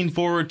 I'm looking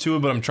forward to it,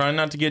 but I'm trying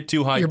not to get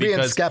too hyped. You're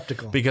being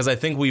skeptical. Because I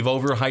think we've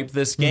overhyped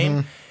this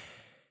game.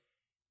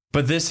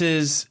 But this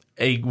is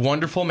a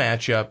wonderful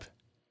matchup.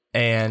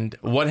 And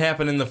what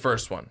happened in the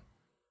first one?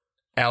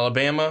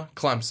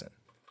 Alabama-Clemson.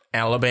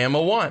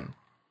 Alabama won.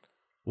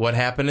 What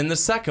happened in the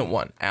second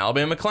one?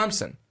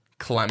 Alabama-Clemson.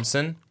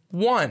 Clemson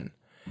won.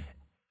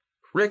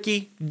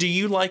 Ricky, do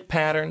you like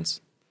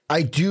patterns?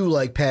 I do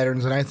like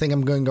patterns, and I think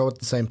I'm going to go with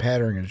the same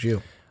pattern as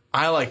you.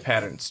 I like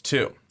patterns,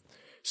 too.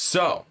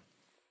 So,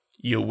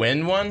 you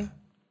win one,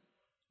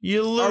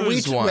 you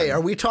lose one. Wait,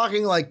 are we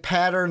talking like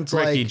patterns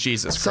Ricky, like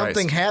Jesus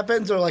something Christ.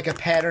 happens or like a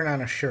pattern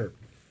on a shirt?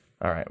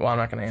 All right, well, I'm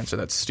not going to answer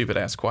that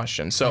stupid-ass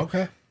question. So,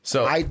 okay.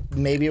 So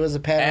maybe it was a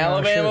pattern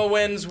Alabama on a shirt.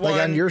 wins one.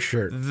 Like on your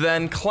shirt.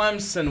 Then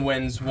Clemson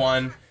wins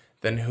one.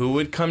 Then who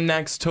would come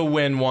next to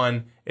win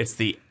one? It's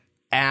the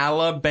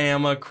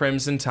Alabama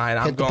Crimson Tide.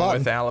 I'm going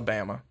with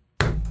Alabama.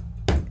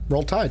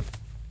 Roll Tide.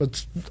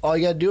 That's all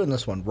you got to do in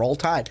this one. Roll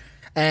Tide.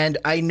 And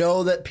I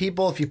know that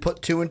people, if you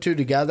put 2 and 2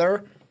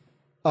 together,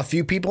 a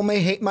few people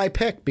may hate my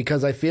pick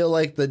because I feel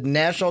like the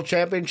national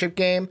championship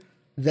game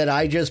that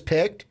I just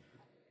picked,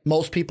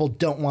 most people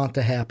don't want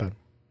to happen.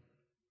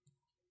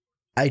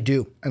 I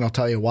do, and I'll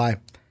tell you why.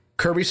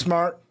 Kirby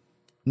Smart,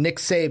 Nick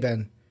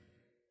Saban.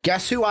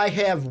 Guess who I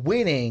have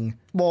winning?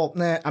 Well,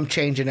 I'm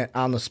changing it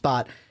on the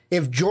spot.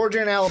 If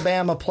Georgia and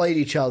Alabama played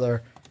each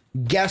other,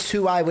 guess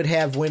who I would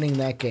have winning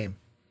that game?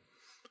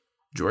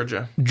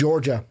 Georgia.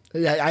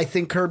 I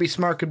think Kirby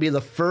Smart could be the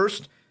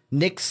first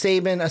Nick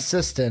Saban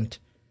assistant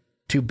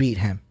to beat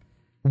him.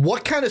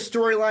 What kind of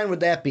storyline would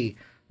that be?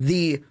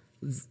 The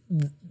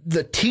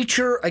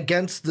teacher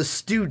against the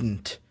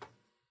student,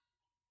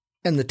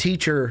 and the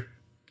teacher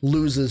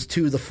loses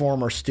to the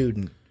former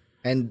student.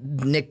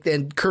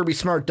 And Kirby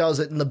Smart does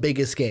it in the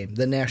biggest game,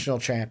 the national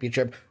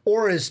championship,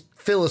 or as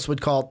Phyllis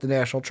would call it, the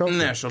national trophy.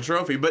 National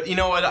trophy. But you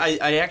know what?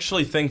 I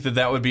actually think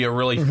that would be a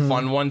really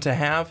fun one to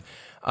have.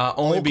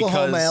 Only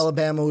Oklahoma, because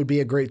Alabama would be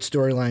a great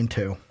storyline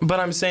too. But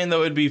I'm saying,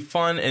 though, it'd be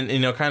fun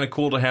and, kind of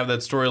cool to have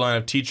that storyline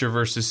of teacher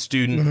versus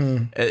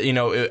student.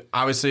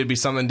 Obviously, it'd be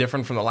something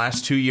different from the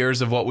last 2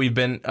 years of what we've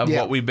been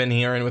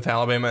hearing with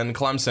Alabama and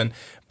Clemson.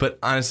 But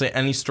honestly,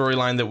 any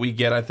storyline that we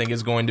get, I think,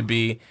 is going to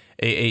be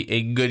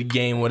a good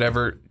game.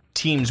 Whatever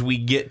teams we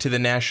get to the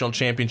national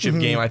championship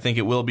game, I think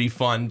it will be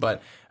fun.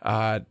 But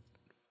I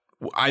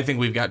think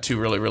we've got two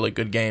really, really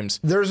good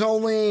games.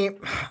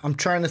 I'm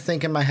trying to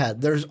think in my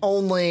head. There's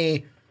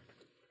only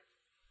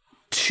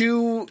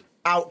two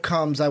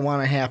outcomes I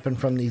want to happen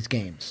from these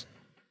games.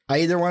 I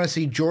either want to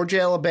see Georgia,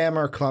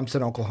 Alabama, or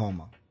Clemson,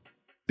 Oklahoma.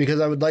 Because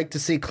I would like to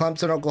see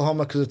Clemson,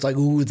 Oklahoma, because it's like,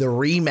 ooh, the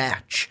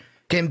rematch.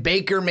 Can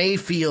Baker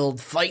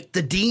Mayfield fight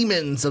the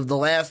demons of the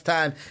last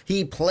time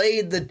he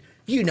played the...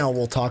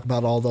 we'll talk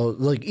about all those,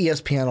 like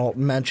ESPN will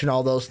mention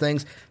all those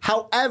things.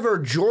 However,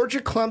 Georgia,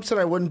 Clemson,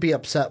 I wouldn't be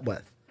upset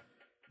with.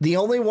 The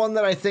only one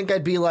that I think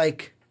I'd be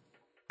like,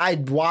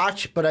 I'd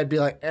watch, but I'd be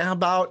like,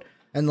 about...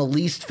 And the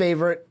least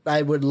favorite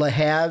I would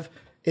have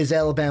is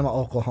Alabama,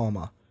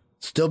 Oklahoma.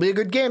 Still be a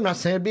good game. Not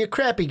saying it'd be a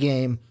crappy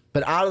game,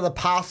 but out of the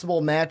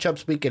possible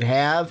matchups we could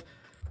have,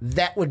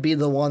 that would be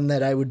the one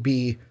that I would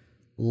be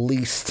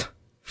least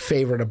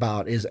favorite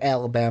about is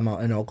Alabama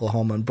and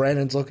Oklahoma. And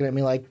Brandon's looking at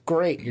me like,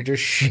 great, you're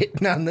just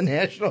shitting on the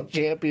national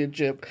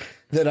championship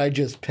that I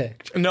just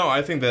picked. No,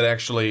 I think that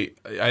actually,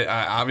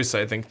 I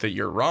think that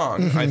you're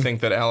wrong. I think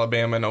that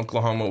Alabama and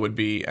Oklahoma would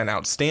be an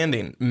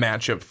outstanding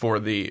matchup for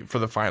the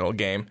final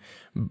game,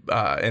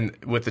 and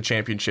with the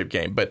championship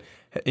game. But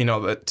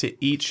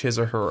to each his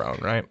or her own,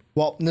 right?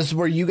 Well, this is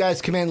where you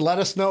guys come in. Let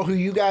us know who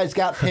you guys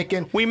got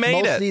picking. We made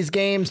most it. Of these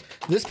games.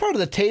 This part of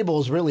the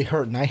table is really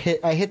hurting. I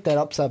hit that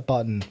upset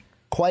button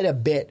quite a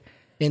bit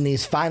in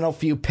these final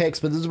few picks,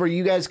 but this is where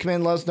you guys come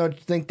in. Let us know what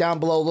you think down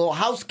below. A little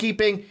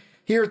housekeeping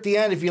here at the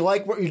end. If you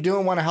like what you're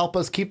doing, want to help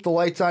us keep the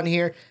lights on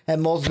here at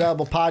Most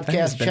Valuable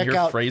Podcast, check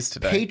out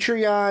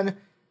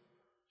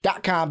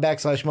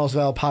Patreon.com/Most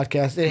Valuable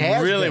Podcast. It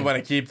has really been. Want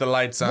to keep the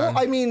lights on.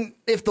 Well, I mean,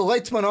 if the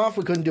lights went off,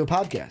 we couldn't do a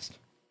podcast.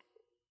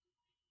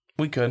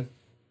 We could.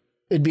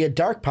 It'd be a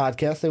dark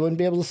podcast. They wouldn't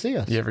be able to see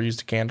us. You ever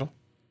used a candle?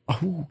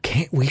 Oh,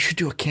 we should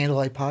do a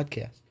candlelight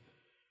podcast.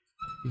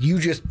 You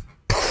just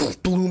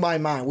blew my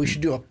mind. We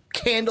should do a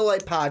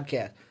candlelight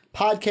podcast.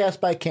 Podcast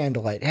by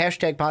candlelight.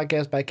 Hashtag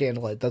podcast by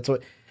candlelight. That's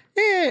what.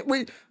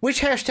 Which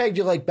hashtag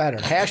do you like better?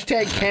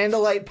 Hashtag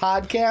candlelight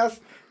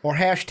podcast or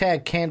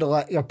hashtag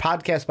candlelight or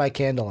podcast by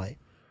candlelight?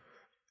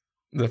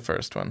 The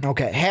first one.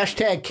 Okay.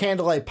 Hashtag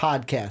candlelight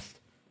podcast.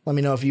 Let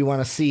me know if you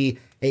want to see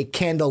a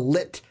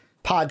candlelit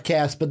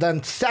podcast. But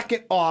then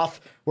second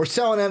off, we're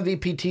selling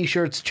MVP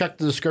t-shirts. Check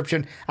the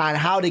description on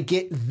how to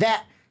get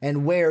that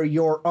and wear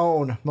your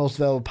own Most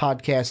Valuable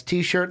Podcast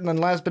t-shirt. And then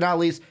last but not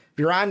least, if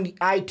you're on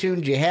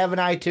iTunes, you have an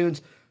iTunes,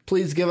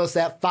 please give us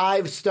that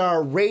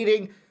 5-star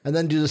rating and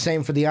then do the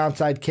same for the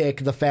Onside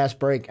Kick, the Fast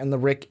Break, and the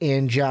Rick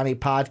and Johnny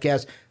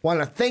podcast. Want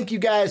to thank you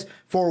guys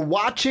for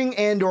watching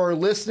and or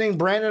listening.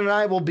 Brandon and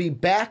I will be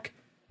back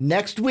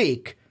next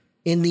week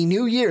in the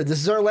new year. This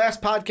is our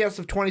last podcast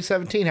of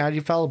 2017. How did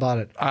you feel about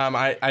it?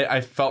 I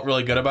felt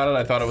really good about it.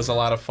 I thought it was a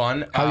lot of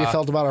fun. How you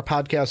felt about our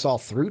podcast all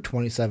through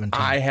 2017?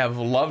 I have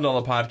loved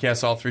all the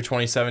podcasts all through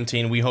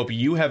 2017. We hope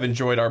you have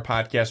enjoyed our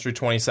podcast through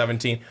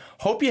 2017.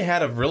 Hope you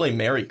had a really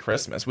Merry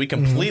Christmas. We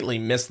completely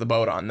missed the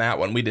boat on that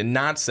one. We did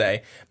not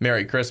say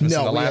Merry Christmas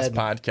in the last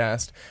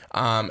podcast.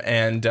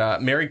 And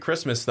Merry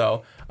Christmas,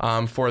 though,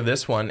 for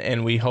this one.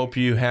 And we hope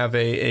you have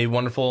a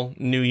wonderful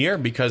new year,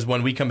 because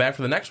when we come back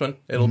for the next one,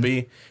 it'll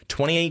be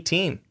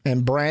 2018.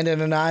 And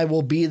Brandon and I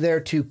will be there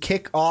to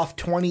kick off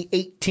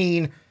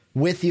 2018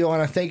 with you. I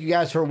want to thank you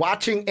guys for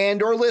watching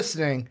and or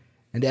listening.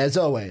 And as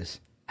always,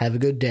 have a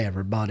good day,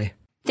 everybody.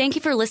 Thank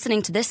you for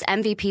listening to this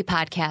MVP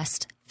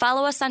podcast.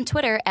 Follow us on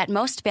Twitter at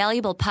Most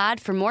Valuable Pod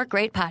for more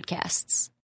great podcasts.